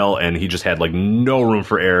guardrail, and he just had like no room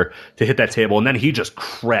for air to hit that table, and then he just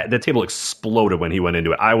the table exploded when he went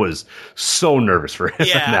into it. I was so nervous for him.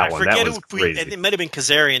 Yeah, that one. That was crazy. It might have been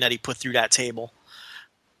Kazarian that he put through that table.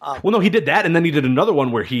 Well, no, he did that, and then he did another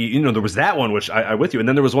one where he, there was that one, which I with you, and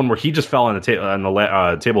then there was one where he just fell on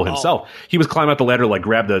the table himself. He was climbing up the ladder, like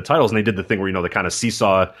grab the titles, and they did the thing where they kind of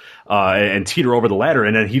seesaw and teeter over the ladder,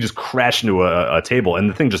 and then he just crashed into a table, and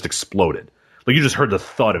the thing just exploded. Like you just heard the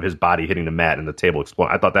thud of his body hitting the mat and the table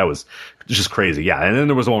exploding. I thought that was just crazy. Yeah, and then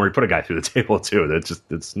there was one where he put a guy through the table too.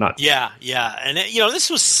 It's nuts. Yeah, and this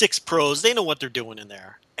was 6 pros. They know what they're doing in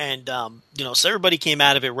there, and so everybody came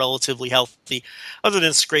out of it relatively healthy, other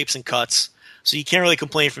than scrapes and cuts. So you can't really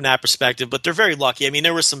complain from that perspective, but they're very lucky. I mean,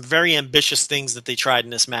 there were some very ambitious things that they tried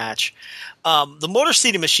in this match. The Motor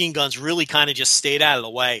City Machine Guns really kind of just stayed out of the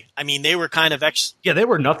way. I mean, they were kind of Yeah, they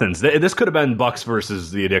were nothings. This could have been Bucks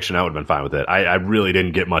versus the Addiction. I would have been fine with it. I really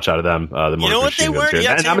didn't get much out of them. The you know what they were?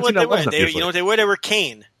 Yeah, tell you what they were. You know what they were? They were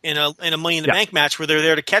Kane in a Money in the Bank match where they're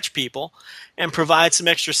there to catch people and provide some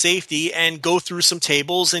extra safety and go through some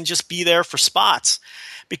tables and just be there for spots.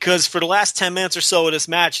 Because for the last 10 minutes or so of this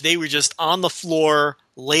match, they were just on the floor,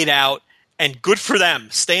 laid out, and good for them,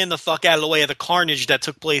 staying the fuck out of the way of the carnage that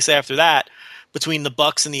took place after that between the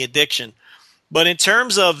Bucks and the Addiction. But in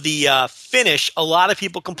terms of the finish, a lot of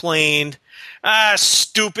people complained,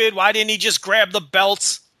 stupid, why didn't he just grab the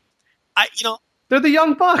belts? They're the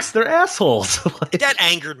Young Bucks. They're assholes. That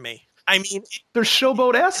angered me. I mean, they're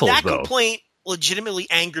showboat assholes, that though. Complaint legitimately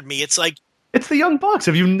angered me. It's like, it's the Young Bucks.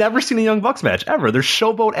 Have you never seen a Young Bucks match ever? They're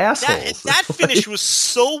showboat assholes. That finish was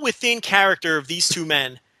so within character of these two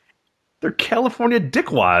men. They're California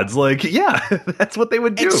dickwads. Like, yeah, that's what they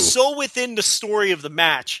would do. And so within the story of the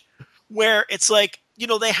match, where it's like,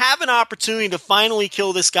 they have an opportunity to finally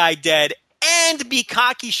kill this guy dead and be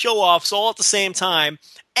cocky show-offs all at the same time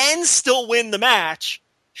and still win the match.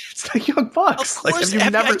 It's the Young Bucks. Of course,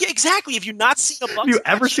 exactly. Have you not seen a Bucks Have you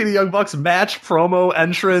ever seen a Young Bucks match, promo,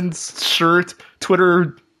 entrance, shirt,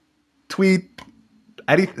 Twitter, tweet,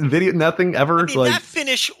 anything, video, nothing ever? I mean, that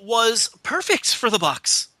finish was perfect for the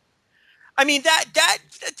Bucks. I mean,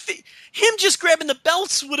 him just grabbing the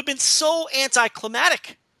belts would have been so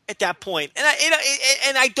anticlimactic at that point, and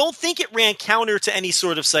I don't think it ran counter to any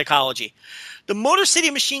sort of psychology. The Motor City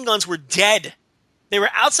Machine Guns were dead. They were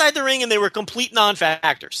outside the ring, and they were complete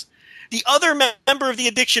non-factors. The other member of the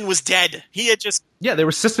Addiction was dead. He had just... Yeah, they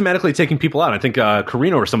were systematically taking people out. I think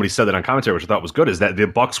Carino or somebody said that on commentary, which I thought was good, is that the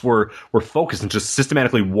Bucks were focused and just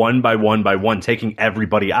systematically one by one taking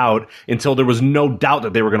everybody out until there was no doubt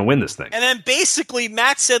that they were going to win this thing. And then basically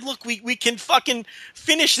Matt said, look, we can fucking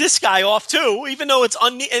finish this guy off too, even though it's...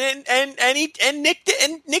 and Nick did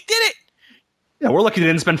it. Yeah, we're lucky they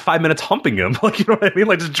didn't spend 5 minutes humping him. Like, you know what I mean?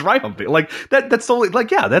 Like, just dry humping. Like, that's totally, like,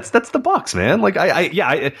 yeah, that's the Bucks, man. Like,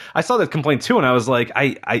 I saw that complaint too, and I was like,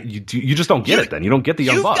 you just don't get it then. You don't get the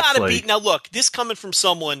Young Bucks. You've got to beat. Now, look, this coming from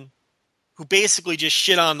someone who basically just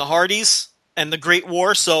shit on the Hardys and the Great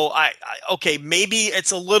War, so okay, maybe it's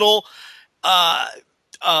a little,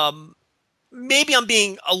 maybe I'm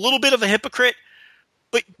being a little bit of a hypocrite,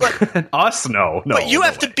 but us, no. But you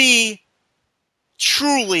have to be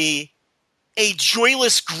truly a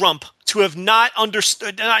joyless grump to have not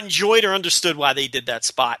enjoyed or understood why they did that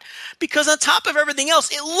spot. Because on top of everything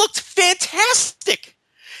else, it looked fantastic.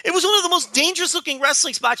 It was one of the most dangerous looking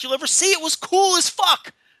wrestling spots you'll ever see. It was cool as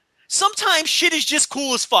fuck. Sometimes shit is just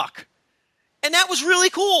cool as fuck. And that was really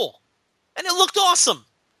cool. And it looked awesome.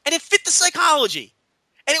 And it fit the psychology.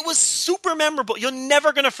 And it was super memorable. You're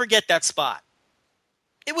never going to forget that spot.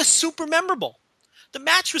 It was super memorable. The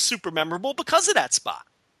match was super memorable because of that spot.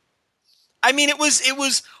 I mean, it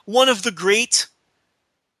was one of the great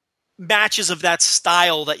matches of that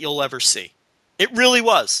style that you'll ever see. It really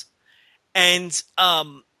was. And,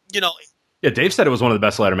 Yeah, Dave said it was one of the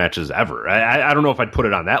best ladder matches ever. I don't know if I'd put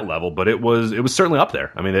it on that level, but it was certainly up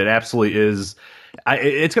there. I mean, it absolutely is.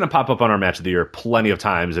 It's going to pop up on our match of the year plenty of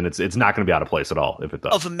times, and it's not going to be out of place at all if it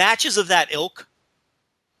does. Of matches of that ilk,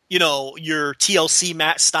 your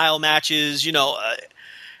TLC style matches,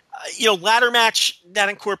 ladder match, that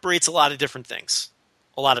incorporates a lot of different things.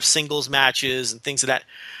 A lot of singles matches and things of that.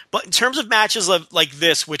 But in terms of matches like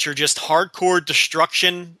this, which are just hardcore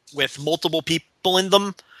destruction with multiple people in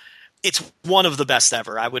them, it's one of the best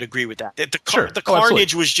ever. I would agree with that. The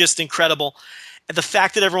carnage was just incredible. And the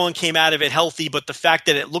fact that everyone came out of it healthy, but the fact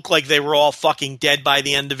that it looked like they were all fucking dead by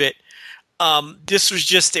the end of it, this was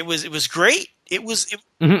just, it was great.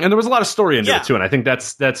 And there was a lot of story into it too, and I think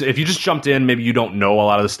that's if you just jumped in, maybe you don't know a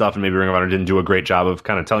lot of the stuff, and maybe Ring of Honor didn't do a great job of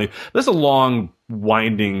kind of telling you. There's a long,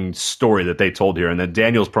 winding story that they told here, and then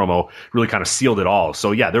Daniel's promo really kind of sealed it all.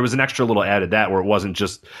 So yeah, there was an extra little added that where it wasn't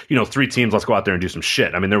just 3 teams, let's go out there and do some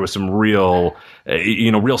shit. I mean, there was some real,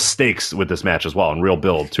 real stakes with this match as well, and real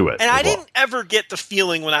build to it. And I didn't ever get the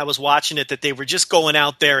feeling when I was watching it that they were just going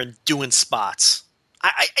out there and doing spots.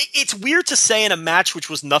 It's weird to say in a match which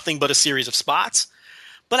was nothing but a series of spots,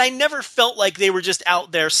 but I never felt like they were just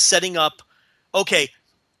out there setting up, okay,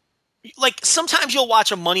 like sometimes you'll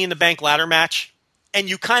watch a Money in the Bank ladder match, and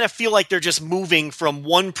you kind of feel like they're just moving from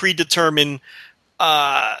one predetermined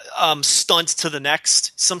stunt to the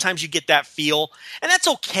next. Sometimes you get that feel, and that's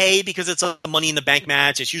okay because it's a Money in the Bank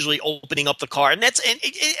match. It's usually opening up the card, and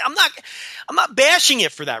I'm not bashing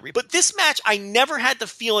it for that reason. But this match, I never had the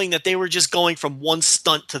feeling that they were just going from one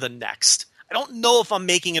stunt to the next. I don't know if I'm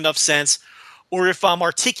making enough sense or if I'm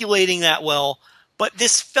articulating that well, but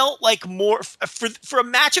this felt like more for a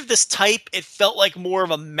match of this type. It felt like more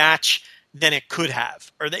of a match than it could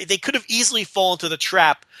have, or they could have easily fallen into the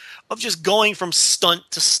trap of just going from stunt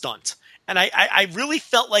to stunt. And I really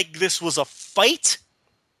felt like this was a fight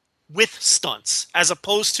with stunts as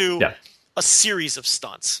opposed to a series of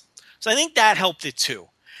stunts. So I think that helped it too.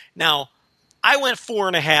 Now, I went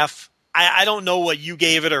 4.5. I don't know what you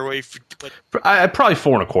gave it, or I probably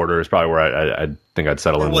 4.25 is probably where I think I'd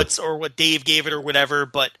settle in. Or what Dave gave it, or whatever.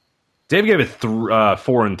 But Dave gave it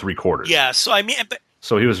 4.75. Yeah, so I mean,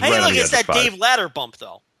 so he was right on the edge it's that of 5. Dave ladder bump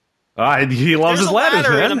though. He loves his ladders,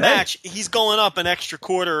 man. In a match, he's going up an extra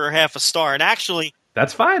quarter or half a star, and actually,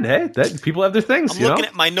 that's fine. Hey, people have their things. I'm looking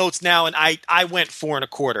at my notes now, and I went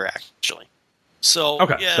 4.25 actually. So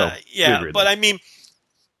okay, yeah. But I mean,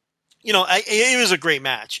 it was a great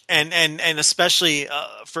match, and especially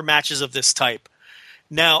for matches of this type.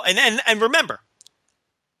 Now, and remember,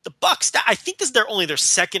 the Bucks. I think this is only their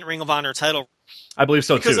second Ring of Honor title. I believe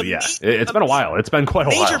so too. Yeah, it's been a while. It's been quite a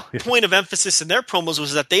while. Major point of emphasis in their promos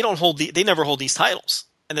was that they never hold these titles,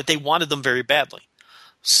 and that they wanted them very badly.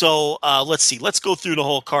 So let's see. Let's go through the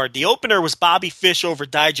whole card. The opener was Bobby Fish over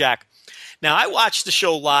Dijak. Now I watched the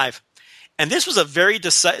show live, and this was a very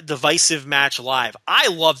divisive match live. I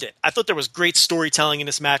loved it. I thought there was great storytelling in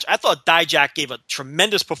this match. I thought Dijak gave a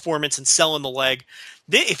tremendous performance in selling the leg.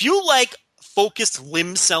 If you like focused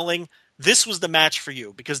limb selling, this was the match for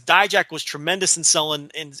you, because Dijak was tremendous in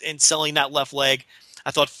selling that left leg.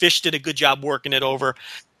 I thought Fish did a good job working it over.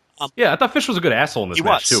 I thought Fish was a good asshole in this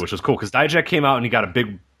match too, which was cool, because Dijak came out and he got a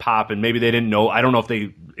big pop, and maybe they didn't know. I don't know if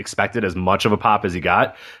they expected as much of a pop as he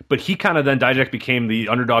got, but he kind of then Dijak became the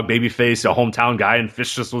underdog babyface, a hometown guy, and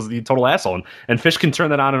Fish just was the total asshole. And Fish can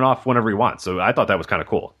turn that on and off whenever he wants. So I thought that was kind of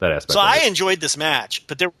cool, that aspect. So I enjoyed this match,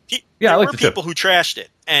 but there were people who trashed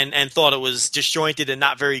it and thought it was disjointed and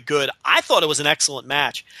not very good. I thought it was an excellent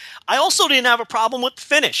match. I also didn't have a problem with the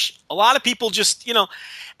finish. A lot of people just,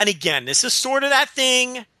 and again, this is sort of that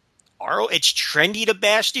thing. It's trendy to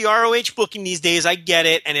bash the ROH booking these days. I get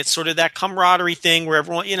it. And it's sort of that camaraderie thing where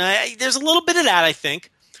everyone, there's a little bit of that, I think.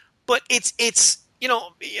 But it's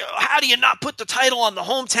how do you not put the title on the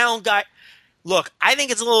hometown guy? Look, I think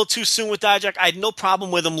it's a little too soon with Dijak. I had no problem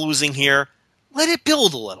with him losing here. Let it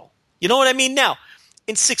build a little. You know what I mean? Now,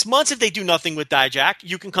 in 6 months, if they do nothing with Dijak,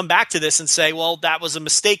 you can come back to this and say, well, that was a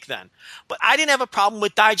mistake then. But I didn't have a problem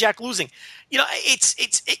with Dijak losing.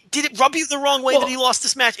 Did it rub you the wrong way that he lost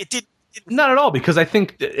this match? It did. Not at all, because I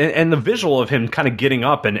think, and the visual of him kind of getting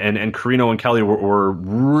up, and Carino and Kelly were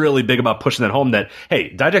really big about pushing that home, that,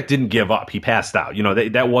 hey, Dijak didn't give up. He passed out.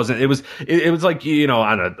 That wasn't, it was like,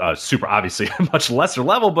 on a super, obviously, much lesser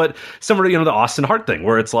level, but similar to, the Austin Hart thing,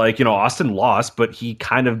 where it's like, Austin lost, but he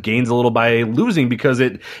kind of gains a little by losing, because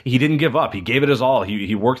he didn't give up. He gave it his all.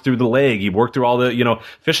 He worked through the leg. He worked through all the,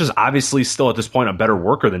 Fish is obviously still at this point a better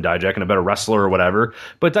worker than Dijak and a better wrestler or whatever,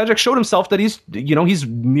 but Dijak showed himself that he's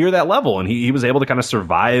near that level. And he was able to kind of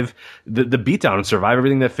survive the beatdown and survive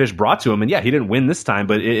everything that Fish brought to him. And he didn't win this time,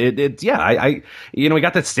 but he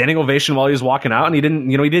got that standing ovation while he was walking out, and he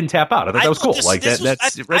didn't tap out. I thought that was cool. That's right there. I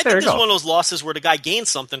think this is one of those losses where the guy gained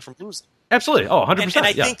something from losing. Absolutely. Oh, 100%. And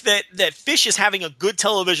I think that Fish is having a good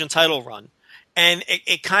television title run, and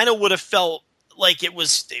it kind of would have felt like it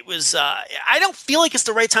was. I don't feel like it's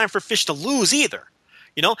the right time for Fish to lose either.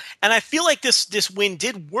 And I feel like this win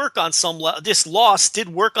did work on some level. This loss did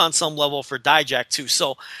work on some level for Dijak too.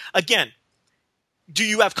 So again, do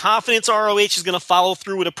you have confidence ROH is going to follow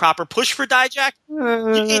through with a proper push for Dijak?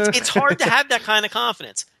 It's hard to have that kind of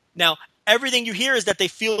confidence. Now, everything you hear is that they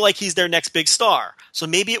feel like he's their next big star. So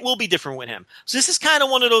maybe it will be different with him. So this is kind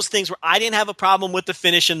of one of those things where I didn't have a problem with the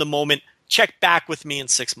finish in the moment. Check back with me in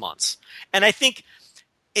 6 months. And I think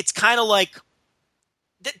it's kind of like,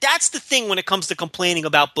 that's the thing when it comes to complaining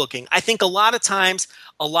about booking. I think a lot of times,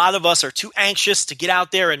 a lot of us are too anxious to get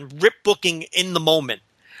out there and rip booking in the moment.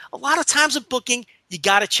 A lot of times with booking, you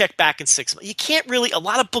got to check back in 6 months. You can't really, a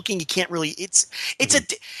lot of booking, you can't really,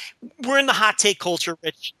 we're in the hot take culture,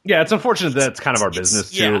 Rich. Yeah, it's unfortunate that it's kind of our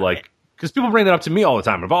business too. Because people bring that up to me all the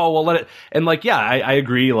time. Let it. And I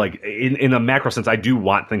agree. Like in a macro sense, I do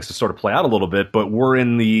want things to sort of play out a little bit, but we're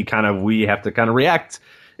in the kind of, we have to kind of react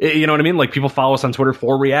You know what I mean? Like, people follow us on Twitter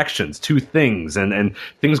for reactions to things and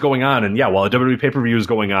things going on. And yeah, while a WWE pay-per-view is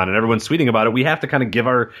going on and everyone's tweeting about it, we have to kind of give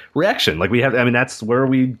our reaction. Like, that's where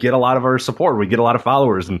we get a lot of our support. We get a lot of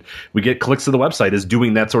followers and we get clicks to the website, is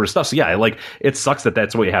doing that sort of stuff. So yeah, like, it sucks that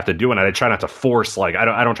that's what you have to do. And I try not to force, like,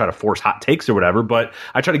 I don't try to force hot takes or whatever, but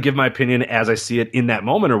I try to give my opinion as I see it in that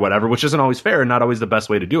moment or whatever, which isn't always fair and not always the best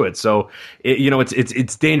way to do it. So,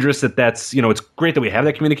 it's dangerous that's, it's great that we have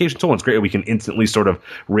that communication tool. And it's great that we can instantly sort of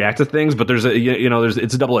react to things, but it's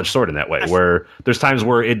a double-edged sword in that way, where there's times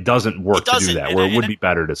where it doesn't work to do that, where it would be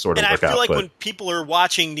better to sort of work out. And I feel like when people are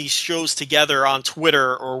watching these shows together on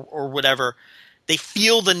Twitter or whatever, they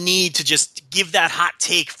feel the need to just give that hot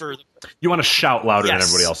take for. You want to shout louder than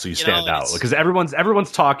everybody else so you stand out, because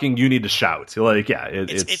everyone's talking. You need to shout. Like, yeah,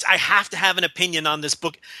 it's. I have to have an opinion on this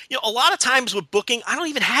book. A lot of times with booking, I don't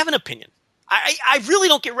even have an opinion. I really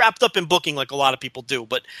don't get wrapped up in booking like a lot of people do,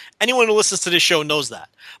 but anyone who listens to this show knows that.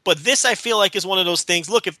 But this, I feel like, is one of those things.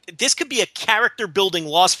 Look, if this could be a character-building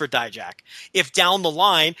loss for Dijak, if down the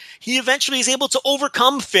line he eventually is able to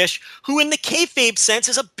overcome Fish, who in the kayfabe sense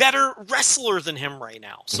is a better wrestler than him right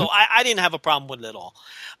now. So I didn't have a problem with it at all.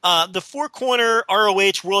 The four-corner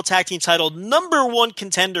ROH World Tag Team Title #1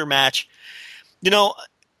 contender match,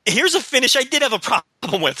 here's a finish I did have a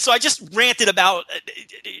problem with. So I just ranted about,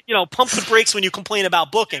 pump the brakes when you complain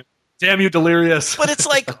about booking. Damn you, Delirious. But it's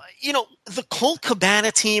like, the Colt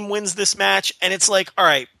Cabana team wins this match, and it's like, all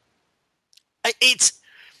right,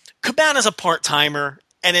 Cabana's a part-timer,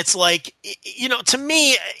 and it's like, to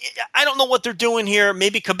me, I don't know what they're doing here.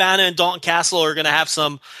 Maybe Cabana and Dalton Castle are going to have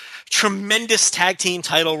some tremendous tag team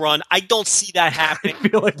title run. I don't see that happening. I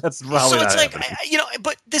feel like that's probably so it's not like, happening.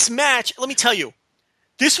 But this match, let me tell you,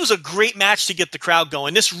 this was a great match to get the crowd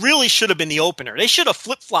going. This really should have been the opener. They should have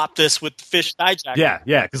flip-flopped this with Fish Dijak.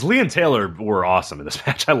 Yeah, because Lee and Taylor were awesome in this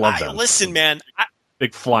match. I love them. Listen, man.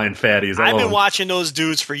 Big flying fatties. I've been watching those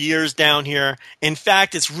dudes for years down here. In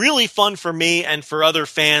fact, it's really fun for me and for other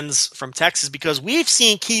fans from Texas because we've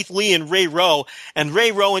seen Keith Lee and Ray Rowe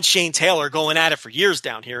and Shane Taylor going at it for years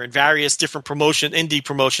down here in various different indie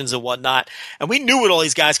promotions and whatnot. And we knew what all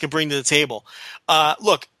these guys could bring to the table.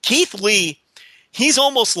 Look, Keith Lee, he's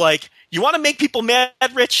almost like, you want to make people mad,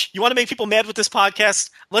 Rich? You want to make people mad with this podcast?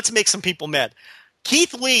 Let's make some people mad.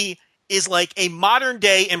 Keith Lee is like a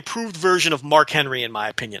modern-day improved version of Mark Henry, in my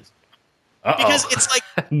opinion. Because it's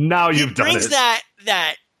like now you've done it. He brings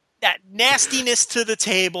that nastiness to the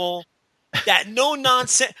table, that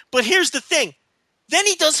no-nonsense. But here's the thing. Then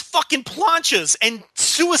he does fucking planchas and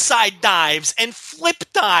suicide dives and flip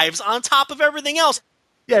dives on top of everything else.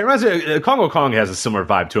 Yeah, it reminds me, Kongo Kong has a similar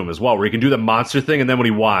vibe to him as well, where he can do the monster thing, and then when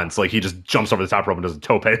he wants, like, he just jumps over the top rope and does a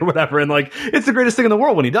tope or whatever, and, like, it's the greatest thing in the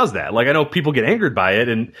world when he does that. Like, I know people get angered by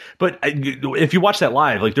it, but if you watch that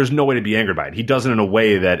live, like, there's no way to be angered by it. He does it in a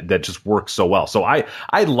way that just works so well. So I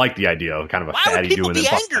like the idea of kind of a fatty doing this.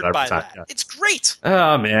 Why would people be angered by that? Yeah. It's great.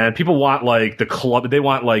 Oh, man. People want, like, the club. They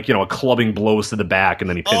want, like, a clubbing blows to the back, and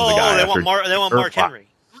then he pins the guy. They want Mark Henry.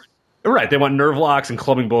 Right, they want nerve locks and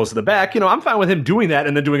clubbing blows to the back. I'm fine with him doing that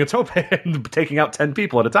and then doing a tope and taking out 10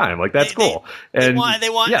 people at a time. Like, that's cool. They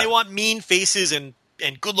want mean faces and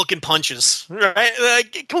good looking punches. Right?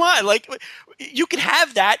 Like, come on, like, you can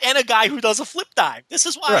have that and a guy who does a flip dive. This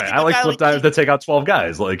is why I like flip dives that take out 12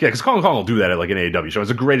 guys. Like, yeah, because Kong will do that at like an AEW show. It's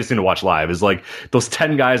the greatest thing to watch live. Is like those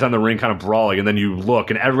 10 guys on the ring kind of brawling, and then you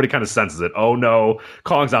look and everybody kind of senses it. Oh no,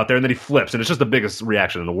 Kong's out there, and then he flips, and it's just the biggest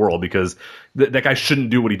reaction in the world because that guy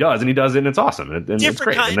shouldn't do what he does, and he does it, and it's awesome, and it's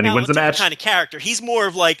great. And then he wins the match. Kind of character. He's more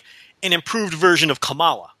of like an improved version of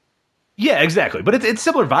Kamala. Yeah, exactly. But it's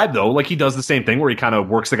similar vibe, though. Like, he does the same thing where he kind of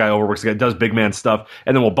works the guy over, does big man stuff,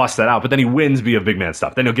 and then we'll bust that out. But then he wins via big man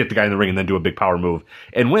stuff. Then he'll get the guy in the ring and then do a big power move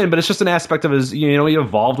and win. But it's just an aspect of his, he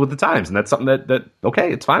evolved with the times. And that's something that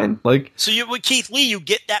okay, it's fine. Like, so with Keith Lee, you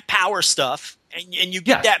get that power stuff, and you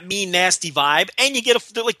get that mean, nasty vibe, and you get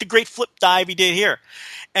the great flip dive he did here.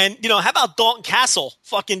 And, how about Dalton Castle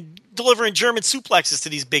fucking delivering German suplexes to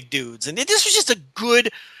these big dudes? And this was just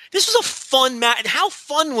this was a fun match. And how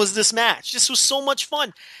fun was this match? This was so much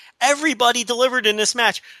fun. Everybody delivered in this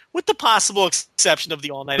match, with the possible exception of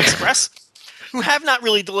the All Night Express, who have not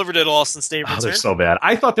really delivered at all since they've returned. They're so bad.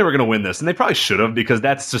 I thought they were going to win this, and they probably should have, because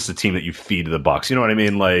that's just a team that you feed to the Bucks. You know what I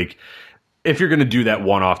mean? Like, if you're going to do that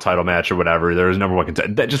one-off title match or whatever, there's number one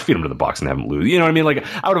contender. Just feed them to the Bucks and have them lose. You know what I mean? Like,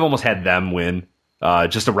 I would have almost had them win.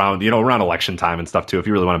 Just around election time and stuff too. If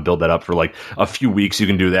you really want to build that up for like a few weeks, you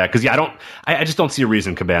can do that. Because I just don't see a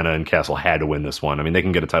reason Cabana and Castle had to win this one. I mean, they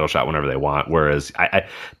can get a title shot whenever they want. Whereas I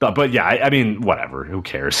mean, whatever. Who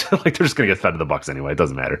cares? Like, they're just gonna get fed to the Bucks anyway. It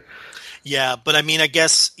doesn't matter. Yeah, but I mean, I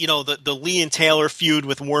guess, the Lee and Taylor feud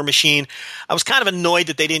with War Machine, I was kind of annoyed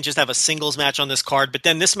that they didn't just have a singles match on this card, but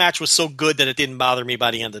then this match was so good that it didn't bother me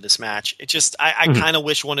by the end of this match. It just, I kind of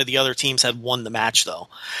wish one of the other teams had won the match, though.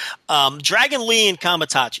 Dragon Lee and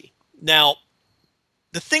Kamatachi. Now,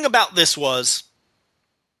 the thing about this was,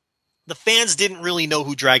 the fans didn't really know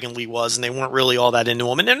who Dragon Lee was, and they weren't really all that into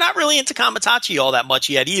him, and they're not really into Kamatachi all that much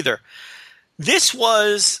yet either. This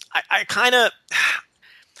was, I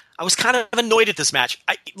was kind of annoyed at this match.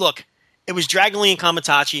 Look, it was Dragon Lee and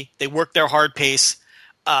Kamatachi. They worked their hard pace.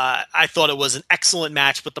 I thought it was an excellent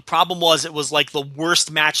match, but the problem was it was like the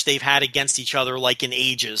worst match they've had against each other like in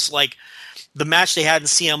ages. Like the match they had in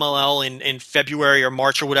CMLL in February or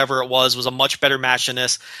March or whatever it was a much better match than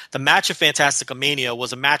this. The match of Fantastica Mania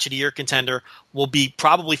was a match of the year contender, will be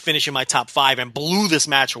probably finishing my top 5 and blew this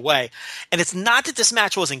match away. And it's not that this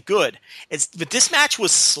match wasn't good. But this match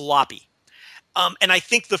was sloppy. And I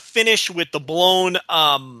think the finish with the blown,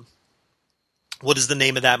 what is the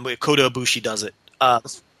name of that? Kota Ibushi does it.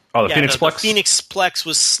 Phoenix Plex? The Phoenix Plex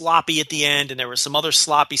was sloppy at the end, and there were some other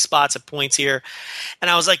sloppy spots at points here.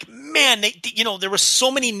 And I was like, man, there were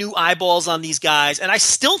so many new eyeballs on these guys, and I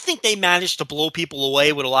still think they managed to blow people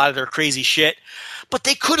away with a lot of their crazy shit. But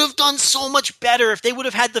they could have done so much better if they would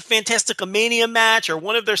have had the Fantastica Mania match or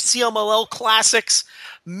one of their CMLL classics.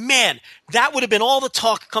 Man, that would have been all the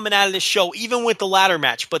talk coming out of this show, even with the ladder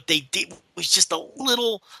match. But it was just a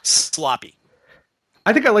little sloppy.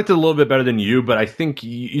 I think I liked it a little bit better than you, but I think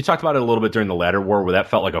you talked about it a little bit during the ladder war where that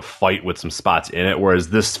felt like a fight with some spots in it, whereas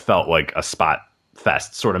this felt like a spot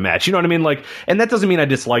fest sort of match. You know what I mean? Like, and that doesn't mean I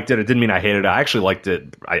disliked it. It didn't mean I hated it. I actually liked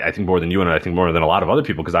it, I think, more than you, and I think more than a lot of other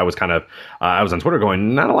people, because I was kind of, I was on Twitter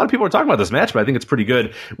going, not a lot of people are talking about this match, but I think it's pretty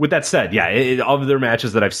good. With that said, yeah, of their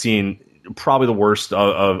matches that I've seen, probably the worst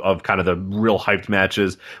of kind of the real hyped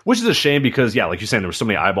matches, which is a shame because, yeah, like you're saying, there were so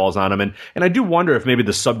many eyeballs on them. And I do wonder if maybe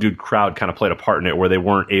the subdued crowd kind of played a part in it where they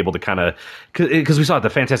weren't able to kind of, because we saw at the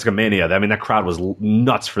Fantastica Mania, I mean, that crowd was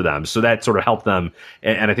nuts for them. So that sort of helped them.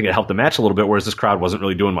 And I think it helped the match a little bit, whereas this crowd wasn't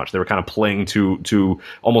really doing much. They were kind of playing to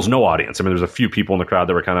almost no audience. I mean, there was a few people in the crowd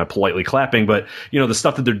that were kind of politely clapping, but, the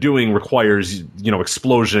stuff that they're doing requires,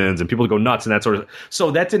 explosions and people to go nuts and that sort of.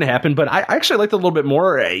 So that didn't happen, but I actually liked it a little bit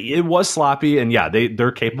more. It was sloppy, and yeah,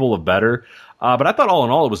 they're capable of better. But I thought all in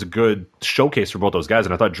all, it was a good showcase for both those guys,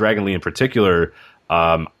 and I thought Dragon Lee in particular.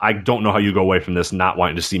 I don't know how you go away from this not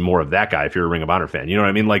wanting to see more of that guy if you're a Ring of Honor fan. You know what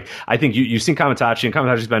I mean? Like, I think you've seen Kamatachi, and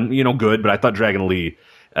Kamatachi's been good, but I thought Dragon Lee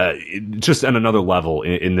just on another level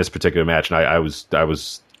in this particular match, and I was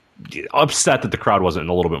upset that the crowd wasn't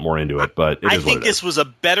a little bit more into it. But I think this was a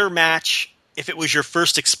better match if it was your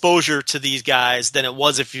first exposure to these guys than it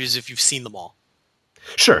was if you've seen them all.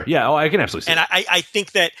 Sure, yeah, I can absolutely see and that. I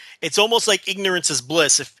think that it's almost like ignorance is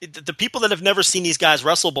bliss. If the people that have never seen these guys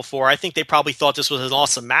wrestle before, I think they probably thought this was an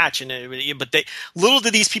awesome match, but little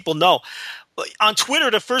did these people know. On Twitter,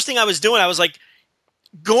 the first thing I was doing, I was like,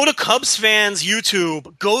 go to Cubs fans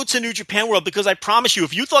YouTube, go to New Japan World, because I promise you,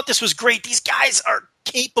 if you thought this was great, these guys are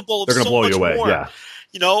capable of They're gonna so blow much you away, more. yeah.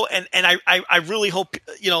 And I really hope,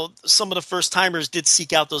 some of the first timers did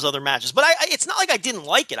seek out those other matches. But it's not like I didn't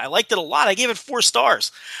like it. I liked it a lot. I gave it 4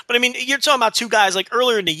 stars. But I mean, you're talking about two guys like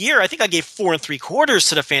earlier in the year. I think I gave 4 3/4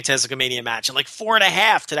 to the Fantastica Mania match and like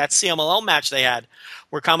 4.5 to that CMLL match they had,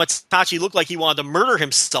 where Kamatachi looked like he wanted to murder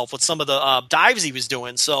himself with some of the dives he was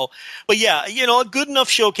doing. So, but yeah, a good enough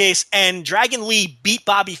showcase. And Dragon Lee beat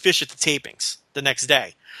Bobby Fish at the tapings the next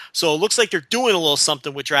day. So it looks like they're doing a little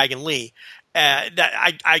something with Dragon Lee.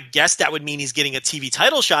 I guess that would mean he's getting a TV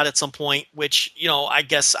title shot at some point, which, I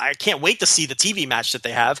guess I can't wait to see the TV match that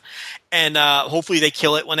they have. And hopefully they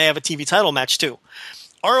kill it when they have a TV title match too.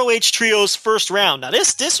 ROH Trios first round. Now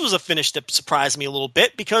this was a finish that surprised me a little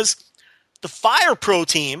bit, because the Fire Pro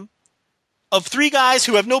team of 3 guys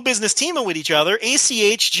who have no business teaming with each other,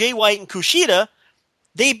 ACH, Jay White, and Kushida,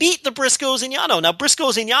 they beat the Briscoes and Yano. Now,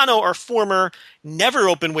 Briscoes and Yano are former never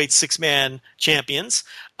openweight 6-man champions.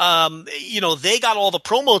 They got all the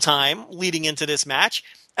promo time leading into this match.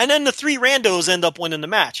 And then the 3 randos end up winning the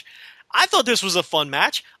match. I thought this was a fun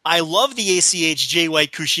match. I love the ACH, Jay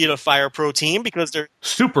White, Kushida Fire Pro team because they're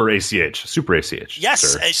super ACH. Yes,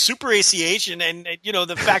 sir. A super ACH, and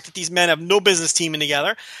the fact that these men have no business teaming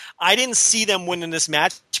together. I didn't see them winning this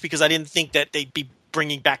match because I didn't think that they'd be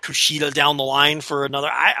bringing back Kushida down the line for another.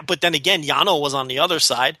 But then again, Yano was on the other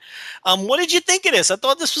side. What did you think of this? I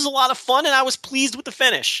thought this was a lot of fun, and I was pleased with the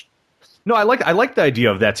finish. No, I like the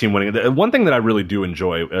idea of that team winning. The one thing that I really do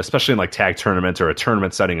enjoy, especially in like tag tournaments or a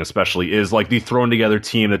tournament setting especially, is like the thrown together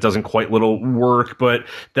team that doesn't quite little work, but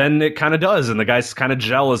then it kind of does, and the guys kind of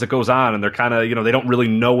gel as it goes on, and they're kind of, they don't really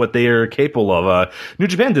know what they are capable of. New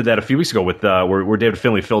Japan did that a few weeks ago with where David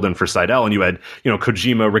Finlay filled in for Seidel, and you had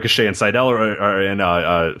Kojima, Ricochet, and Seidel,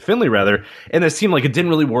 and Finlay rather, and it seemed like it didn't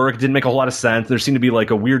really work, didn't make a whole lot of sense. There seemed to be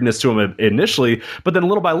like a weirdness to them initially, but then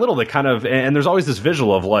little by little they kind of, and there's always this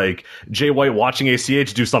visual of like Jay White watching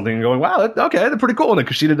ACH do something and going, wow, okay, that's pretty cool. And then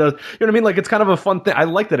Kushida does, what I mean? Like, it's kind of a fun thing. I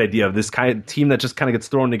like that idea of this kind of team that just kind of gets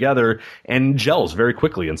thrown together and gels very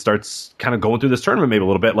quickly and starts kind of going through this tournament maybe a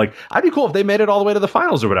little bit. Like, I'd be cool if they made it all the way to the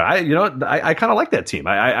finals or whatever. I kind of like that team.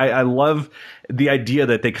 I love the idea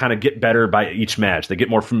that they kind of get better by each match. They get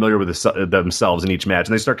more familiar with themselves in each match,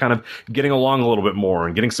 and they start kind of getting along a little bit more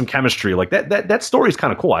and getting some chemistry. Like, that story is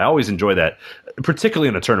kind of cool. I always enjoy that, particularly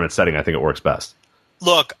in a tournament setting. I think it works best.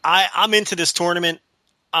 Look, I'm into this tournament.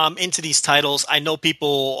 I'm into these titles. I know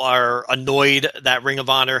people are annoyed that Ring of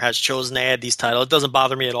Honor has chosen to add these titles. It doesn't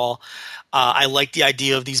bother me at all. I like the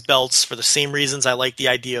idea of these belts for the same reasons I like the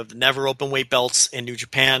idea of the never open weight belts in New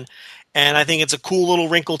Japan. And I think it's a cool little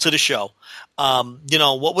wrinkle to the show.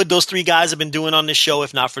 What would those three guys have been doing on this show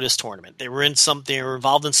if not for this tournament? They were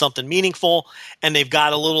involved in something meaningful, and they've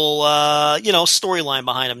got a little, storyline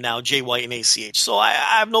behind them now, Jay White and ACH. So I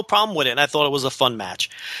have no problem with it, and I thought it was a fun match.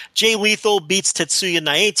 Jay Lethal beats Tetsuya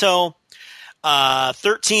Naito.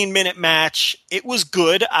 13-minute match. It was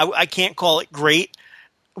good. I can't call it great.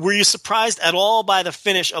 Were you surprised at all by the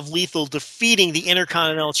finish of Lethal defeating the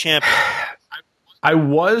Intercontinental Champion? I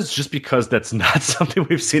was, just because that's not something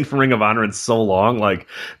we've seen from Ring of Honor in so long. Like,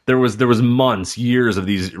 there was months, years of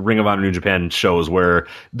these Ring of Honor New Japan shows where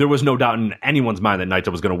there was no doubt in anyone's mind that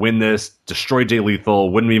Naito was going to win this, destroy Jay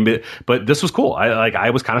Lethal, wouldn't even. But this was cool.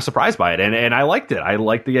 I was kind of surprised by it, and I liked it. I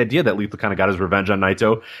liked the idea that Lethal kind of got his revenge on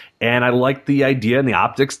Naito, and I liked the idea and the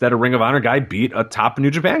optics that a Ring of Honor guy beat a top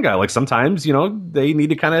New Japan guy. Like, sometimes they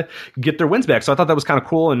need to kind of get their wins back. So I thought that was kind of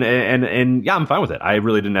cool, and yeah, I'm fine with it. I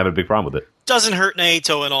really didn't have a big problem with it. Doesn't hurt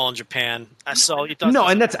Naito at all in Japan. I saw you. No,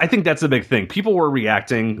 and I think that's the big thing. People were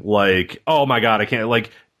reacting like, "Oh my god, I can't!" Like,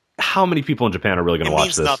 how many people in Japan are really going to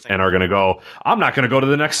watch this nothing. and are going to go, I'm not going to go to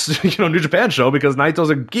the next New Japan show because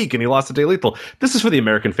Naito's a geek and he lost to Jay Lethal. This is for the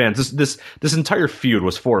American fans. This entire feud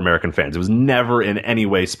was for American fans. It was never in any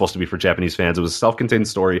way supposed to be for Japanese fans. It was a self-contained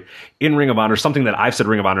story in Ring of Honor, something that I've said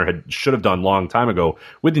Ring of Honor should have done a long time ago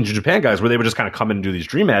with the New Japan guys, where they would just kind of come in and do these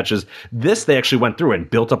dream matches. This, they actually went through and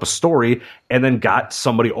built up a story and then got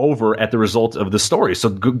somebody over at the result of the story. So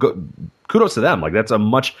kudos to them. Like, that's a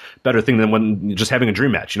much better thing than when just having a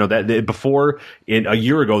dream match. That before, a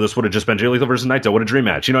year ago, this would have just been Jay Lethal versus Naito. What a dream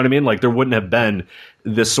match. You know what I mean? Like, there wouldn't have been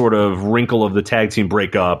this sort of wrinkle of the tag team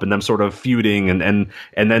breakup and them sort of feuding and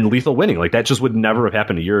then Lethal winning. Like, that just would never have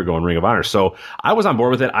happened a year ago in Ring of Honor. So I was on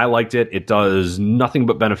board with it. I liked it. It does nothing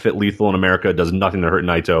but benefit Lethal in America. It does nothing to hurt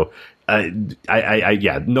Naito.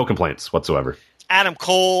 Yeah, no complaints whatsoever. Adam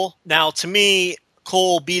Cole. Now, to me,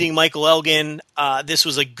 Cole beating Michael Elgin, this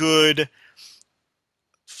was a good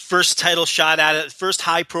first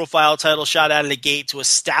high-profile title shot out of the gate to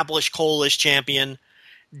establish Cole as champion.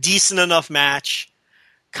 Decent enough match.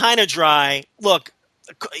 Kind of dry. Look,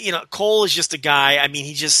 Cole is just a guy. I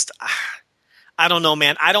mean, I don't know,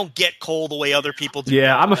 man. I don't get Cole the way other people do.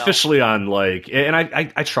 Yeah, I'm officially on, like, and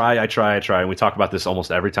I try, and we talk about this almost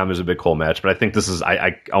every time there's a big Cole match, but I think this is, I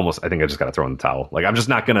think I just got to throw in the towel. Like, I'm just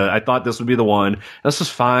not gonna, I thought this would be the one. This was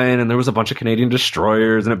fine, and there was a bunch of Canadian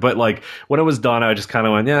destroyers in it, but, like, when it was done, I just kind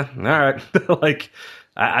of went, yeah, all right. Like,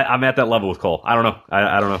 I'm at that level with Cole. I don't know.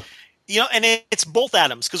 I don't know. And it's both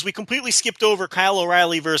Adams, because we completely skipped over Kyle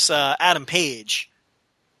O'Reilly versus Adam Page.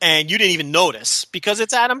 And you didn't even notice because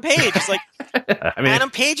it's Adam Page. It's like, Adam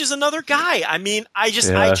Page is another guy. I mean, I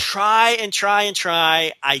try and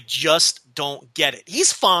try. I just don't get it.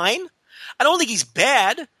 He's fine. I don't think he's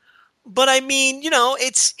bad, but I mean,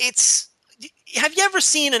 it's. Have you ever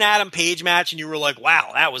seen an Adam Page match and you were like, wow,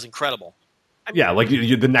 that was incredible? Yeah, like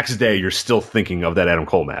the next day, you're still thinking of that Adam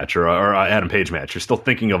Cole match or Adam Page match. You're still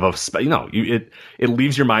thinking of it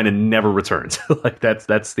leaves your mind and never returns. Like that's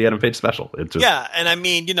the Adam Page special. Yeah, and I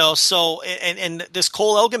mean, so and this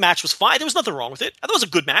Cole Elgin match was fine. There was nothing wrong with it. I thought it was a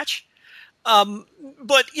good match.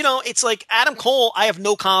 But it's like Adam Cole. I have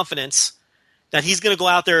no confidence that he's going to go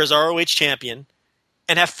out there as ROH champion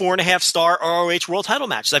and have 4.5-star ROH world title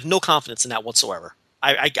matches. I have no confidence in that whatsoever.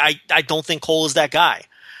 I don't think Cole is that guy.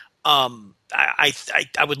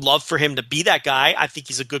 I would love for him to be that guy. I think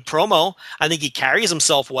he's a good promo. I think he carries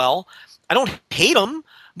himself well. I don't hate him.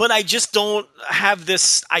 but I just don't have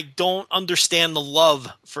this. I don't understand the love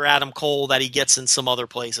for Adam Cole that he gets in some other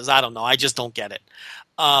places. I don't know. I just don't get it.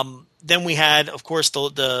 Then we had, of course,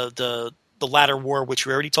 the ladder war, which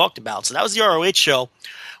we already talked about. So that was the ROH show,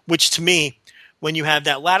 which to me, when you have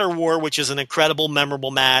that ladder war, which is an incredible, memorable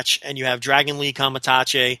match, and you have Dragon Lee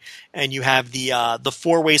Kamatache, and you have the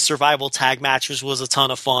four-way survival tag match, which was a ton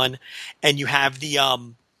of fun, and you have the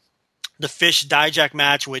Fish Dijak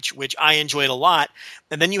match, which I enjoyed a lot,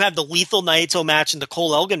 and then you have the Lethal Naito match and the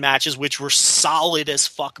Cole Elgin matches, which were solid as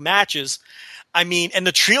fuck matches. I mean, and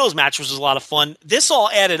the trios match was a lot of fun. This all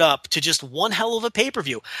added up to just one hell of a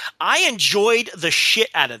pay-per-view. I enjoyed the shit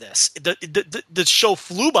out of this. The show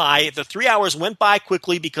flew by. The 3 hours went by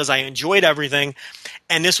quickly because I enjoyed everything.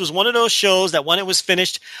 And this was one of those shows that when it was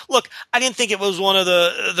finished, look, I didn't think it was one of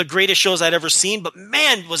the greatest shows I'd ever seen, but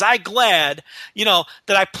man, was I glad,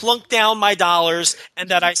 that I plunked down my dollars and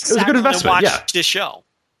that I sat and watched this show.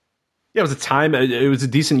 Yeah, it was a time. It was a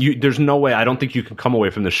decent. There's no way. I don't think you can come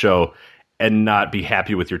away from the show and not be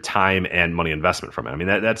happy with your time and money investment from it. I mean,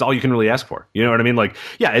 that's all you can really ask for. You know what I mean? Like,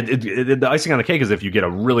 yeah, the icing on the cake is if you get a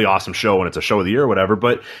really awesome show and it's a show of the year or whatever.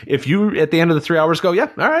 But if you, at the end of the 3 hours, go, yeah,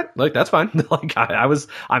 all right, like, that's fine. Like,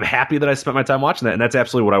 I'm happy that I spent my time watching that. And that's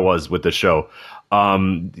absolutely what I was with this show.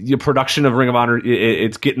 The production of Ring of Honor,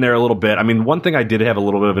 it's getting there a little bit. I mean, one thing I did have a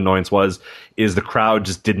little bit of annoyance is the crowd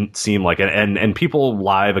just didn't seem like it. And people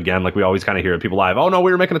live, again, like we always kind of hear it, people live, oh no,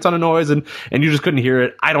 we were making a ton of noise and you just couldn't hear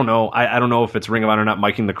it. I don't know. I don't know if it's Ring of Honor not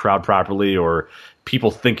miking the crowd properly or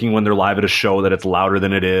people thinking when they're live at a show that it's louder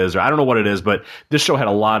than it is, or I don't know what it is, but this show had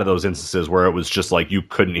a lot of those instances where it was just like you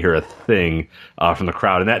couldn't hear a thing from the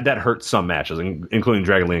crowd, and that hurt some matches, including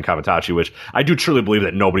Dragon Lee and Kamatachi, which I do truly believe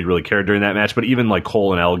that nobody really cared during that match, but even like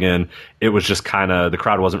Cole and Elgin, it was just kind of, the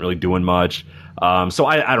crowd wasn't really doing much. So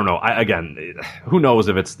I don't know. Again, who knows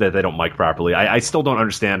if it's that they don't mic properly. I still don't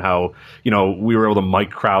understand how, we were able to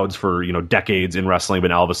mic crowds for, decades in wrestling, but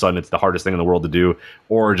now all of a sudden it's the hardest thing in the world to do,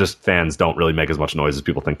 or just fans don't really make as much noise as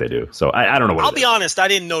people think they do. So I don't know what I'll be honest, I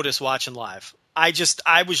didn't notice watching live. I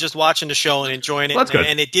was just watching the show and enjoying it. Well, that's good.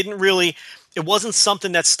 And it wasn't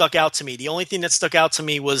something that stuck out to me. The only thing that stuck out to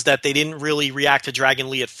me was that they didn't really react to Dragon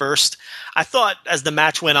Lee at first. I thought as the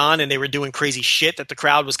match went on and they were doing crazy shit that the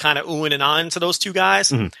crowd was kind of oohing and on to those two guys.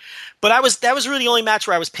 Mm-hmm. But that was really the only match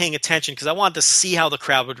where I was paying attention because I wanted to see how the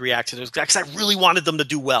crowd would react to those guys because I really wanted them to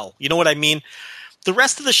do well. You know what I mean? The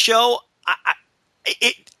rest of the show,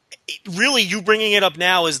 really, you bringing it up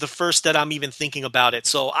now is the first that I'm even thinking about it.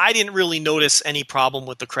 So I didn't really notice any problem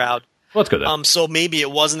with the crowd. Well, that's good then. So maybe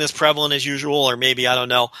it wasn't as prevalent as usual, or maybe, I don't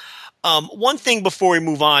know. One thing before we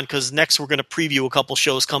move on, because next we're going to preview a couple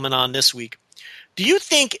shows coming on this week. Do you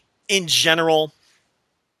think, in general,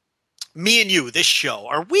 me and you, this show,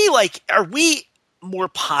 are we more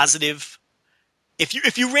positive?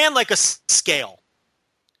 If you ran like a scale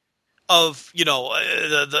of,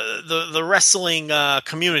 the wrestling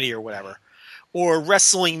community or whatever, or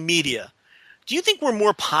wrestling media, do you think we're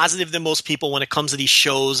more positive than most people when it comes to these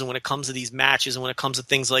shows and when it comes to these matches and when it comes to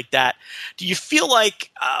things like that? Do you feel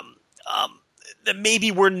like that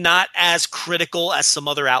maybe we're not as critical as some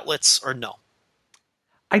other outlets, or no?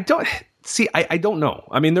 I don't see. I don't know.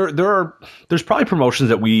 I mean, there's probably promotions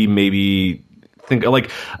that we maybe think like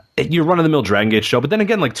your run of the mill Dragon Gate show, but then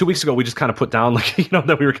again, like 2 weeks ago, we just kind of put down like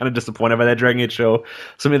that we were kind of disappointed by that Dragon Gate show.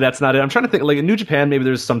 So maybe that's not it. I'm trying to think like in New Japan. Maybe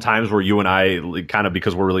there's some times where you and I like, kind of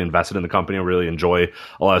because we're really invested in the company and really enjoy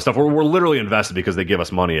a lot of stuff. We're literally invested because they give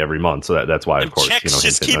us money every month. So that's why, of course, checks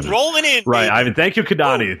just keep rolling in. Right. I mean, thank you,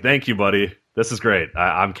 Kadani. Ooh. Thank you, buddy. This is great.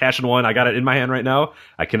 I'm cashing one. I got it in my hand right now.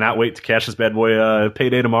 I cannot wait to cash this bad boy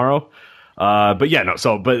payday tomorrow. But yeah, no.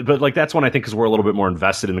 So, but like that's one I think because we're a little bit more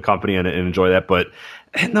invested in the company and enjoy that. But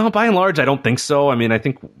no, by and large, I don't think so. I mean, I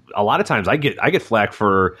think a lot of times I get flack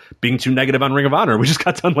for being too negative on Ring of Honor. We just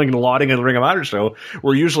got done like lauding a Ring of Honor show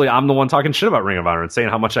where usually I'm the one talking shit about Ring of Honor and saying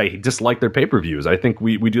how much I dislike their pay-per-views. I think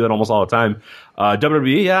we do that almost all the time.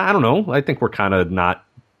 WWE, yeah, I don't know. I think we're kind of not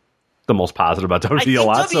the most positive about WWE a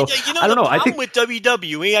lot. So I don't know. I think with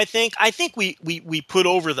WWE, I think we put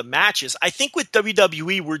over the matches. I think with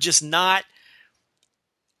WWE, we're just not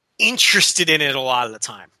interested in it a lot of the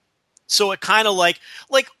time. So it kind of like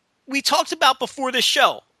we talked about before this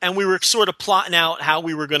show, and we were sort of plotting out how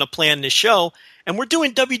we were going to plan this show, and we're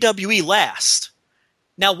doing WWE last.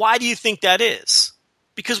 Now, why do you think that is?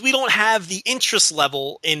 Because we don't have the interest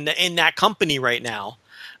level in that company right now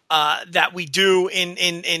that we do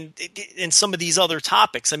in some of these other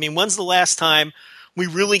topics. I mean, when's the last time we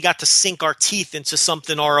really got to sink our teeth into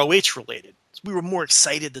something ROH related? We were more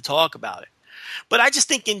excited to talk about it. But I just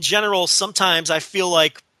think in general, sometimes I feel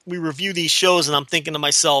like we review these shows and I'm thinking to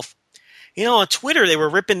myself, on Twitter, they were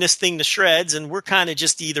ripping this thing to shreds, and we're kind of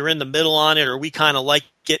just either in the middle on it or we kind of like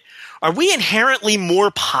it. Are we inherently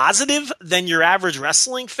more positive than your average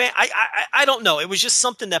wrestling fan? I don't know. It was just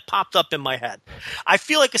something that popped up in my head. I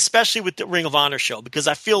feel like, especially with the Ring of Honor show, because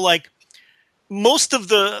I feel like most of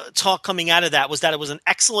the talk coming out of that was that it was an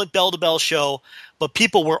excellent bell-to-bell show, but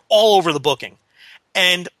people were all over the booking.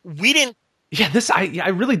 And we didn't. Yeah, I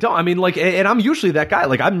really don't. I mean, like, and I'm usually that guy.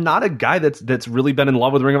 Like, I'm not a guy that's really been in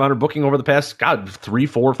love with Ring of Honor booking over the past 3,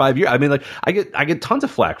 4, 5 years. I mean, like, I get tons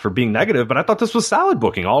of flack for being negative, but I thought this was solid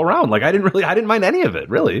booking all around. Like, I didn't mind any of it,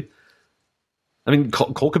 really. I mean,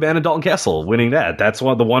 Cole Cabana and Dalton Castle winning that's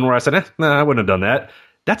the one where I said, nah, I wouldn't have done that.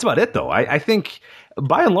 That's about it, though. I think,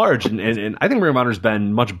 by and large, and I think Ring of Honor's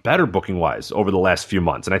been much better booking-wise over the last few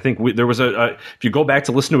months. And I think there was if you go back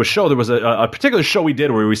to listen to a show, there was a particular show we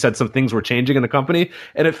did where we said some things were changing in the company,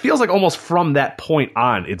 and it feels like almost from that point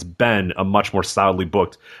on, it's been a much more solidly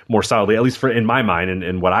booked, at least in my mind,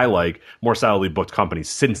 and what I like, more solidly booked company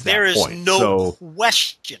since that point. There is no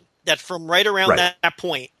question that from right around that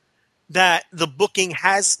point, that the booking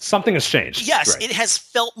has... Something has changed. Yes, It has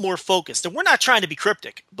felt more focused. And we're not trying to be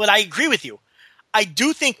cryptic, but I agree with you. I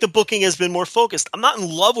do think the booking has been more focused. I'm not in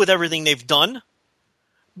love with everything they've done,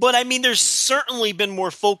 but I mean, there's certainly been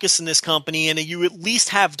more focus in this company, and you at least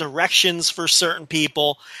have directions for certain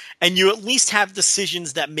people, and you at least have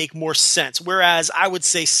decisions that make more sense. Whereas I would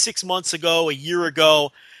say 6 months ago, a year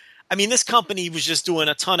ago, I mean, this company was just doing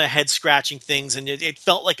a ton of head-scratching things, and it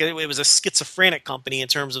felt like it was a schizophrenic company in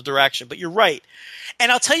terms of direction. But you're right. And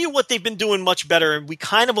I'll tell you what they've been doing much better, and you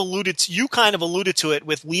kind of alluded to it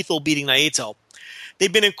with Lethal beating Naito.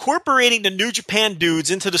 They've been incorporating the New Japan dudes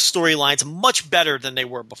into the storylines much better than they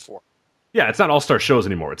were before. Yeah, it's not all-star shows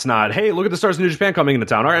anymore. It's not, hey, look at the stars of New Japan coming into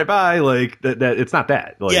town. All right, bye. Like that it's not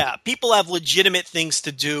that. Like, yeah, people have legitimate things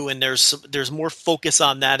to do, and there's more focus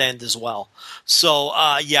on that end as well. So,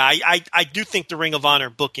 I do think the Ring of Honor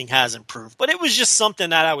booking has improved. But it was just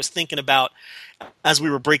something that I was thinking about as we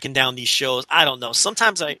were breaking down these shows. I don't know.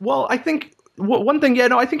 Sometimes I think one thing,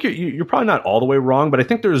 I think you're probably not all the way wrong, but I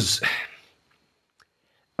think there's...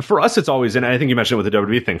 For us, it's always, and I think you mentioned it with the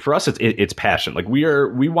WWE thing, for us, it's passion. Like,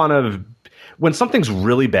 we want to... When something's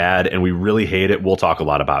really bad and we really hate it, we'll talk a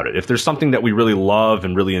lot about it. If there's something that we really love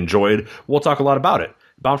and really enjoyed, we'll talk a lot about it.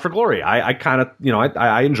 Bound for Glory, I kind of,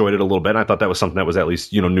 I enjoyed it a little bit, and I thought that was something that was at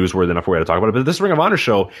least, newsworthy enough for we had to talk about it. But this Ring of Honor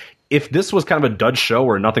show, if this was kind of a dud show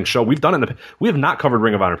or a nothing show, we've done it. We have not covered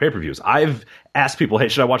Ring of Honor pay-per-views. I've asked people, hey,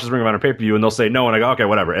 should I watch this Ring of Honor pay-per-view? And they'll say no, and I go, okay,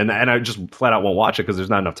 whatever. And I just flat out won't watch it because there's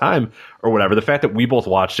not enough time or whatever. The fact that we both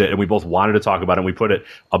watched it and we both wanted to talk about it, and we put it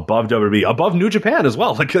above WWE, above New Japan as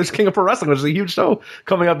well. Like, there's King of Pro Wrestling, which is a huge show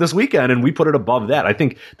coming up this weekend, and we put it above that. I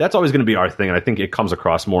think that's always going to be our thing, and I think it comes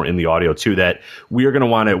across more in the audio too, that we are going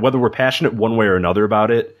to want it, whether we're passionate one way or another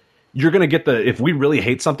about it, you're going to get if we really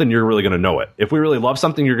hate something, you're really going to know it. If we really love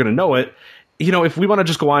something, you're going to know it. If we want to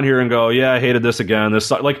just go on here and go, yeah, I hated this again,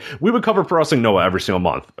 like, we would cover Pro Wrestling Noah every single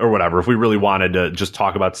month or whatever. If we really wanted to just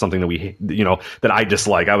talk about something that we, that I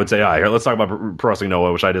dislike, I would say, all right, let's talk about Pro Wrestling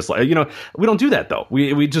Noah, which I dislike. We don't do that though.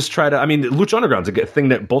 We just try to, I mean, Lucha Underground's a thing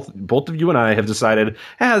that both of you and I have decided,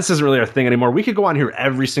 this isn't really our thing anymore. We could go on here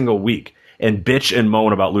every single week and bitch and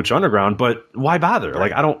moan about Lucha Underground, but why bother?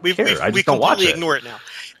 Like, I don't care. I just don't watch it. We completely ignore it now.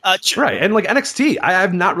 Right, and like NXT,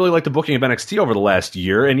 I've not really liked the booking of NXT over the last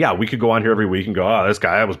year, and yeah, we could go on here every week and go, this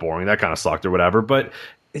guy was boring, that kind of sucked or whatever, but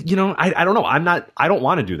I don't know, I don't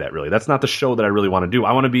want to do that really. That's not the show that I really want to do.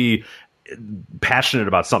 I want to be passionate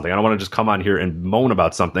about something. I don't want to just come on here and moan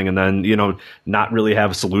about something and then, not really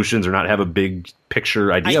have solutions or not have a big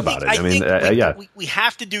picture idea about it. We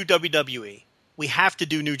have to do WWE. We have to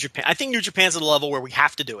do New Japan. I think New Japan's at a level where we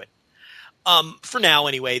have to do it. For now,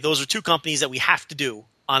 anyway, those are two companies that we have to do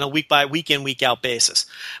on a week in, week out basis.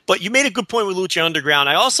 But you made a good point with Lucha Underground.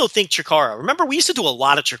 I also think Chikara. Remember, we used to do a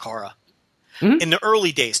lot of Chikara in the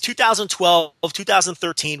early days, 2012,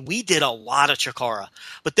 2013. We did a lot of Chikara.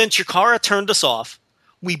 But then Chikara turned us off.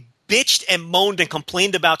 We bitched and moaned and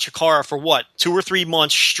complained about Chikara for 2 or 3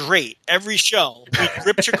 months straight. Every show, we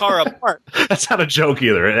ripped Chikara apart. That's not a joke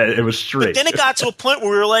either. It was straight. But then it got to a point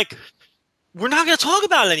where we were like, we're not going to talk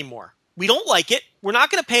about it anymore. We don't like it. We're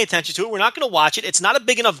not going to pay attention to it. We're not going to watch it. It's not a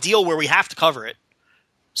big enough deal where we have to cover it.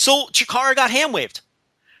 So Chikara got hand-waved.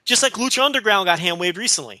 Just like Lucha Underground got hand-waved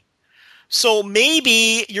recently. So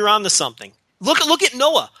maybe you're on to something. Look at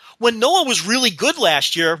Noah. When Noah was really good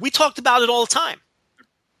last year, we talked about it all the time.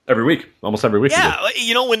 Every week. Almost every week. Yeah.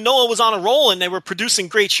 When Noah was on a roll and they were producing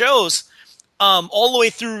great shows all the way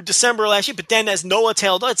through December last year. But then as Noah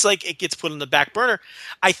tailed, it's like it gets put on the back burner.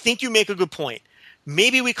 I think you make a good point.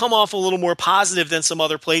 maybe we come off a little more positive than some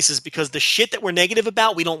other places because the shit that we're negative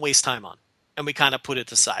about, we don't waste time on, and we kind of put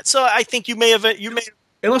it aside. So I think you may.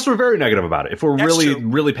 Unless we're very negative about it. If we're really, true.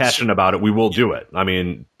 really passionate about it, we will do it. I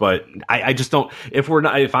mean, but I just don't. If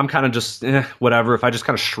I'm kind of just whatever. If I just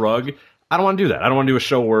kind of shrug, I don't want to do that. I don't want to do a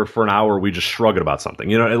show where for an hour we just shrug about something.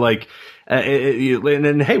 You know, like.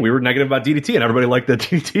 And hey, we were negative about DDT, and everybody liked the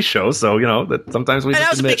DDT show. So that sometimes we. And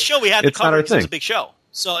that was a big show. We had to cover it. It was a big show.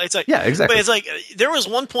 So it's like, yeah, exactly. But it's like there was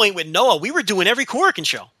one point with Noah, we were doing every Korakuen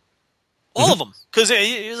show. All of them, because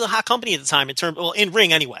it was a hot company at the time. In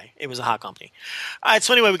ring anyway, it was a hot company. All right,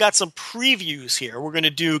 so anyway, we got some previews here. We're going to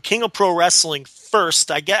do King of Pro Wrestling first.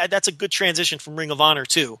 I guess that's a good transition from Ring of Honor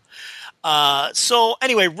too. So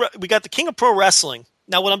anyway, we got the King of Pro Wrestling.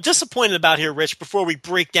 Now, what I'm disappointed about here, Rich, before we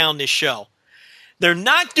break down this show, they're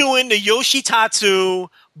not doing the Yoshitatsu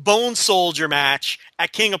Bone Soldier match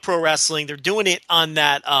at King of Pro Wrestling. They're doing it on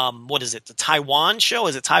that what is it? The Taiwan show?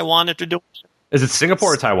 Is it Taiwan that they're doing? Is it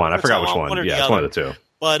Singapore or Taiwan? I forgot which one. Yeah, it's one of the two.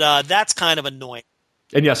 But that's kind of annoying.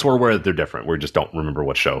 And yes, we're aware that they're different. We just don't remember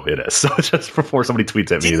what show it is. So just before somebody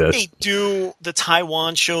tweets at me this. Didn't they do the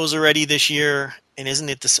Taiwan shows already this year? And isn't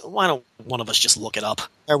it this? Why don't one of us just look it up?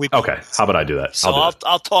 Okay, how about I do that? So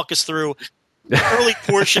I'll talk us through the early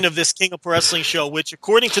portion of this King of Pro Wrestling show, which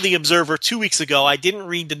according to the Observer 2 weeks ago, I didn't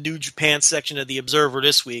read the New Japan section of the Observer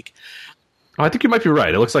this week. Oh, I think you might be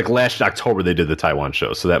right. It looks like last October they did the Taiwan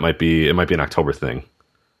show, so it might be an October thing.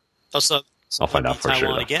 So I'll find out for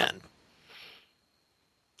Taiwan sure. Again.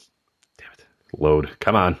 Damn it! Load.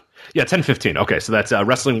 Come on. Yeah, 10/15. Okay, so that's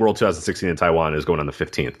Wrestling World 2016 in Taiwan is going on the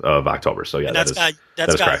 15th of October. So yeah, and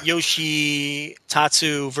that's got Yoshi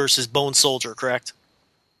Tatsu versus Bone Soldier, correct?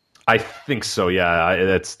 I think so. Yeah,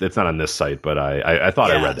 it's not on this site, but I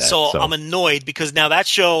thought I read that. So I'm annoyed because now that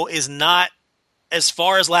show is not. As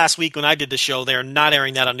far as last week when I did the show, they're not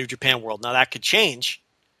airing that on New Japan World. Now, that could change,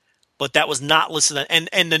 but that was not listed.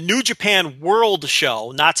 And the New Japan World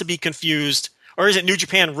show, not to be confused, or is it New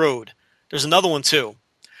Japan Road? There's another one, too.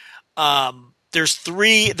 There's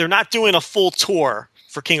three. They're not doing a full tour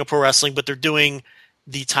for King of Pro Wrestling, but they're doing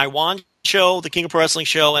the Taiwan show, the King of Pro Wrestling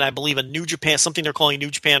show, and I believe a New Japan, something they're calling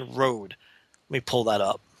New Japan Road. Let me pull that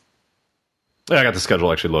up. Yeah, I got the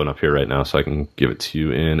schedule actually loading up here right now, so I can give it to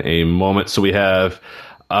you in a moment. So we have,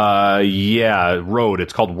 Road.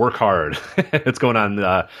 It's called Work Hard. It's going on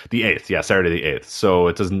the 8th. Yeah, Saturday the 8th. So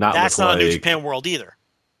it does not That's look not like... a New Japan World either.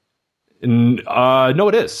 No,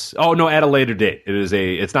 it is. Oh, no, at a later date.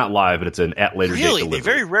 It's not live, but it's an at later date delivery. Really? They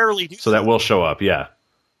very rarely do so that will show up, yeah.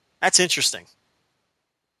 That's interesting.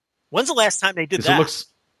 When's the last time they did that? It looks...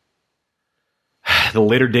 The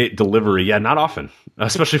later date delivery, yeah, not often,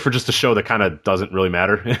 especially for just a show that kind of doesn't really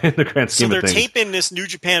matter in the grand scheme of things. So they're taping this New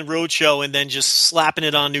Japan Road show and then just slapping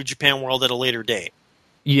it on New Japan World at a later date.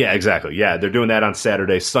 Yeah, exactly. Yeah, they're doing that on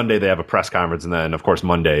Saturday. Sunday they have a press conference, and then of course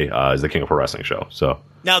Monday is the King of Pro Wrestling show. So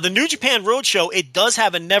now the New Japan Road show, it does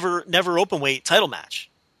have a never openweight title match.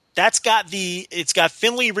 It's got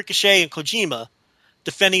Finlay, Ricochet, and Kojima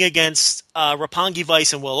defending against Roppongi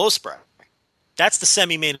Vice and Will Ospreay. That's the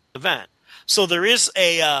semi-main event. So there is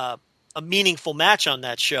a meaningful match on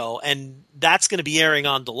that show, and that's going to be airing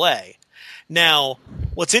on delay. Now,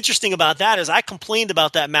 what's interesting about that is I complained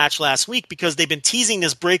about that match last week because they've been teasing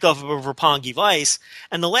this breakup of Roppongi Vice,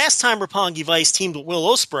 and the last time Roppongi Vice teamed with Will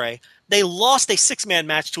Ospreay, they lost a six-man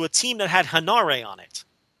match to a team that had Hanare on it.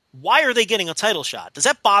 Why are they getting a title shot? Does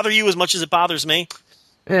that bother you as much as it bothers me?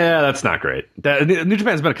 Yeah, that's not great. New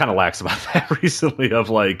Japan's been kind of lax about that recently, of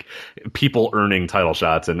like people earning title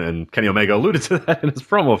shots, and Kenny Omega alluded to that in his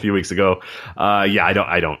promo a few weeks ago. I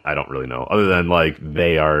don't really know, other than like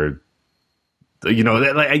they are, I don't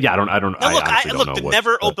know. Look, the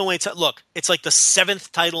never open weight. Look, it's like the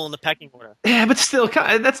 7th title in the pecking order. Yeah, but still,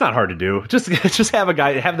 that's not hard to do. Just have a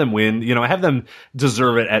guy, have them win. Have them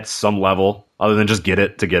deserve it at some level, other than just get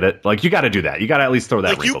it to get it. Like, you got to do that. You got to at least throw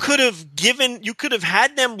that. Like, you could have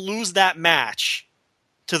had them lose that match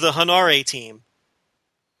to the Hanare team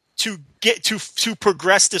to get to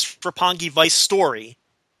progress this Roppongi Vice story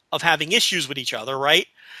of having issues with each other, right?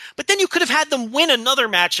 But then you could have had them win another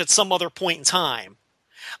match at some other point in time.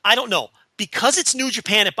 I don't know. Because it's New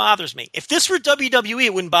Japan, it bothers me. If this were WWE,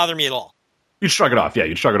 it wouldn't bother me at all. You'd shrug it off. Yeah,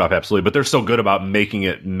 you'd shrug it off, absolutely. But they're so good about making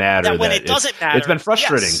it matter that when it doesn't matter. It's been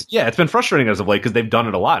frustrating. Yes. Yeah, it's been frustrating as of late because they've done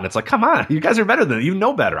it a lot. And it's like, come on, you guys are better than it. You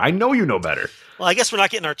know better. I know you know better. Well, I guess we're not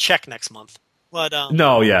getting our check next month. But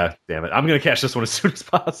no, yeah, damn it. I'm going to catch this one as soon as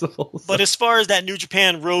possible. So. But as far as that New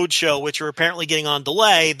Japan Road show, which are apparently getting on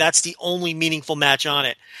delay, that's the only meaningful match on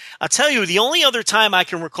it. I'll tell you, the only other time I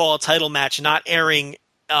can recall a title match not airing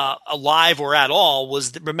live or at all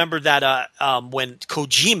was, remember that when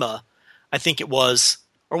Kojima I think it was,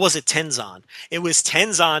 or was it Tenzan? It was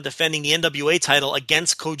Tenzan defending the NWA title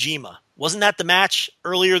against Kojima. Wasn't that the match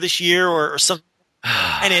earlier this year or something?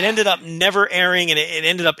 And it ended up never airing, and it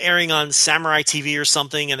ended up airing on Samurai TV or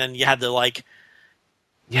something, and then you had to like...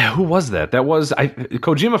 Yeah, who was that? That was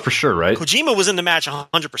Kojima for sure, right? Kojima was in the match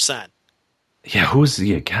 100%. Yeah, who was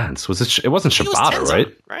he against? Was it? It wasn't Shibata,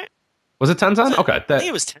 Tenzan, right? Was it Tenzan? Okay, I think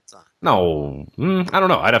it was Tenzan. No, I don't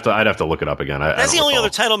know. I'd have to look it up again. That's the only other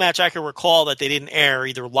title match I can recall that they didn't air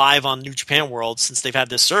either live on New Japan World since they've had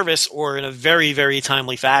this service, or in a very, very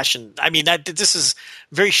timely fashion. I mean, this is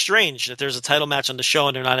very strange that there's a title match on the show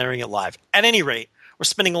and they're not airing it live. At any rate, we're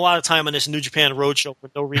spending a lot of time on this New Japan Roadshow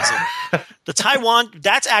for no reason. The Taiwan,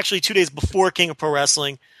 that's actually 2 days before King of Pro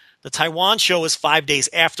Wrestling. The Taiwan show is 5 days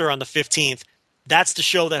after on the 15th. That's the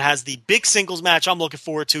show that has the big singles match I'm looking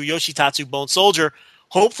forward to, Yoshitatsu Bone Soldier.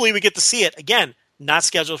 Hopefully we get to see it. Again, not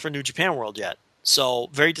scheduled for New Japan World yet. So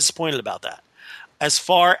very disappointed about that. As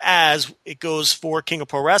far as it goes for King of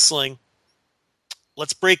Pro Wrestling,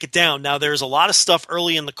 let's break it down. Now, there's a lot of stuff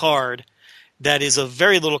early in the card that is of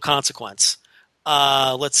very little consequence.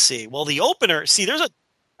 Let's see. Well, the opener, there's a...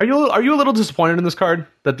 Are you a little disappointed in this card?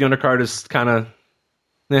 That the undercard is kind of...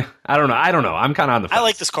 I don't know. I'm kind of on the fence. I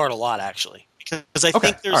like this card a lot, actually. Because I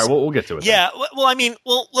think there's... All right, we'll get to it. Yeah,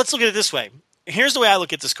 let's look at it this way. Here's the way I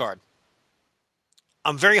look at this card.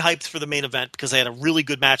 I'm very hyped for the main event because they had a really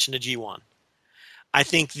good match in the G1. I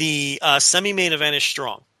think the semi-main event is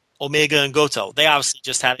strong. Omega and Goto. They obviously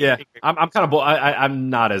just had... Yeah, I'm kind of... I'm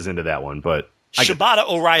not as into that one, but... Shibata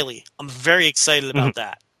O'Reilly. I'm very excited about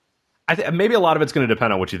that. I think maybe a lot of it's going to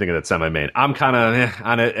depend on what you think of that semi-main. I'm kind of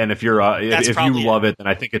on it, and if you're if you love it, then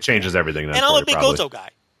I think it changes everything. And I'm a big Goto guy.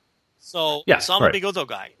 So I'm a big Goto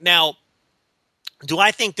guy. Now, do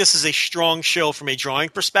I think this is a strong show from a drawing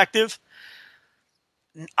perspective?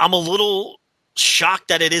 I'm a little shocked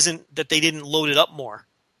that that they didn't load it up more.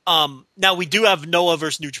 Now we do have Noah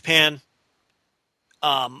versus New Japan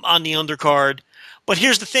on the undercard. But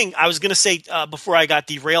here's the thing. I was going to say before I got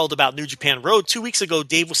derailed about New Japan Road, 2 weeks ago,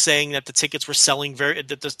 Dave was saying that the tickets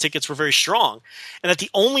were very strong, and that the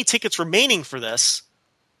only tickets remaining for this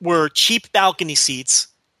were cheap balcony seats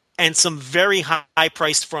and some very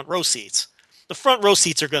high-priced front row seats. The front row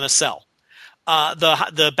seats are going to sell.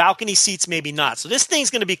 The balcony seats maybe not. So this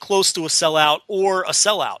thing's going to be close to a sellout or a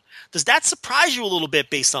sellout. Does that surprise you a little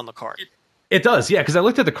bit based on the card? It does, yeah, because I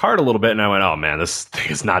looked at the card a little bit and I went, oh man, this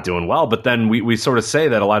thing is not doing well. But then we sort of say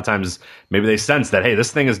that a lot of times maybe they sense that, hey,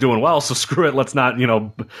 this thing is doing well, so screw it, let's not,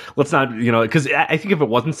 because I think if it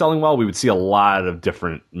wasn't selling well, we would see a lot of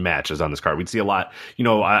different matches on this card. We'd see a lot,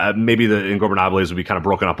 maybe the Ingobernables would be kind of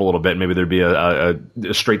broken up a little bit. Maybe there'd be a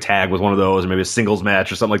straight tag with one of those, or maybe a singles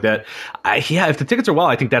match or something like that. If the tickets are well,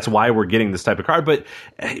 I think that's why we're getting this type of card. But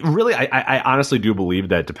really, I honestly do believe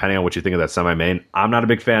that depending on what you think of that semi-main, I'm not a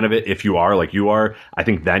big fan of it. If you are, like you are, I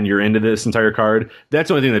think then you're into this entire card. That's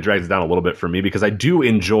the only thing that drags it down a little bit for me, because I do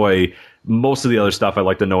enjoy most of the other stuff. I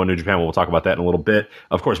like to know in New Japan. We'll talk about that in a little bit.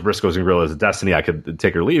 Of course, Briscoes and Gorillas of Destiny, I could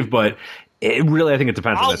take or leave, but I think it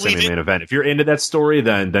depends on that semi-main event. If you're into that story,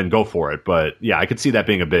 then go for it. But yeah, I could see that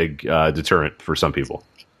being a big deterrent for some people.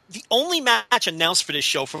 The only match announced for this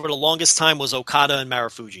show for the longest time was Okada and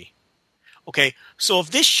Marufuji. Okay, so if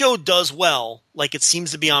this show does well, like it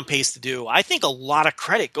seems to be on pace to do, I think a lot of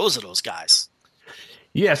credit goes to those guys.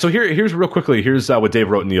 Yeah, so here's real quickly. Here's what Dave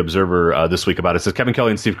wrote in The Observer this week about it. It says, Kevin Kelly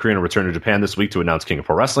and Steve Corino return to Japan this week to announce King of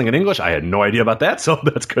Pro Wrestling in English. I had no idea about that, so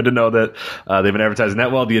that's good to know that they've been advertising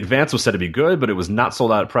that well. The advance was said to be good, but it was not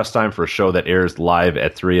sold out at press time for a show that airs live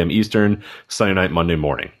at 3 a.m. Eastern, Sunday night, Monday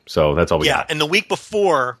morning. So that's all we got. Yeah, and the week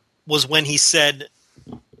before was when he said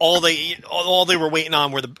all they were waiting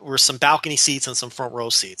on were some balcony seats and some front row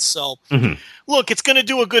seats. So, Look, it's going to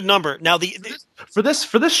do a good number. Now, for this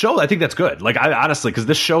show, I think that's good. Like, I honestly, because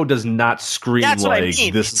this show does not scream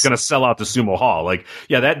this is going to sell out the Sumo Hall. Like,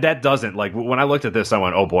 yeah, that doesn't. Like, when I looked at this, I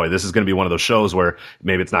went, oh boy, this is going to be one of those shows where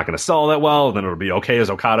maybe it's not going to sell that well. Then it'll be okay, is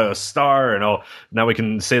Okada a star? And now we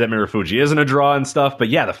can say that Marufuji isn't a draw and stuff. But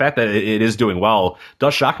yeah, the fact that it is doing well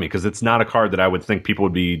does shock me, because it's not a card that I would think people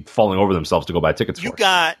would be falling over themselves to go buy tickets for.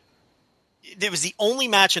 There was the only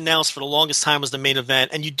match announced for the longest time was the main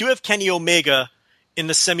event, and you do have Kenny Omega in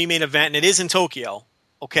the semi-main event, and it is in Tokyo,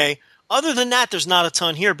 okay? Other than that, there's not a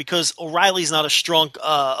ton here, because O'Reilly's not a strong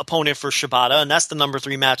opponent for Shibata, and that's the number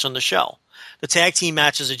 3 match on the show. The tag team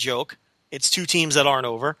match is a joke. It's 2 teams that aren't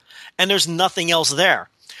over, and there's nothing else there.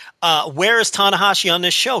 Where is Tanahashi on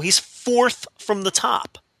this show? He's 4th from the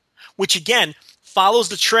top, which, again, follows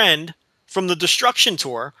the trend from the Destruction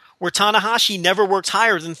Tour, where Tanahashi never worked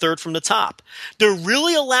higher than 3rd from the top. They're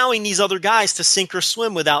really allowing these other guys to sink or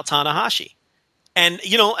swim without Tanahashi. And,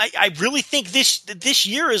 I really think this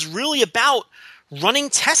year is really about running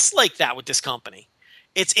tests like that with this company.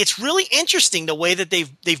 It's really interesting the way that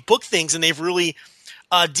they've booked things, and they've really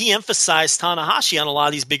de-emphasized Tanahashi on a lot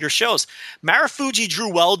of these bigger shows. Marufuji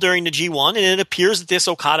drew well during the G1, and it appears that this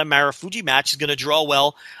Okada-Marufuji match is going to draw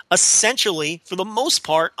well, essentially, for the most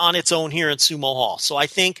part, on its own here in Sumo Hall. So I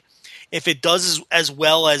think if it does as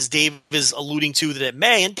well as Dave is alluding to that it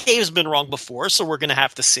may, and Dave's been wrong before, so we're going to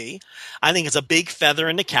have to see. I think it's a big feather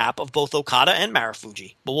in the cap of both Okada and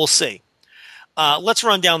Marufuji, but we'll see. Let's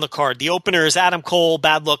run down the card. The opener is Adam Cole,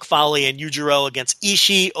 Bad Luck Fale, and Yujiro against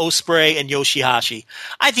Ishii, Ospreay, and Yoshihashi.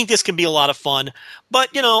 I think this can be a lot of fun, but,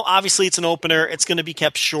 obviously it's an opener. It's going to be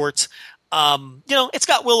kept short. It's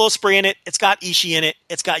got Will Ospreay in it. It's got Ishii in it.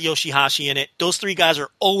 It's got Yoshihashi in it. Those three guys are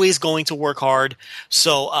always going to work hard.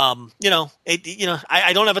 So, I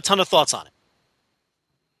don't have a ton of thoughts on it.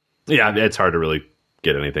 Yeah, it's hard to really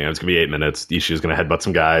get anything. It's going to be 8 minutes. Ishii's going to headbutt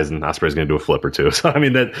some guys, and Ospreay's going to do a flip or two. So, I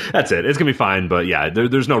mean, that's it. It's going to be fine, but yeah,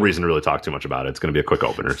 there's no reason to really talk too much about it. It's going to be a quick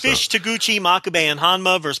opener. Fish, Taguchi, Makabe, and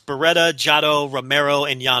Hanma versus Beretta, Jado, Romero,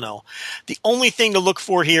 and Yano. The only thing to look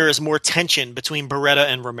for here is more tension between Beretta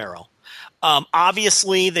and Romero.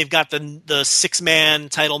 Obviously, they've got the 6-man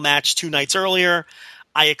title match 2 nights earlier.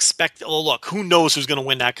 I expect, look, who knows who's going to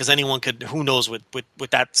win that, because anyone could, who knows with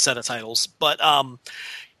that set of titles. But,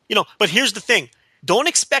 but here's the thing. Don't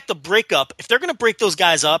expect a breakup. If they're going to break those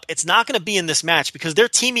guys up, it's not going to be in this match, because they're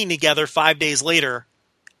teaming together 5 days later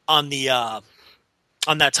on that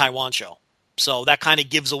Taiwan show. So that kind of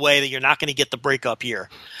gives away that you're not going to get the breakup here.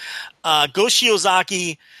 Go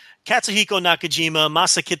Shiozaki, Katsuhiko Nakajima,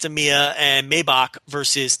 Masa Kitamiya, and Maybach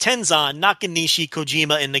versus Tenzan, Nakanishi,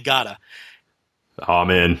 Kojima, and Nagata. Oh,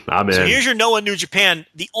 I'm in. So here's your Noah New Japan.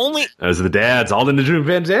 Those are the dads. All the New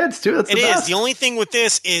Japan dads, too. That's the best. The only thing with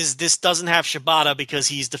this is this doesn't have Shibata because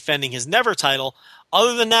he's defending his Never title.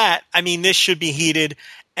 Other than that, I mean, this should be heated.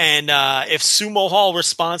 And if Sumo Hall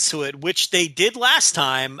responds to it, which they did last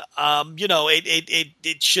time,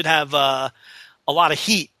 it should have a lot of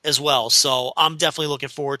heat as well. So I'm definitely looking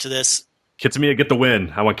forward to this. Kitamiya get the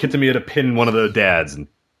win. I want Kitamiya to pin one of the dads and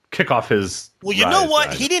kick off his. Well, you know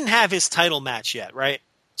what? He didn't have his title match yet, right?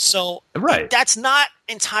 So that's not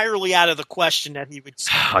entirely out of the question that he would.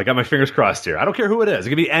 I got my fingers crossed here. I don't care who it is. It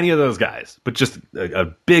could be any of those guys, but just a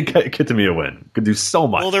big Kitamiya win could do so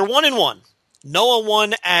much. Well, they're 1-1. Noah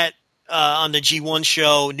won on the G1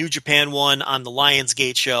 show. New Japan won on the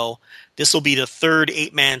Lionsgate show. This will be the third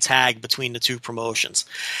 8-man tag between the two promotions.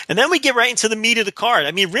 And then we get right into the meat of the card.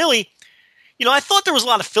 I mean, really, I thought there was a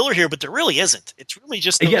lot of filler here, but there really isn't. It's really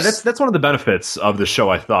just Yeah, that's one of the benefits of the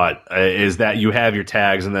show, I thought, is that you have your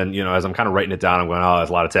tags, and then, as I'm kind of writing it down, I'm going, oh,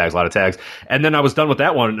 there's a lot of tags. And then I was done with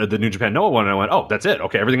that one, the New Japan Noah one, and I went, oh, that's it.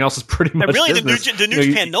 Okay, everything else is pretty much business. The New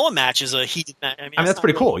Japan Noah match is a heated match. I mean, that's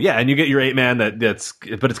pretty cool. Yeah, and you get your 8-man, but it's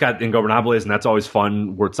got Ingobernables, and that's always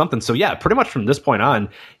fun, worth something. So, yeah, pretty much from this point on,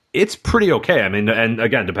 it's pretty okay. I mean, and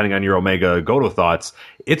again, depending on your Omega Goto thoughts,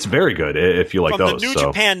 it's very good if you like those. From the New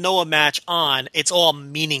Japan Noah match on, it's all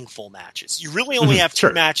meaningful matches. You really only have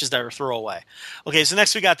 2 matches that are throwaway. Okay, so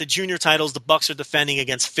next we got the junior titles. The Bucks are defending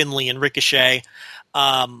against Finlay and Ricochet.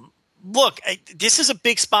 Look, this is a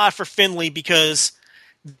big spot for Finlay because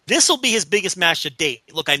this will be his biggest match to date.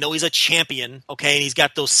 Look, I know he's a champion, okay, and he's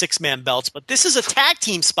got those 6-man belts, but this is a tag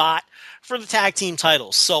team spot for the tag team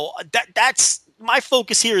titles. So that's my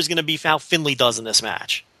focus here is going to be how Finlay does in this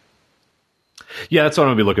match. Yeah, that's what I'm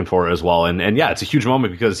going to be looking for as well. And yeah, it's a huge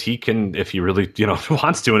moment because he can, if he really,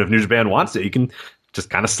 wants to, and if New Japan wants it, he can just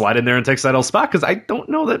kind of slide in there and take Seidel's spot, because I don't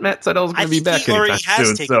know that Matt Seidel is going to be back anytime soon. He already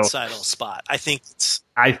has taken Seidel's spot. I think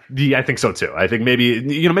I think so too. I think maybe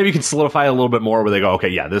you can solidify a little bit more where they go, okay,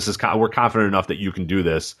 yeah, this is we're confident enough that you can do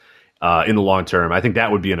this in the long term. I think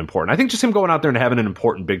that would be an important. I think just him going out there and having an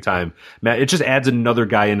important big time match, it just adds another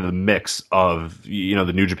guy into the mix of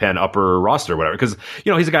the New Japan upper roster or whatever. Because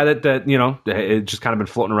he's a guy that it just kind of been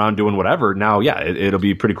floating around doing whatever. Now, yeah, it'll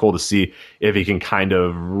be pretty cool to see if he can kind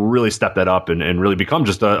of really step that up and really become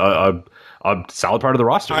just a solid part of the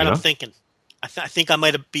roster. All right, I'm thinking. I think I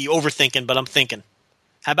might be overthinking, but I'm thinking.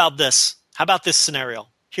 How about this? How about this scenario?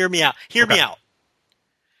 Hear me out. Me out.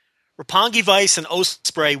 Roppongi Vice and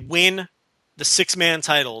Ospreay win the 6-man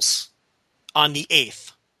titles on the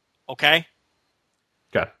 8th. Okay?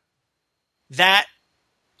 Okay. That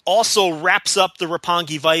also wraps up the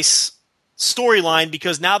Roppongi Vice storyline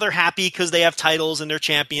because now they're happy because they have titles and they're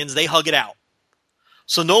champions. They hug it out.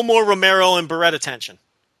 So no more Romero and Beretta tension.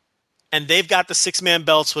 And they've got the 6-man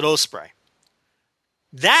belts with Ospreay.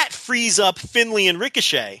 That frees up Finlay and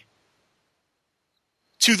Ricochet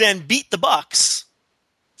to then beat the Bucks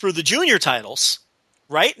for the junior titles,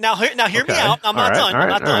 right? Now hear me out. I'm not done. I'm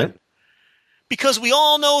not done. Because we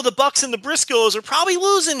all know the Bucks and the Briscoes are probably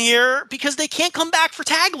losing here because they can't come back for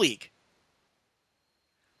Tag League.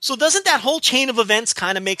 So doesn't that whole chain of events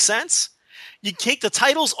kind of make sense? You take the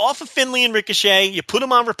titles off of Finlay and Ricochet, you put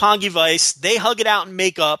them on Roppongi Vice, they hug it out and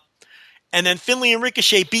make up, and then Finlay and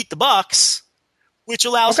Ricochet beat the Bucks, which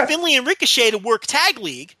allows Finlay and Ricochet to work Tag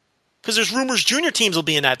League, because there's rumors junior teams will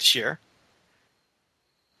be in that this year.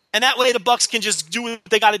 And that way the Bucks can just do what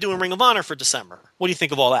they got to do in Ring of Honor for December. What do you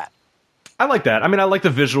think of all that? I like that. I mean, I like the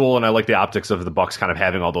visual and I like the optics of the Bucks kind of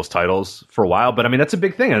having all those titles for a while. But I mean, that's a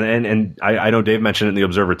big thing. And I know Dave mentioned it in the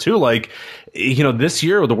Observer too. Like, you know, this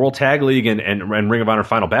year with the World Tag League and Ring of Honor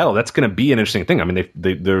Final Battle, that's going to be an interesting thing. I mean,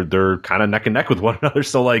 they're kind of neck and neck with one another.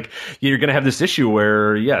 So like, you're going to have this issue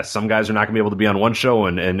where, yes, some guys are not going to be able to be on one show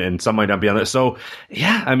and some might not be on that. So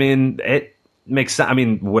yeah, I mean, it makes sense. I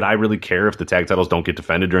mean, would I really care if the tag titles don't get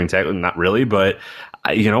defended during tag? Not really, but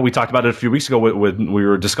you know, we talked about it a few weeks ago when we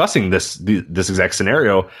were discussing this exact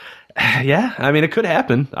scenario. Yeah, I mean, it could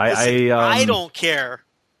happen. I don't care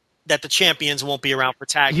that the champions won't be around for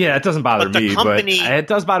tag. Yeah, it doesn't bother me, but it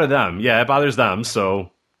does bother them. Yeah, it bothers them. So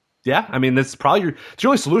yeah, I mean, that's probably it's your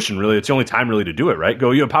only solution. Really, it's the only time really to do it. Right?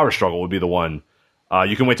 You know, Power Struggle would be the one.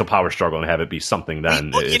 You can wait till Power Struggle and have it be something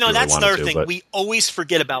then. You know, that's another thing. We always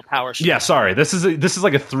forget about Power Struggle. Yeah, sorry. This is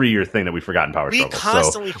like a 3-year thing that we forgot in Power Struggle.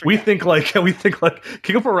 Constantly forget. We think like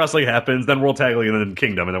King of Pro Wrestling happens, then World Tag League, and then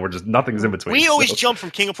Kingdom, and then we're just nothing's in between. We always jump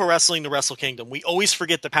from King of Pro Wrestling to Wrestle Kingdom. We always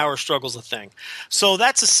forget the Power Struggle's a thing. So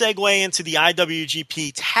that's a segue into the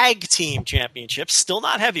IWGP Tag Team Championship. Still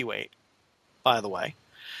not heavyweight, by the way.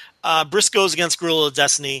 Briscoes against Guerrilla of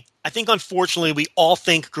Destiny. I think, unfortunately, we all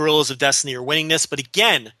think Guerrillas of Destiny are winning this. But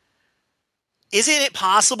again, isn't it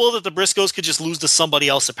possible that the Briscoes could just lose to somebody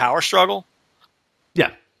else at Power Struggle?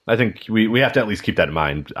 Yeah. I think we have to at least keep that in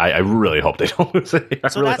mind. I really hope they don't lose it.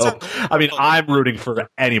 I mean, I'm rooting for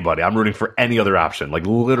anybody. I'm rooting for any other option. Like,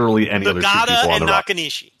 literally any other two people on the roster.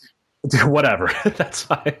 Nakanishi. Whatever, that's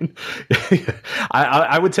fine.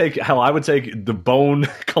 I would take the Bone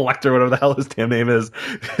Collector, whatever the hell his damn name is,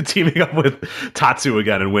 teaming up with Tatsu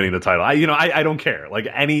again and winning the title. I don't care. Like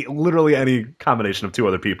literally any combination of two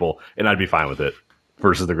other people, and I'd be fine with it.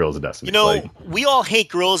 Versus the Guerrillas of Destiny. You know, we all hate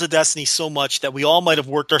Guerrillas of Destiny so much that we all might have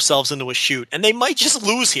worked ourselves into a shoot, and they might just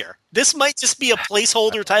lose here. This might just be a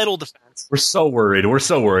placeholder title defense. We're so worried,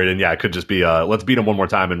 and yeah, it could just be let's beat them one more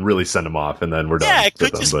time and really send them off, and then we're done. Yeah, it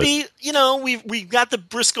could just be, you know, we've got the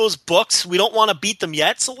Briscoes books. We don't want to beat them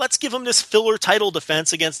yet, so let's give them this filler title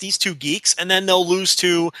defense against these two geeks, and then they'll lose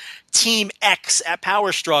to Team X at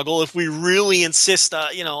Power Struggle if we really insist,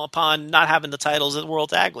 upon not having the titles at World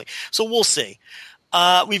Tag League. So we'll see.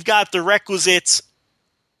 We've got the requisite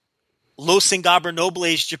Los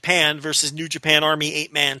Ingobernables Japan versus New Japan Army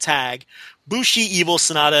 8-man tag. Bushi, Evil,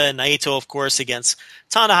 Sonata, and Naito, of course, against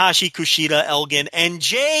Tanahashi, Kushida, Elgin, and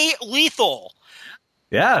Jay Lethal.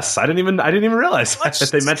 Yes, I didn't even realize that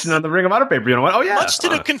they mentioned it on the Ring of Honor paper. You know what? Oh yeah. Much to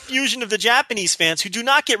the confusion of the Japanese fans who do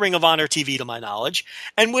not get Ring of Honor TV, to my knowledge,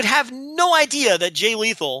 and would have no idea that Jay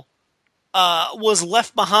Lethal was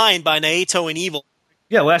left behind by Naito and Evil.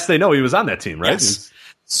 Yeah, last they know, he was on that team, right? Yes.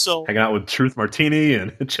 So hanging out with Truth Martini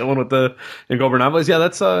and chilling with the Ingobernables. Yeah,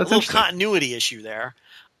 that's a little continuity issue there.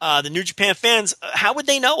 The New Japan fans, how would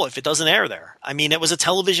they know if it doesn't air there? I mean, it was a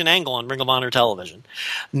television angle on Ring of Honor television.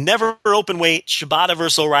 Never open weight, Shibata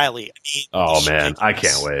versus O'Reilly. Oh man, I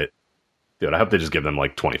can't wait. Dude, I hope they just give them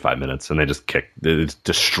like 25 minutes and they just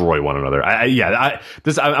destroy one another.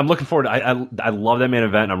 I'm looking forward. I love that main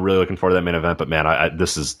event. And I'm really looking forward to that main event. But man,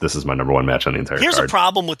 this is my number one match on the entire card. Here's a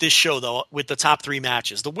problem with this show, though. With the top three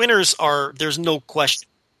matches, the winners are. There's no question.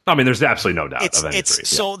 I mean, there's absolutely no doubt of any three.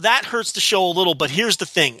 So that hurts the show a little. But here's the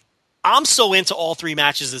thing: I'm so into all three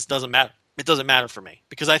matches, this doesn't matter. It doesn't matter for me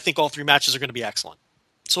because I think all three matches are going to be excellent.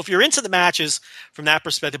 So if you're into the matches from that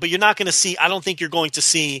perspective, but you're not going to see. I don't think you're going to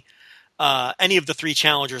see. Any of the three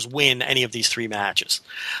challengers win any of these three matches.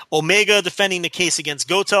 Omega defending the case against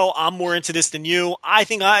Goto. I'm more into this than you. I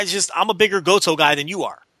think I'm a bigger Goto guy than you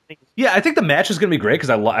are. Yeah, I think the match is going to be great because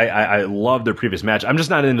I love their previous match. I'm just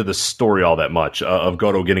not into the story all that much of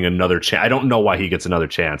Goto getting another chance. I don't know why he gets another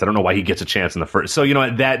chance. I don't know why he gets a chance in the first. So, you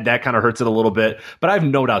know, that kind of hurts it a little bit. But I have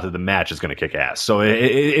no doubt that the match is going to kick ass. So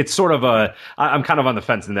it's sort of I'm kind of on the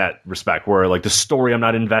fence in that respect where, like, the story I'm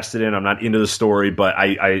not invested in. I'm not into the story, but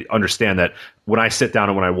I understand that when I sit down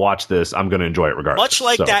and when I watch this, I'm going to enjoy it regardless. Much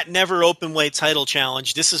like that never open weight title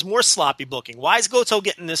challenge, this is more sloppy booking. Why is Goto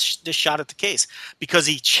getting this shot at the case? Because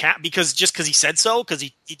he said so? Because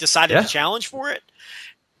he decided to challenge for it?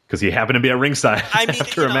 because he happened to be at ringside I mean,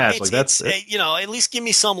 after a match. Like that's at least give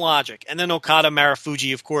me some logic. And then Okada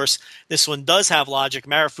Marufuji, of course, this one does have logic.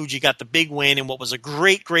 Marufuji got the big win in what was a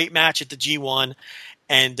great match at the G1,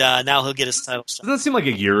 and now he'll get his title shot. Doesn't that seem like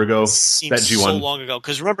a year ago? Seems that G1 so long ago,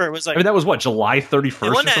 because remember it was like, I mean, that was what, July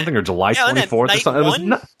 31st or something, or July 24th or something. It was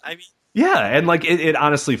and like it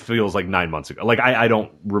honestly feels like 9 months ago. Like I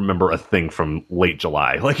don't remember a thing from late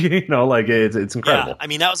July. Like like it's incredible. Yeah, I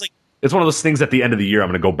mean that was like. It's one of those things at the end of the year, I'm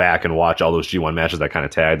going to go back and watch all those G1 matches that kind of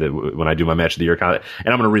tagged when I do my match of the year, and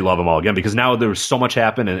I'm going to relove them all again, because now there's so much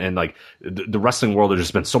happened, and like the wrestling world, there's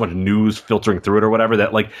just been so much news filtering through it or whatever,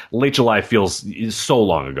 that like late July feels so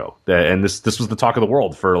long ago. And this was the talk of the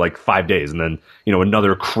world for like 5 days, and then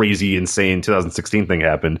another crazy, insane 2016 thing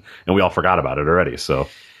happened, and we all forgot about it already. So.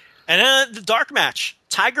 And then the dark match,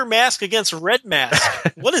 Tiger Mask against Red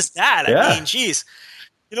Mask. What is that? I mean, geez.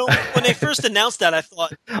 When they first announced that, I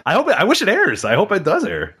thought, I wish it airs. I hope it does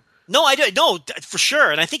air. No, I do. No, for sure,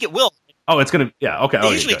 and I think it will. Oh, it's gonna. Yeah, okay.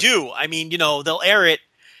 They usually do. I mean, they'll air it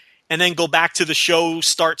and then go back to the show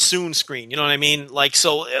start soon screen. You know what I mean? Like,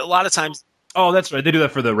 so a lot of times. Oh, that's right. They do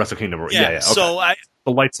that for the Wrestle Kingdom. Yeah. Okay. So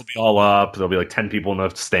the lights will be all up. There'll be like 10 people in the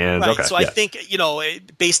stands. Right. Okay. So I think,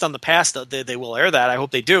 based on the past, they will air that. I hope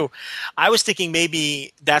they do. I was thinking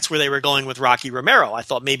maybe that's where they were going with Rocky Romero. I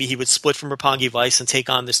thought maybe he would split from Roppongi Vice and take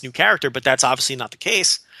on this new character, but that's obviously not the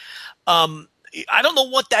case. I don't know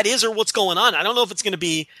what that is or what's going on. I don't know if it's going to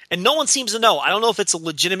be, and no one seems to know. I don't know if it's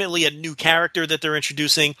legitimately a new character that they're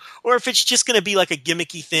introducing, or if it's just going to be like a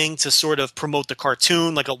gimmicky thing to sort of promote the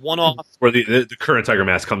cartoon, like a one-off. Where the current Tiger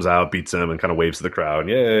Mask comes out, beats him, and kind of waves to the crowd.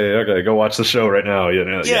 Yay, okay, go watch the show right now.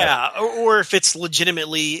 Yeah. Or if it's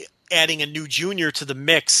legitimately adding a new junior to the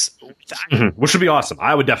mix. Which would be awesome.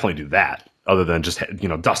 I would definitely do that. Other than just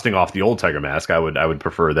dusting off the old Tiger Mask, I would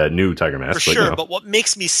prefer that new Tiger Mask. For sure, but what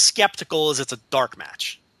makes me skeptical is it's a dark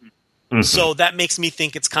match. Mm-hmm. So that makes me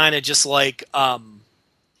think it's kind of just like, where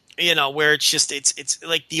it's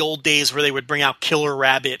like the old days where they would bring out Killer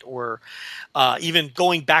Rabbit, or even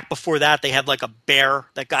going back before that, they had like a bear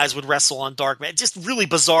that guys would wrestle on dark match. Just really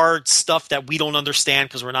bizarre stuff that we don't understand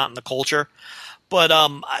because we're not in the culture. But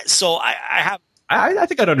so I have. I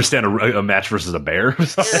think I'd understand a match versus a bear.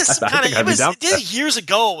 Years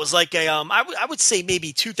ago, it was like I would say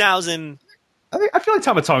maybe 2000. I feel like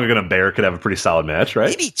Tama Tonga and a bear could have a pretty solid match, right?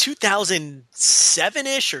 Maybe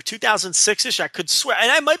 2007-ish or 2006-ish. I could swear, and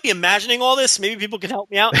I might be imagining all this. Maybe people can help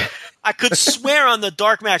me out. I could swear on the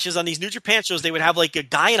dark matches on these New Japan shows, they would have like a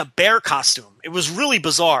guy in a bear costume. It was really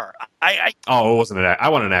bizarre. It wasn't I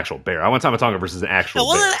want an actual bear. I want Tama Tonga versus an actual bear. It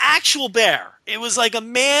wasn't an actual bear. It was like a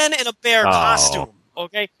man in a bear costume.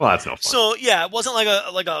 Okay. Well, that's no fun. So yeah, it wasn't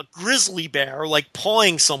like a grizzly bear, like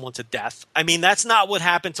pawing someone to death. I mean, that's not what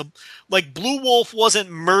happened to. Like Blue Wolf wasn't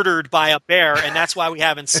murdered by a bear, and that's why we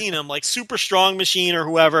haven't seen him. Like Super Strong Machine or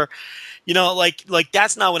whoever, like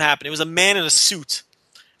that's not what happened. It was a man in a suit.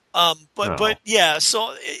 But yeah,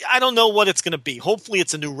 so I don't know what it's going to be. Hopefully,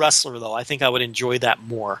 it's a new wrestler, though. I think I would enjoy that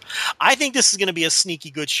more. I think this is going to be a sneaky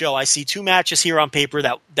good show. I see 2 matches here on paper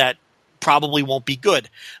that probably won't be good.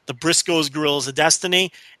 The Briscoes Guerrillas of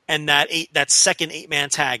Destiny, and that second 8-man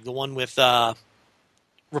tag, the one with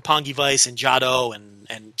Roppongi Vice and Jado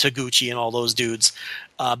and Taguchi and all those dudes.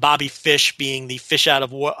 Bobby Fish being the fish out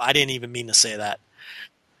of war. I didn't even mean to say that.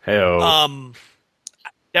 Hey-o.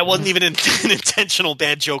 That wasn't even an intentional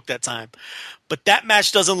bad joke that time. But that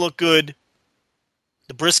match doesn't look good.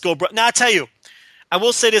 The Briscoe now I tell you, I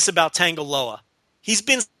will say this about Tango Loa. He's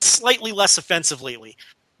been slightly less offensive lately.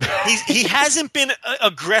 He hasn't been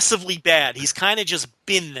aggressively bad. He's kind of just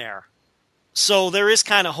been there. So there is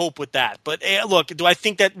kind of hope with that. But look, do I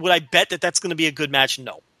think that, would I bet that that's going to be a good match?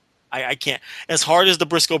 No. I can't. As hard as the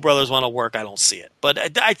Briscoe brothers want to work, I don't see it.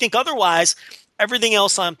 But I think otherwise, everything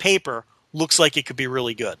else on paper looks like it could be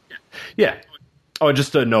really good. Yeah. Oh, and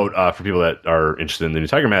just a note for people that are interested in the new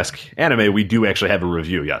Tiger Mask anime, we do actually have a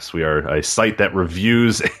review. Yes, we are a site that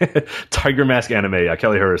reviews Tiger Mask anime.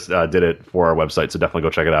 Kelly Harris did it for our website, so definitely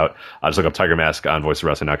go check it out. Just look up Tiger Mask on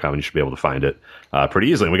voiceofwrestling.com, and you should be able to find it pretty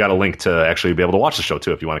easily. And we got a link to actually be able to watch the show,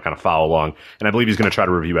 too, if you want to kind of follow along. And I believe he's going to try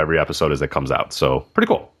to review every episode as it comes out. So, pretty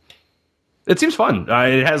cool. It seems fun.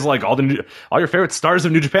 It has, like, all your favorite stars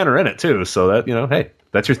of New Japan are in it, too. So, that, hey,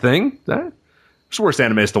 that's your thing. It's worse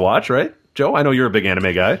animes to watch, right? Joe, I know you're a big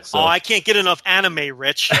anime guy. So. Oh, I can't get enough anime,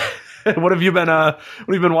 Rich. What have you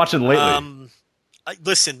been watching lately?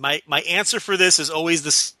 Listen, my answer for this is always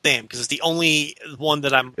the same because it's the only one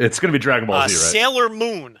that I'm. It's going to be Dragon Ball Z, right? Sailor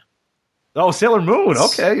Moon. Oh, Sailor Moon.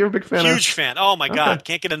 Okay, you're a big fan. Huge fan. Oh my God,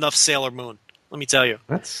 can't get enough Sailor Moon. Let me tell you.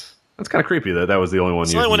 That's That's kind of creepy that was the only one.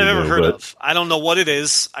 It's the only one I've ever heard of. I don't know what it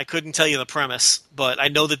is. I couldn't tell you the premise, but I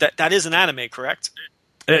know that is an anime, correct?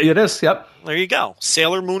 It is. Yep. There you go.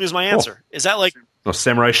 Sailor Moon is my answer. Cool. Is that like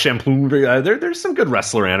Samurai Champloo? There's some good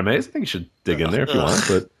wrestler animes. I think you should dig in there if you want,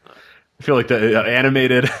 but. I feel like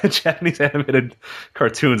the Japanese animated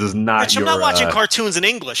cartoons is not. Rich, I'm not watching cartoons in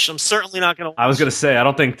English. I'm certainly not going to. I was going to say, I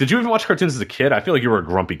don't think. Did you even watch cartoons as a kid? I feel like you were a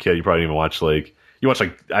grumpy kid. You probably didn't even watch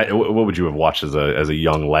what would you have watched as a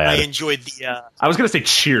young lad? I enjoyed the. I was going to say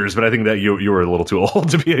Cheers, but I think that you were a little too old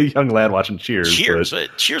to be a young lad watching Cheers. Cheers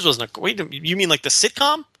wasn't a. Wait, you mean like the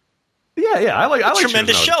sitcom? Yeah. I like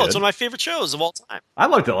tremendous Cheers show. It's one of my favorite shows of all time. I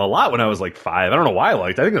liked it a lot when I was like 5. I don't know why I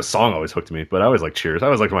liked it. I think the song always hooked me, but I always liked Cheers. I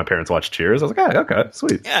always liked when my parents watched Cheers. I was like, okay,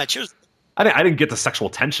 sweet. Yeah, Cheers. I didn't get the sexual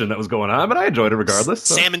tension that was going on, but I enjoyed it regardless.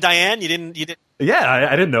 So. Sam and Diane, you didn't. Yeah,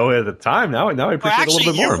 I didn't know it at the time. Now I appreciate it a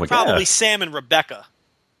little bit more. You were probably Sam and Rebecca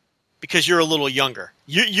because you're a little younger.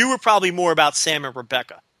 You were probably more about Sam and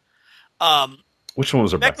Rebecca. Which one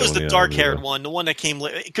was Rebecca? Rebecca was the dark-haired one, the one that came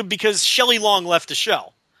because Shelley Long left the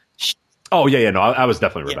show. Oh yeah, no, I was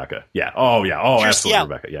definitely Rebecca. Yeah. Oh yeah. Oh, absolutely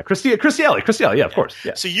Rebecca. Yeah, Christy Alley. Yeah, of course.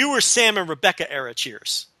 Yeah. So you were Sam and Rebecca era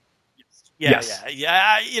Cheers. Yes.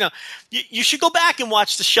 Yeah. You should go back and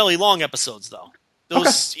watch the Shelley Long episodes though.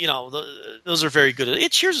 Those, those are very good.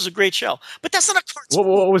 Cheers is a great show, but that's not a cartoon.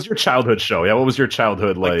 What was your childhood show? Yeah, what was your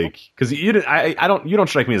childhood like? Because you didn't. You don't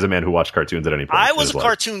strike me as a man who watched cartoons at any point. I was a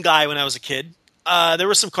cartoon guy when I was a kid. There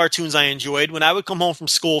were some cartoons I enjoyed when I would come home from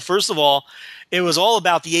school. First of all, it was all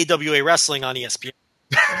about the AWA wrestling on ESPN.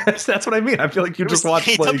 That's what I mean. I feel like you just watched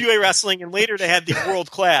AWA wrestling, and later they had the World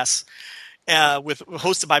Class,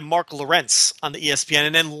 hosted by Mark Lawrence on the ESPN.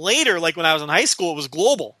 And then later, like when I was in high school, it was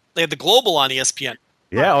Global. They had the Global on ESPN.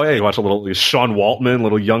 Yeah, you watch a little Sean Waltman,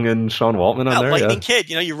 little youngin' Sean Waltman on there. Lightning Kid.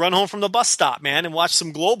 You run home from the bus stop, man, and watch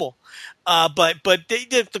some Global. But they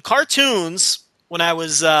did the cartoons when I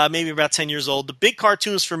was maybe about 10 years old. The big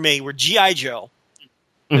cartoons for me were G.I. Joe.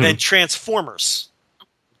 And then Transformers.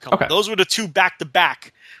 Okay. Those were the two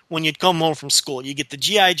back-to-back when you'd come home from school. You get the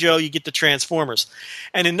G.I. Joe, you get the Transformers.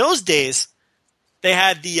 And in those days, they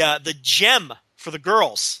had the Gem for the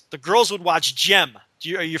girls. The girls would watch Gem.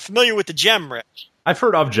 Are you familiar with the Gem, Rich? I've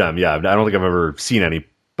heard of Gem, yeah. I don't think I've ever seen any,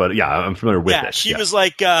 but yeah, I'm familiar with it. She was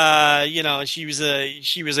like,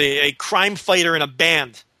 she was a crime fighter in a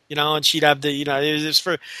band, and she'd have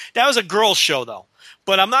that was a girls' show, though.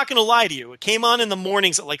 But I'm not going to lie to you. It came on in the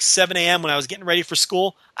mornings at like 7 a.m. when I was getting ready for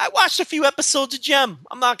school. I watched a few episodes of Gem.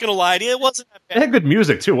 I'm not going to lie to you. It wasn't that bad. It had good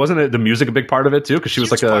music, too. Wasn't it the music a big part of it, too? Because she was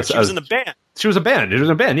like she was in the band. She was a band. It was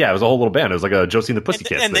a band, yeah. It was a whole little band. It was like a Josie and the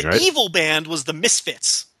Pussycats thing, right? And the evil band was the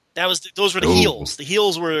Misfits. Those were the heels. The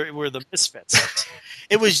heels were the Misfits.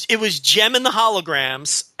 It was Gem and the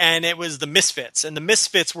Holograms, and it was the Misfits. And the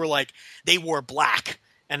Misfits were like, they wore black.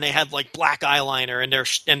 And they had like black eyeliner,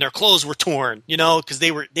 and their clothes were torn, because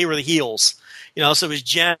they were the heels, So it was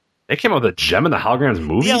Gem. They came out with a Gem and the Holograms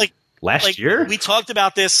movie last year. We talked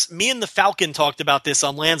about this. Me and the Falcon talked about this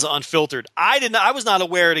on Lanza Unfiltered. I was not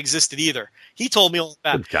aware it existed either. He told me all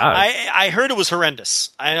about it. I heard it was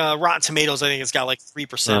horrendous. Rotten Tomatoes, I think it's got like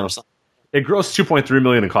 3% or something. It grossed $2.3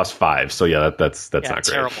 million and cost $5 million. So yeah, that's not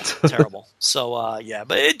terrible, great. Terrible. So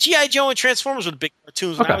but G.I. Joe and Transformers were the big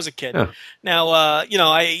cartoons when I was a kid. Yeah. Now,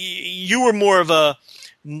 you were more of a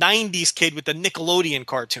 '90s kid with the Nickelodeon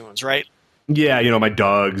cartoons, right? Yeah, my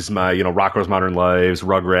Dougs, my Rocko's Modern Lives,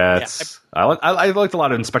 Rugrats. Yeah, I liked a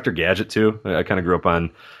lot of Inspector Gadget too. I kind of grew up on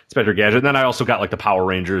Inspector Gadget, and then I also got like the Power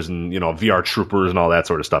Rangers and VR Troopers and all that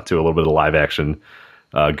sort of stuff too. A little bit of live action.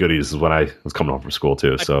 Goodies when I was coming home from school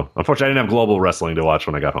too. So unfortunately, I didn't have Global Wrestling to watch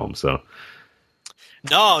when I got home. So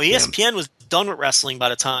no, ESPN was done with wrestling by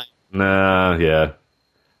the time. Nah, yeah.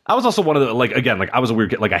 I was also one of the I was a weird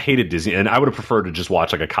kid. I hated Disney, and I would have preferred to just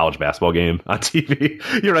watch a college basketball game on TV.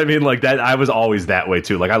 You know what I mean? Like that, I was always that way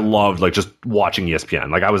too. I loved just watching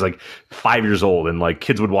ESPN. I was 5 years old, and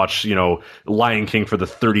kids would watch Lion King for the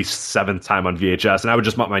 37th time on VHS, and I would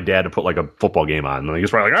just want my dad to put a football game on. And he was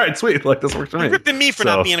probably all right, sweet, this works for me. You're ripping me for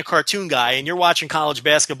not being a cartoon guy, and you're watching college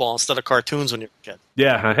basketball instead of cartoons when you're a kid.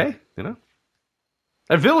 Yeah, hey,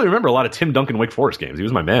 I vividly remember a lot of Tim Duncan Wake Forest games. He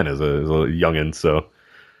was my man as a youngin', so.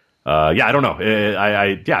 I don't know.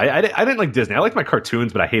 I didn't like Disney. I liked my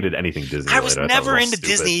cartoons, but I hated anything Disney. I was never into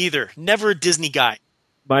Disney either. Never a Disney guy.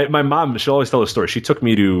 My mom, she'll always tell a story. She took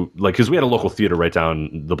me to, like, because we had a local theater right down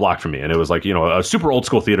the block from me, and it was like, you know, a super old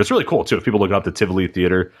school theater. It's really cool too. If people look up the Tivoli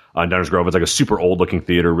Theater on Downers Grove, it's like a super old looking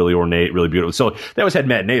theater, really ornate, really beautiful. So they always had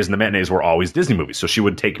matinees, and the matinees were always Disney movies. So she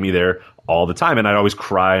would take me there all the time, and I'd always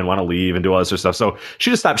cry and want to leave and do all this other stuff. So she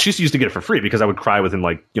just stopped. She used to get it for free because I would cry within,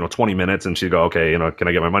 like, you know, 20 minutes, and she'd go, okay, you know, can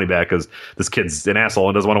I get my money back because this kid's an asshole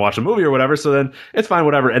and doesn't want to watch a movie or whatever. So then it's fine,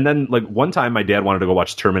 whatever. And then, like, one time my dad wanted to go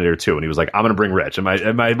watch Terminator 2, and he was like, I'm going to bring Rich. And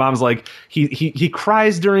my mom's like, he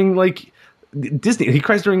cries during, like, Disney. He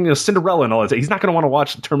cries during, you know, Cinderella and all that. He's not going to want to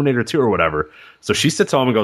watch Terminator 2 or whatever. So she sits home and goes,